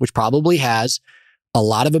deal, which probably has a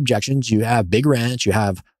lot of objections. You have big rents, you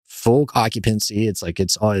have full occupancy. It's like,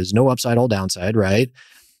 there's no upside, all downside, right?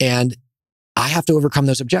 And I have to overcome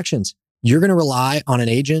those objections. You're going to rely on an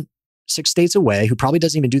agent 6 states away who probably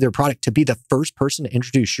doesn't even do their product to be the first person to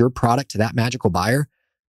introduce your product to that magical buyer.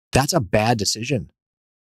 That's a bad decision.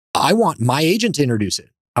 I want my agent to introduce it.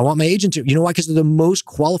 I want my agent to, you know why? Because they're the most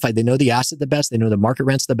qualified. They know the asset the best. They know the market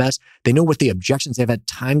rents the best. They know what the objections, they've had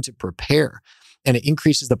time to prepare. And it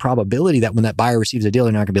increases the probability that when that buyer receives a deal,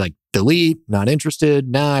 they're not going to be like, delete, not interested.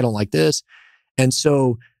 Nah, I don't like this. And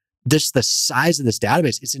so the size of this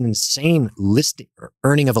database, it's an insane listing or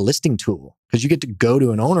earning of a listing tool, because you get to go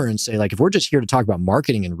to an owner and say, like, if we're just here to talk about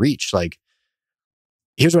marketing and reach, like,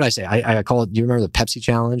 here's what I say. I call it, do you remember the Pepsi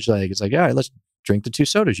challenge? Like, it's like, all right, let's drink the 2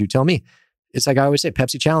 sodas. You tell me. It's like I always say,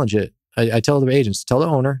 Pepsi challenge it. I tell the agents, tell the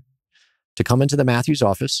owner to come into the Matthews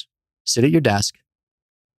office, sit at your desk,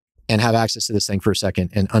 and have access to this thing for a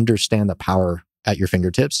second and understand the power at your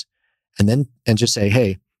fingertips. And just say,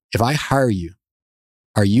 hey, if I hire you,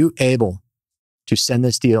 are you able to send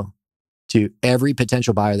this deal to every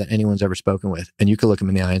potential buyer that anyone's ever spoken with? And you can look them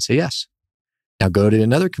in the eye and say, yes. Now go to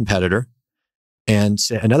another competitor and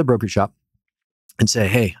say, another brokerage shop, and say,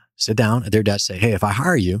 hey, sit down at their desk, say, hey, if I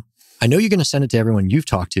hire you, I know you're going to send it to everyone you've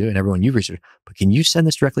talked to and everyone you've researched, but can you send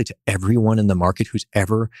this directly to everyone in the market who's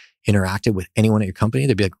ever interacted with anyone at your company?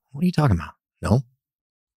 They'd be like, what are you talking about? No.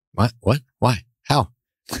 What? Why? How?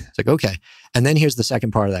 It's like, okay. And then here's the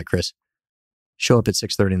second part of that, Chris. Show up at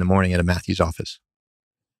 6:30 in the morning at a Matthews office.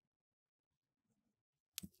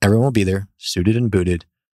 Everyone will be there, suited and booted,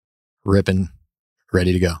 ripping,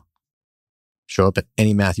 ready to go. Show up at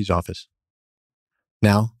any Matthews office.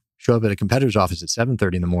 Now, show up at a competitor's office at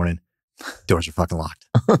 7:30 in the morning. Doors are fucking locked.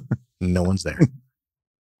 No one's there.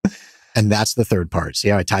 And that's the third part. See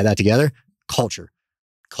how I tie that together? Culture.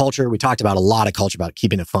 Culture. We talked about a lot of culture, about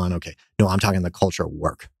keeping it fun. Okay. No, I'm talking the culture of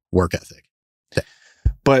work ethic.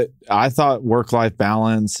 But I thought work-life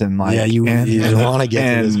balance and like, yeah, you want to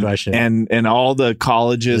get to this question. And all the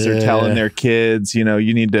colleges are telling their kids, you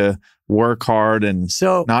need to work hard, and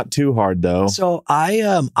so not too hard though. So I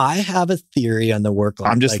have a theory on the work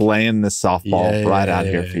life. I'm just laying this softball out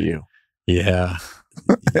here for you. Yeah.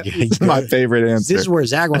 It's my favorite answer. This is where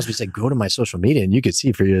Zach wants me to say, go to my social media and you could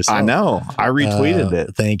see for yourself. I know. I retweeted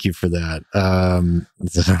it. Thank you for that.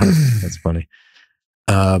 That's funny.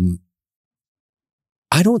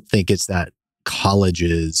 I don't think it's that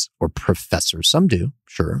colleges or professors, some do,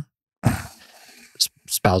 sure,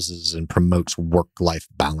 spouses and promotes work-life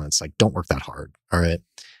balance. Like, don't work that hard. All right.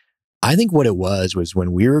 I think what it was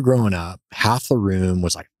when we were growing up, half the room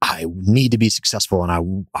was like, I need to be successful and I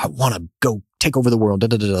want to go take over the world.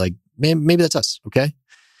 Like, maybe that's us. Okay.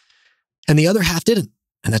 And the other half didn't.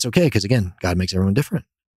 And that's okay. Because again, God makes everyone different.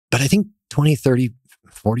 But I think 20, 30,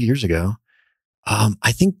 40 years ago,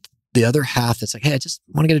 I think the other half that's like, hey, I just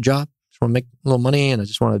want to get a job, just just want to make a little money and I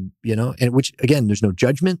just want to, and which again, there's no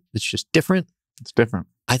judgment. It's just different. It's different.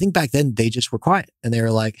 I think back then they just were quiet and they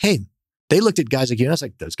were like, hey, they looked at guys like you and I was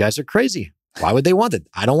like, those guys are crazy. Why would they want that?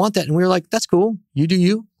 I don't want that. And we were like, that's cool. You do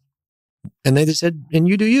you. And they just said, and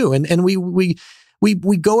you do you. And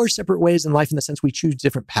we go our separate ways in life in the sense we choose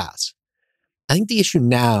different paths. I think the issue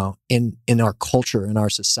now in our culture, in our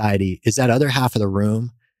society, is that other half of the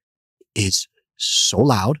room is so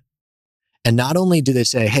loud. And not only do they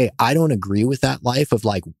say, hey, I don't agree with that life of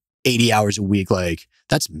like 80 hours a week, like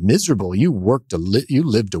that's miserable. You you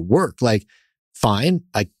live to work. Like, fine.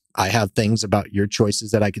 I have things about your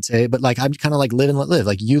choices that I could say, but like, I'm kind of like live and let live.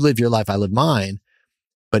 Like you live your life, I live mine.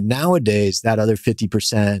 But nowadays, that other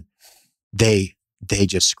 50%, they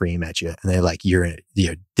just scream at you and they're like,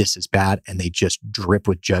 this is bad. And they just drip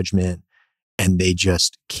with judgment and they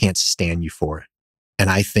just can't stand you for it. And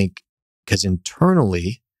I think because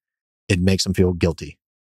internally, it makes them feel guilty.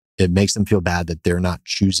 It makes them feel bad that they're not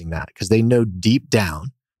choosing that because they know deep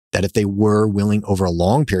down that if they were willing over a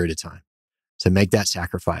long period of time to make that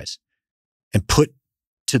sacrifice and put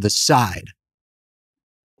to the side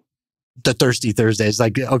the thirsty Thursdays,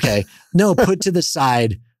 like, okay, no, put to the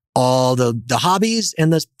side all the hobbies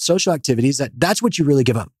and the social activities, that's what you really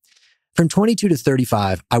give up. From 22 to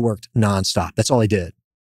 35, I worked nonstop. That's all I did.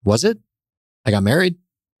 Was it? I got married.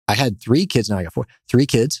 I had 3 kids. Now I got 4. 3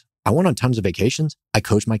 kids. I went on tons of vacations. I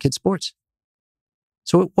coached my kids' sports.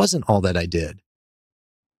 So it wasn't all that I did.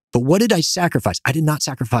 But what did I sacrifice? I did not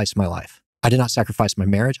sacrifice my life. I did not sacrifice my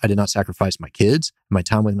marriage. I did not sacrifice my kids, my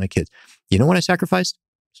time with my kids. You know what I sacrificed?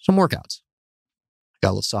 Some workouts. I got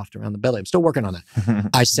a little soft around the belly. I'm still working on that.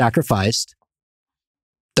 I sacrificed,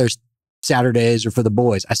 there's Saturdays or for the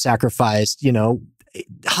boys. I sacrificed,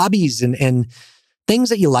 hobbies and things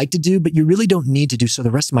that you like to do, but you really don't need to do. So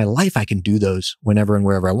the rest of my life, I can do those whenever and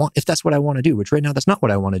wherever I want, if that's what I want to do, which right now, that's not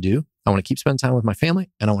what I want to do. I want to keep spending time with my family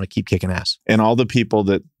and I want to keep kicking ass. And all the people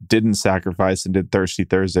that didn't sacrifice and did Thirsty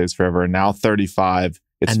Thursdays forever are now 35.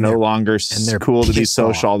 It's no longer cool to be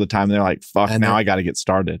social all the time. They're like, fuck, now I got to get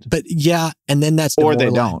started. But yeah, and then that's or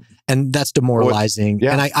they don't. And that's demoralizing.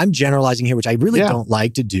 And I'm generalizing here, which I really don't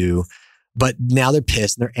like to do. But now they're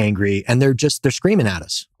pissed and they're angry and they're screaming at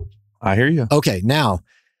us. I hear you. Okay, now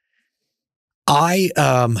I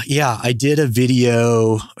did a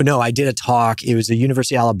video. No, I did a talk. It was at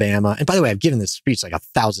University of Alabama. And by the way, I've given this speech like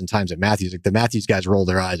 1,000 times at Matthews. Like the Matthews guys roll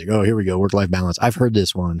their eyes like, oh, here we go, work-life balance. I've heard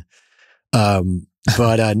this one.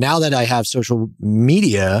 But now that I have social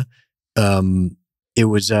media, it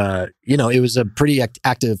was a pretty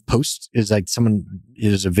active post. It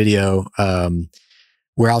was a video,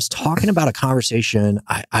 where I was talking about a conversation.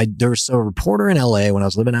 There was a reporter in LA when I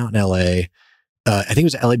was living out in LA. I think it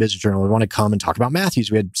was the LA Business Journal. We wanted to come and talk about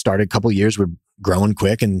Matthews. We had started a couple of years. We're growing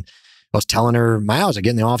quick. And I was telling her my hours. I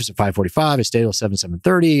get in the office at 5:45. I stay till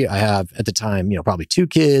 7:30. I have at the time, probably 2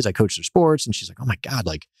 kids. I coach their sports. And she's like, oh my God,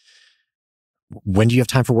 like, when do you have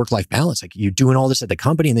time for work-life balance? Like you're doing all this at the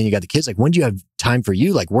company and then you got the kids. Like when do you have time for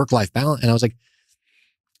you? Like work-life balance. And I was like,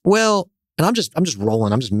 well, and I'm just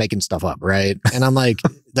rolling. I'm just making stuff up. Right. And I'm like,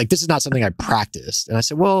 this is not something I practiced. And I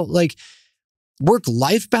said, well, like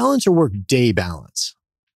work-life balance or work-day balance?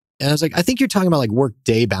 And I was like, I think you're talking about like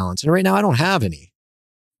work-day balance. And right now I don't have any.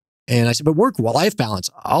 And I said, but work-life balance,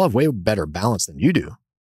 I'll have way better balance than you do.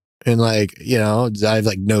 And like, I have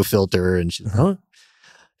like no filter. And she's like, huh?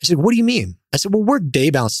 I said, what do you mean? I said, well, work-day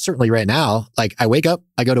balance, certainly right now. Like I wake up,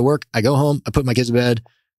 I go to work, I go home, I put my kids to bed,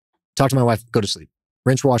 talk to my wife, go to sleep.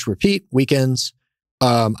 Rinse, wash, repeat, weekends.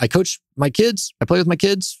 I coach my kids, I play with my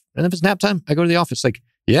kids. And if it's nap time, I go to the office. Like,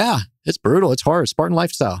 yeah, it's brutal. It's hard. Spartan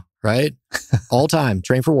lifestyle, right? All time,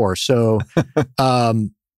 train for war. So,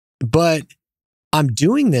 but I'm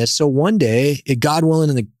doing this. So one day, if God willing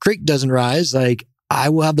and the creek doesn't rise, like I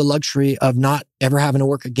will have the luxury of not ever having to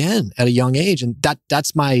work again at a young age. And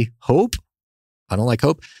that's my hope. I don't like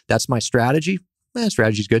hope. That's my strategy.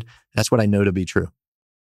 Strategy's good. That's what I know to be true.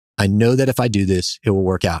 I know that if I do this, it will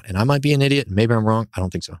work out. And I might be an idiot. Maybe I'm wrong. I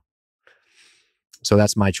don't think so. So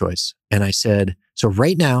that's my choice. And I said, so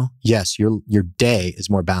right now, yes, your day is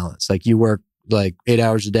more balanced. Like you work like 8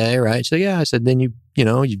 hours a day, right? So yeah, I said, then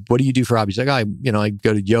what do you do for hobbies? Like, I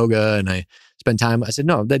go to yoga and I spend time. I said,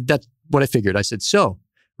 no, that's what I figured. I said, so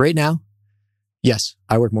right now, yes,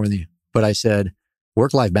 I work more than you. But I said,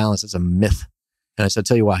 work-life balance is a myth. And I said, I'll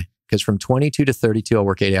tell you why. Because from 22 to 32, I'll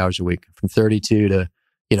work 8 hours a week. From 32 to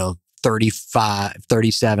 35,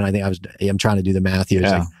 37, I'm trying to do the math here.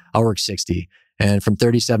 Like, I'll work 60. And from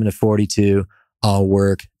 37 to 42, I'll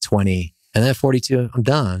work 20. And then at 42, I'm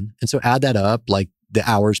done. And so add that up, like the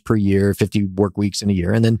hours per year, 50 work weeks in a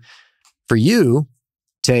year. And then for you,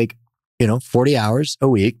 take 40 hours a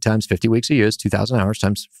week times 50 weeks a year is 2,000 hours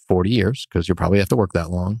times 40 years, because you'll probably have to work that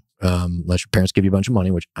long, unless your parents give you a bunch of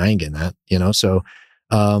money, which I ain't getting that, So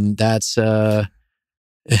that's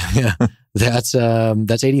yeah,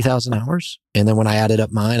 that's 80,000 hours. And then when I added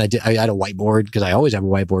up mine, I had a whiteboard, because I always have a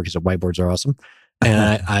whiteboard because the whiteboards are awesome.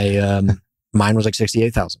 And I mine was like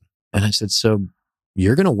 68,000. And I said, so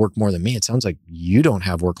you're going to work more than me. It sounds like you don't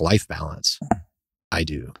have work-life balance. I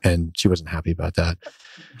do. And she wasn't happy about that.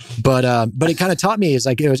 But it kind of taught me, is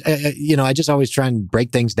like, it was, I just always try and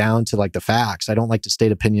break things down to like the facts. I don't like to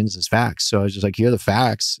state opinions as facts. So I was just like, here are the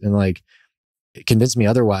facts. And like, it convinced me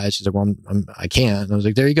otherwise. She's like, well, I can't. And I was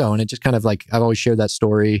like, there you go. And it just kind of like, I've always shared that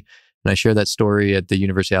story. And I shared that story at the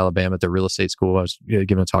University of Alabama at the real estate school I was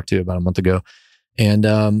giving a talk to about a month ago. And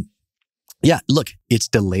look, it's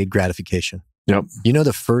delayed gratification. Yep.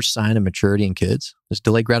 The first sign of maturity in kids is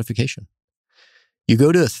delayed gratification. You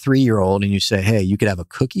go to a 3-year-old and you say, hey, you could have a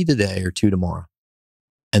cookie today or 2 tomorrow.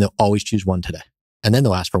 And they'll always choose 1 today. And then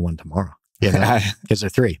they'll ask for 1 tomorrow, because they're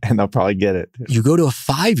 3. And they'll probably get it. You go to a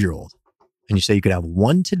 5-year-old and you say you could have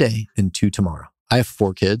 1 today and 2 tomorrow. I have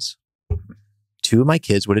 4 kids. 2 of my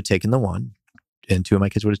kids would have taken the 1, and 2 of my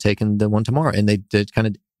kids would have taken the 1 tomorrow. And they did kind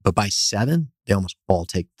of, but by 7, they almost all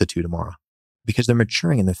take the 2 tomorrow, because they're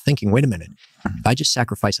maturing and they're thinking, wait a minute, if I just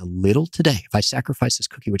sacrifice a little today, if I sacrifice this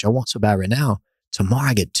cookie, which I want so bad right now, tomorrow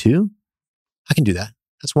I get 2, I can do that.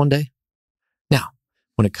 That's 1 day. Now,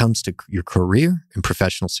 when it comes to your career and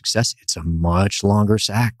professional success, it's a much longer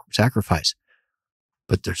sacrifice,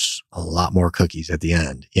 but there's a lot more cookies at the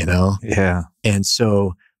end, Yeah. And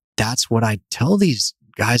so that's what I tell these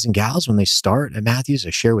guys and gals when they start at Matthews. I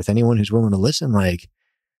share with anyone who's willing to listen, like,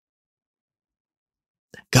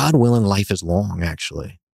 God willing, life is long,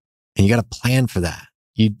 actually. And you got to plan for that.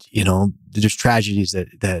 There's tragedies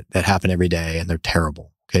that happen every day, and they're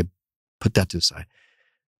terrible. Okay. Put that to the side.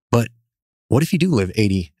 But what if you do live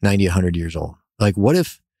 80, 90, 100 years old? Like, what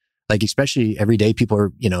if, like, especially every day people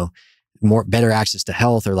are, better access to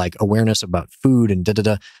health, or like awareness about food and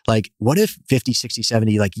Like, what if 50, 60,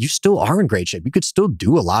 70, like, you still are in great shape? You could still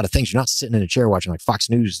do a lot of things. You're not sitting in a chair watching like Fox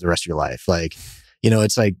News the rest of your life. Like,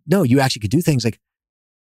 it's like, no, you actually could do things. Like,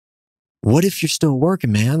 what if you're still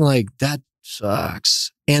working, man? Like, that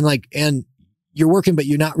sucks. And you're working, but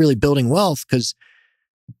you're not really building wealth, because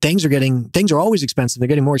things are always expensive. They're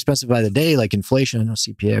getting more expensive by the day, like inflation. I know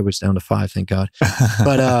CPI was down to 5, thank God.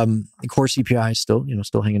 But core CPI is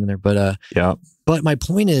still hanging in there. But yeah. But my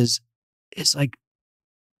point is, it's like,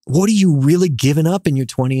 what are you really giving up in your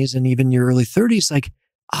 20s and even your early 30s? Like,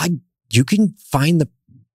 you can find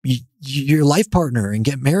your life partner and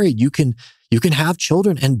get married. You can have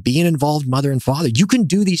children and be an involved mother and father. You can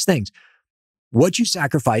do these things. What you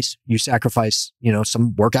sacrifice,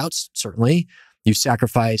 some workouts, certainly. You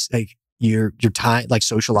sacrifice like your time, like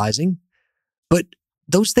socializing, but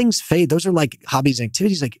those things fade. Those are like hobbies and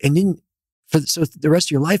activities. Like, and then so the rest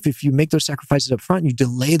of your life, if you make those sacrifices up front, you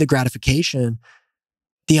delay the gratification,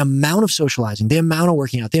 the amount of socializing, the amount of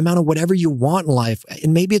working out, the amount of whatever you want in life.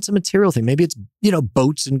 And maybe it's a material thing. Maybe it's,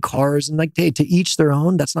 boats and cars, and like, hey, to each their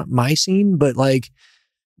own. That's not my scene, but like,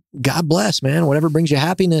 God bless, man. Whatever brings you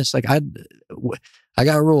happiness. Like, I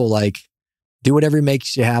got a rule, like, do whatever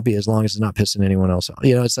makes you happy, as long as it's not pissing anyone else off.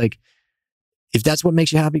 It's like, if that's what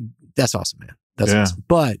makes you happy, that's awesome, man. That's awesome.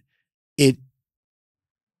 But it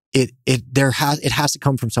has to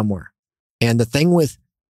come from somewhere. And the thing with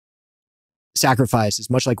sacrifice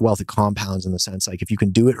is much like wealth, it compounds, in the sense, like, if you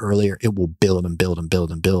can do it earlier, it will build and build and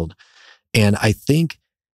build and build. And I think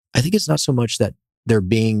it's not so much that they're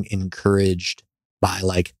being encouraged by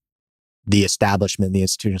like the establishment, the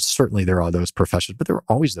institutions. Certainly there are those professors, but there are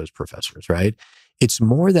always those professors, right? It's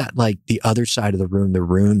more that like the other side of the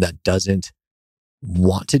room that doesn't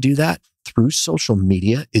want to do that through social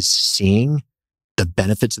media, is seeing the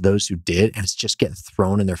benefits of those who did, and it's just getting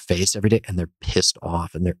thrown in their face every day, and they're pissed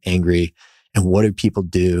off and they're angry. And what do people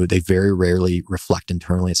do? They very rarely reflect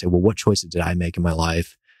internally and say, well, what choices did I make in my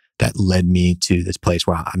life that led me to this place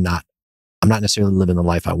where I'm not necessarily living the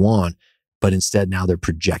life I want? But instead, now they're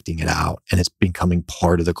projecting it out, and it's becoming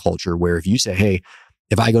part of the culture, where if you say, hey,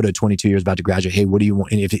 if I go to 22 years about to graduate, hey, what do you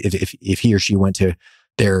want? And if he or she went to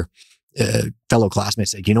their fellow classmates,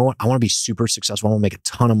 say, you know what? I want to be super successful. I want to make a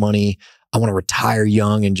ton of money. I want to retire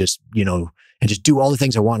young and just do all the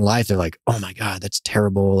things I want in life. They're like, oh my God, that's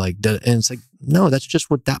terrible. Like, and it's like, no, that's just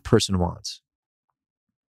what that person wants.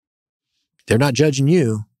 They're not judging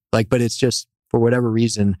you, like, but it's just for whatever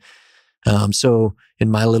reason. So in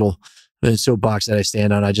my little soapbox that I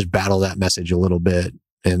stand on, I just battle that message a little bit.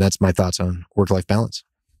 And that's my thoughts on work-life balance.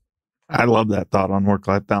 I love that thought on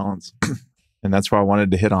work-life balance. And that's why I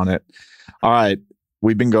wanted to hit on it. All right.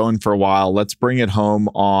 we've been going for a while. Let's bring it home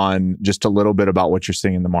on just a little bit about what you're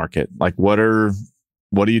seeing in the market. Like, what are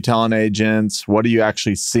you telling agents? What are you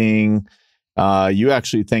actually seeing? You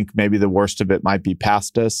actually think maybe the worst of it might be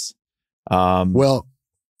past us? Well,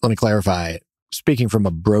 let me clarify. Speaking from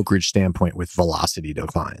a brokerage standpoint with velocity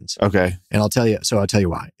declines. Okay. And I'll tell you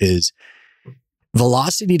why. Is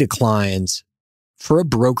velocity declines for a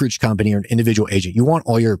brokerage company or an individual agent, you want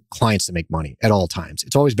all your clients to make money at all times.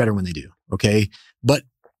 It's always better when they do, okay? But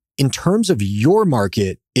in terms of your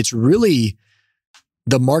market, it's really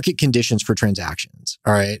the market conditions for transactions,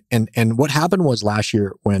 all right? And what happened was last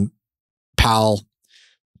year when Powell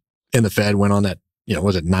and the Fed went on that,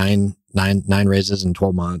 was it nine raises in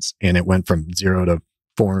 12 months, and it went from 0 to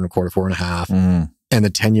 4.25, 4.5. And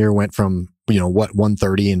the 10-year went from,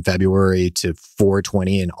 130 in February to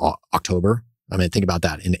 420 in October. I mean, think about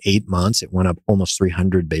that. In 8 months, it went up almost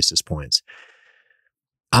 300 basis points.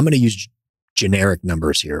 I'm going to use generic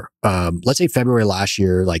numbers here. Let's say February last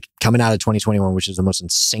year, like coming out of 2021, which is the most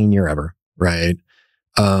insane year ever, right?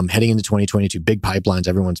 Heading into 2022, big pipelines,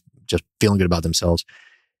 everyone's just feeling good about themselves.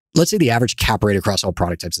 Let's say the average cap rate across all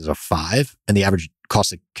product types is a 5, and the average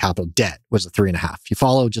cost of capital debt was a 3.5. You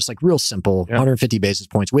follow, just like real simple, 150 basis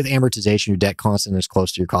points with amortization. Your debt constant is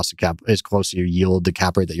close to your cost of cap, is close to your yield, the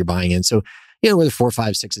cap rate that you're buying in. So, whether 4,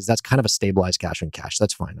 5, 6 is, that's kind of a stabilized cash on cash.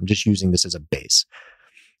 That's fine. I'm just using this as a base.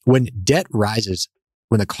 When debt rises,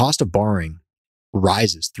 when the cost of borrowing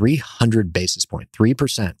rises 300 basis points,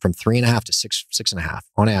 3% from 3.5 to 6.5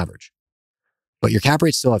 on average, but your cap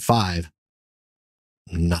rate's still at 5,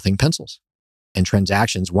 nothing pencils. And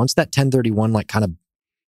transactions, once that 1031 like kind of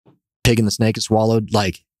pig in the snake is swallowed,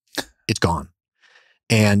 like it's gone.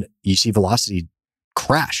 And you see velocity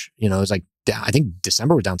crash. It's like, I think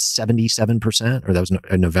December was down 77%, or that was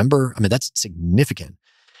November. I mean, that's significant.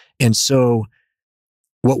 And so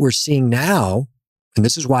what we're seeing now, and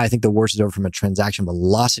this is why I think the worst is over from a transaction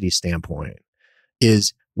velocity standpoint,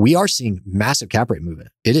 is we are seeing massive cap rate movement.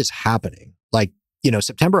 It is happening. Like,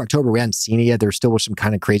 September, October, we hadn't seen it yet. There still was some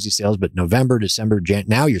kind of crazy sales, but November, December,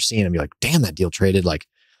 now you're seeing them. You're like, damn, that deal traded like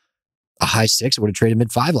a high 6. It would have traded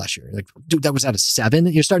mid 5 last year. Like, dude, that was at a 7.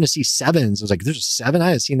 You're starting to see 7s. I was like, there's a 7. I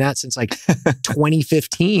haven't seen that since like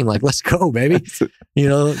 2015. Like, let's go, baby.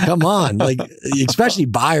 Come on. Like, especially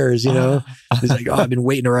buyers, it's like, oh, I've been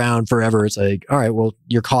waiting around forever. It's like, all right, well,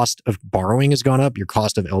 your cost of borrowing has gone up. Your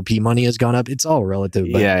cost of LP money has gone up. It's all relative.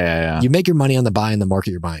 But yeah. You make your money on the buy in the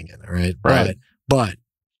market you're buying in, right? Right.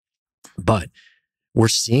 But we're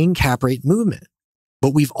seeing cap rate movement,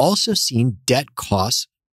 but we've also seen debt costs,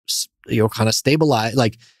 kind of stabilize,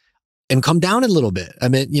 and come down a little bit. I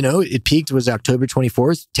mean, it peaked was October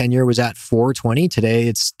 24th. 10-year was at 420. Today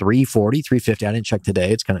it's 340, 350. I didn't check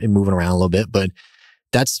today. It's kind of moving around a little bit, but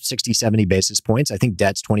that's 60, 70 basis points. I think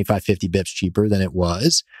debt's 25, 50 bips cheaper than it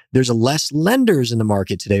was. There's less lenders in the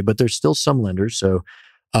market today, but there's still some lenders. So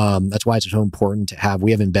that's why it's so important to have.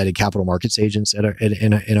 We have embedded capital markets agents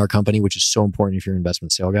in our company, which is so important if you're an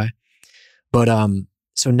investment sale guy. But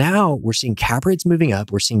so now we're seeing cap rates moving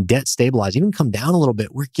up. We're seeing debt stabilize, even come down a little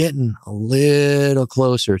bit. We're getting a little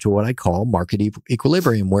closer to what I call market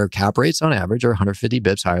equilibrium, where cap rates on average are 150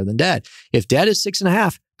 bips higher than debt. If debt is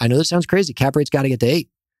 6.5, I know this sounds crazy. Cap rates got to get to 8.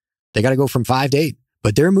 They got to go from 5 to 8,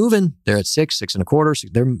 but they're moving. They're at 6,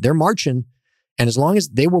 6.25. They're marching. And as long as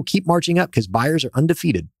they will keep marching up, because buyers are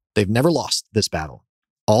undefeated, they've never lost this battle.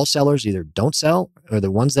 All sellers either don't sell, or the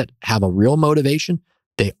ones that have a real motivation,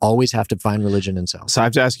 they always have to find religion and sell. So I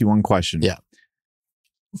have to ask you one question. Yeah.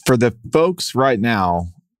 For the folks right now,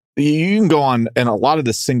 you can go on, and a lot of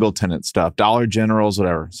the single tenant stuff, Dollar Generals,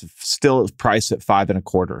 whatever, still priced at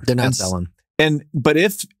 5.25. They're not selling. But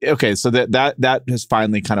so that has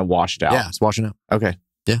finally kind of washed out. Yeah, it's washing out. Okay.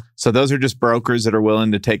 Yeah. So those are just brokers that are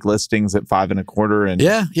willing to take listings at 5.25. And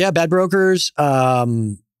yeah, bad brokers.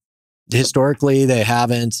 Historically, they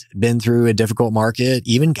haven't been through a difficult market.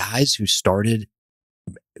 Even guys who started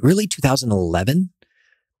really 2011,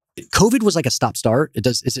 COVID was like a stop-start.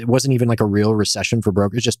 It wasn't even like a real recession for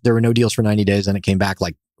brokers. Just there were no deals for 90 days, and it came back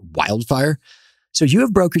like wildfire. So you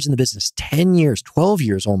have brokers in the business 10 years, 12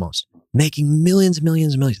 years almost, making millions and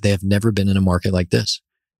millions and millions. They have never been in a market like this,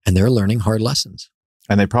 and they're learning hard lessons.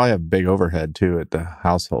 And they probably have big overhead too at the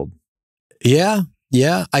household. Yeah.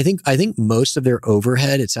 I think most of their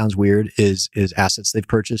overhead, it sounds weird, is assets they've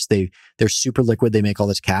purchased. They're super liquid. They make all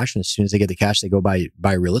this cash, and as soon as they get the cash, they go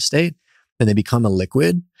buy real estate, and they become a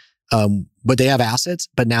liquid. But they have assets,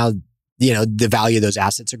 but now the value of those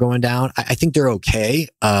assets are going down. I think they're okay.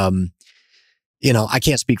 I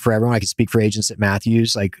can't speak for everyone. I can speak for agents at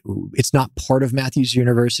Matthews. Like, it's not part of Matthews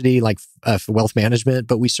University, like for wealth management,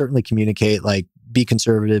 but we certainly communicate like be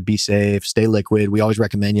conservative, be safe, stay liquid. We always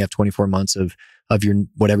recommend you have 24 months of your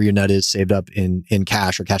whatever your nut is saved up in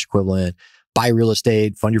cash or cash equivalent. Buy real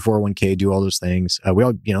estate, fund your 401k, do all those things.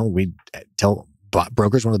 We tell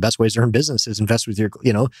brokers one of the best ways to earn business is invest with your,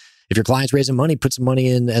 if your client's raising money, put some money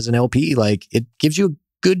in as an LP. Like it gives you a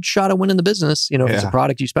good shot of winning the business. If it's a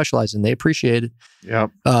product you specialize in, they appreciate it.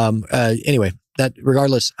 Yep. Anyway, that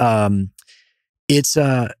regardless, it's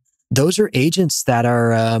those are agents that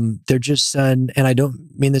are they're just and I don't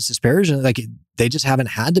mean this disparaging, like they just haven't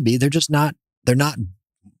had to be. They're not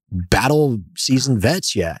battle seasoned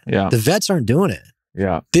vets yet. Yeah. The vets aren't doing it.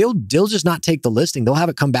 Yeah. They'll just not take the listing. They'll have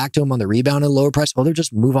it come back to them on the rebound at a lower price. Or they'll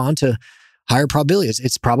just move on to higher probability.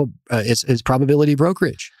 It's probability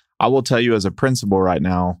brokerage. I will tell you as a principal right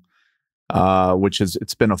now,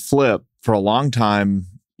 it's been a flip for a long time.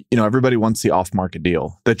 Everybody wants the off-market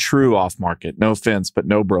deal, the true off-market. No offense, but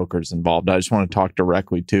no brokers involved. I just want to talk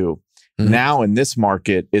directly to. Mm-hmm. Now in this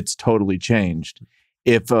market, it's totally changed.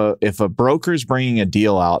 If a broker's bringing a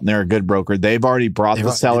deal out and they're a good broker, they've already brought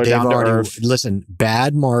the seller down to earth. Listen,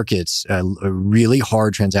 bad markets, really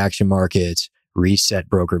hard transaction markets, reset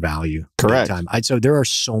broker value. Correct. So there are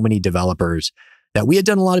so many developers that we had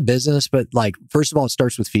done a lot of business, but like, first of all, it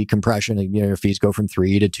starts with fee compression. Your fees go from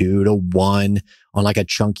 3 to 2 to 1 on like a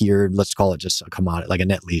chunkier, let's call it just a commodity, like a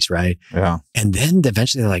net lease, right? Yeah. And then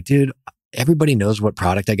eventually they're like, dude, everybody knows what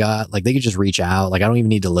product I got. Like they could just reach out. Like I don't even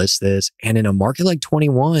need to list this. And in a market like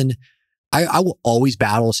 21, I will always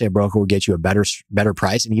battle, say a broker will get you a better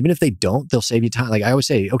price. And even if they don't, they'll save you time. Like I always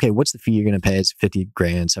say, okay, what's the fee you're going to pay? It's 50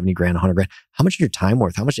 grand, 70 grand, 100 grand. How much is your time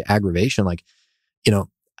worth? How much aggravation? Like,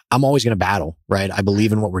 I'm always going to battle, right? I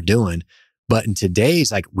believe in what we're doing. But in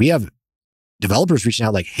today's, like we have developers reaching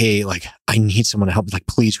out like, hey, like I need someone to help. Like,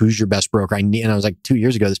 please, who's your best broker? And I was like, 2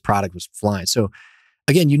 years ago, this product was flying. So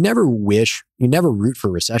again, you never root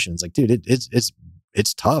for recessions. Like, dude,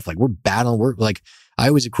 it's tough. Like we're battling. We're like, I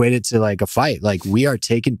always equate it to like a fight. Like we are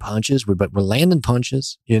taking punches, but we're landing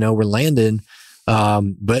punches, we're landing.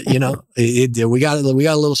 But we got a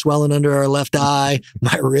little swelling under our left eye.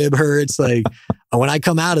 My rib hurts. Like when I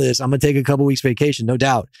come out of this, I'm going to take a couple weeks vacation, no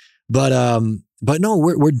doubt. But no,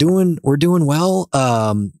 we're doing well.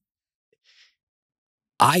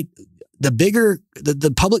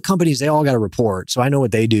 The public companies, they all got a report. So I know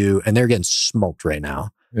what they do and they're getting smoked right now.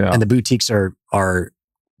 Yeah. And the boutiques are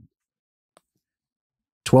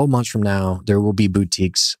 12 months from now, there will be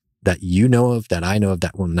boutiques that you know of, that I know of,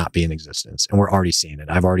 that will not be in existence. And we're already seeing it.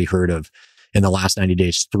 I've already heard of, in the last 90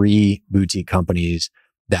 days, 3 boutique companies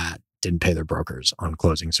that didn't pay their brokers on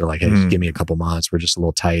closing. So like, hey, just give me a couple months. We're just a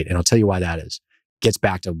little tight. And I'll tell you why that is. Gets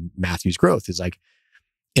back to Matthew's growth is like,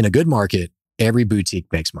 in a good market, every boutique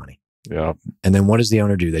makes money. Yeah. And then what does the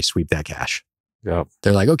owner do? They sweep that cash. Yeah.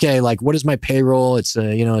 They're like, okay, like what is my payroll? It's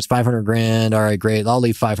it's 500 grand. All right, great. I'll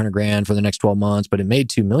leave 500 grand for the next 12 months, but it made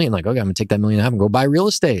 2 million. Like, okay, I'm gonna take that $1.5 million and go buy real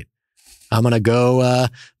estate. I'm gonna go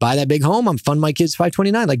buy that big home. I'm fund my kids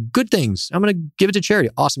 529, like good things. I'm gonna give it to charity.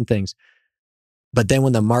 Awesome things. But then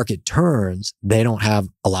when the market turns, they don't have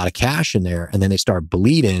a lot of cash in there and then they start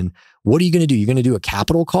bleeding. What are you gonna do? You're gonna do a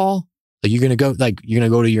capital call? Like you're gonna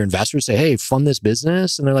go to your investors, say, hey, fund this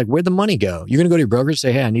business. And they're like, where'd the money go? You're gonna go to your broker,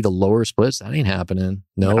 say, hey, I need a lower splits. That ain't happening.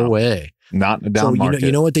 No way. Not in a down market.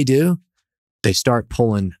 You know what they do? They start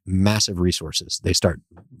pulling massive resources. They start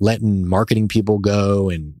letting marketing people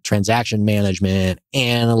go and transaction management,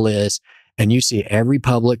 analysts. And you see every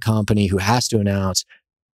public company who has to announce,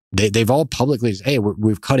 they've all publicly said, hey,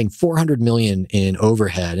 we're cutting $400 million in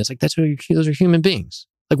overhead. It's like, those are human beings.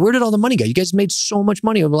 Like, where did all the money go? You guys made so much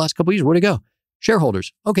money over the last couple of years. Where'd it go?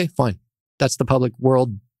 Shareholders. Okay, fine. That's the public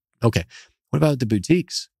world. Okay. What about the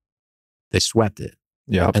boutiques? They swept it.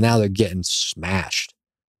 Yeah. And now they're getting smashed.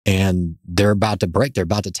 And they're about to break. They're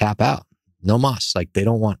about to tap out. No mas. Like, they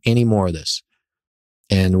don't want any more of this.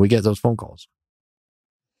 And we get those phone calls.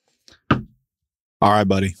 All right,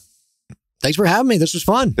 buddy. Thanks for having me. This was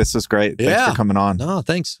fun. This is great. Thanks for coming on. No,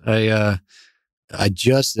 thanks. I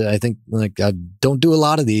think like I don't do a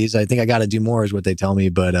lot of these. I think I got to do more is what they tell me,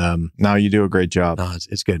 but no, you do a great job. No,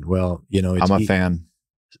 it's good. Well, I'm a fan.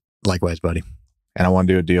 Likewise, buddy. And I want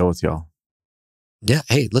to do a deal with y'all. Yeah.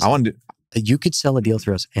 Hey, listen, you could sell a deal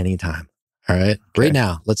through us anytime. All right. Okay. Right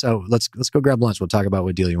now, let's go grab lunch. We'll talk about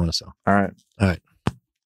what deal you want to sell. All right. All right.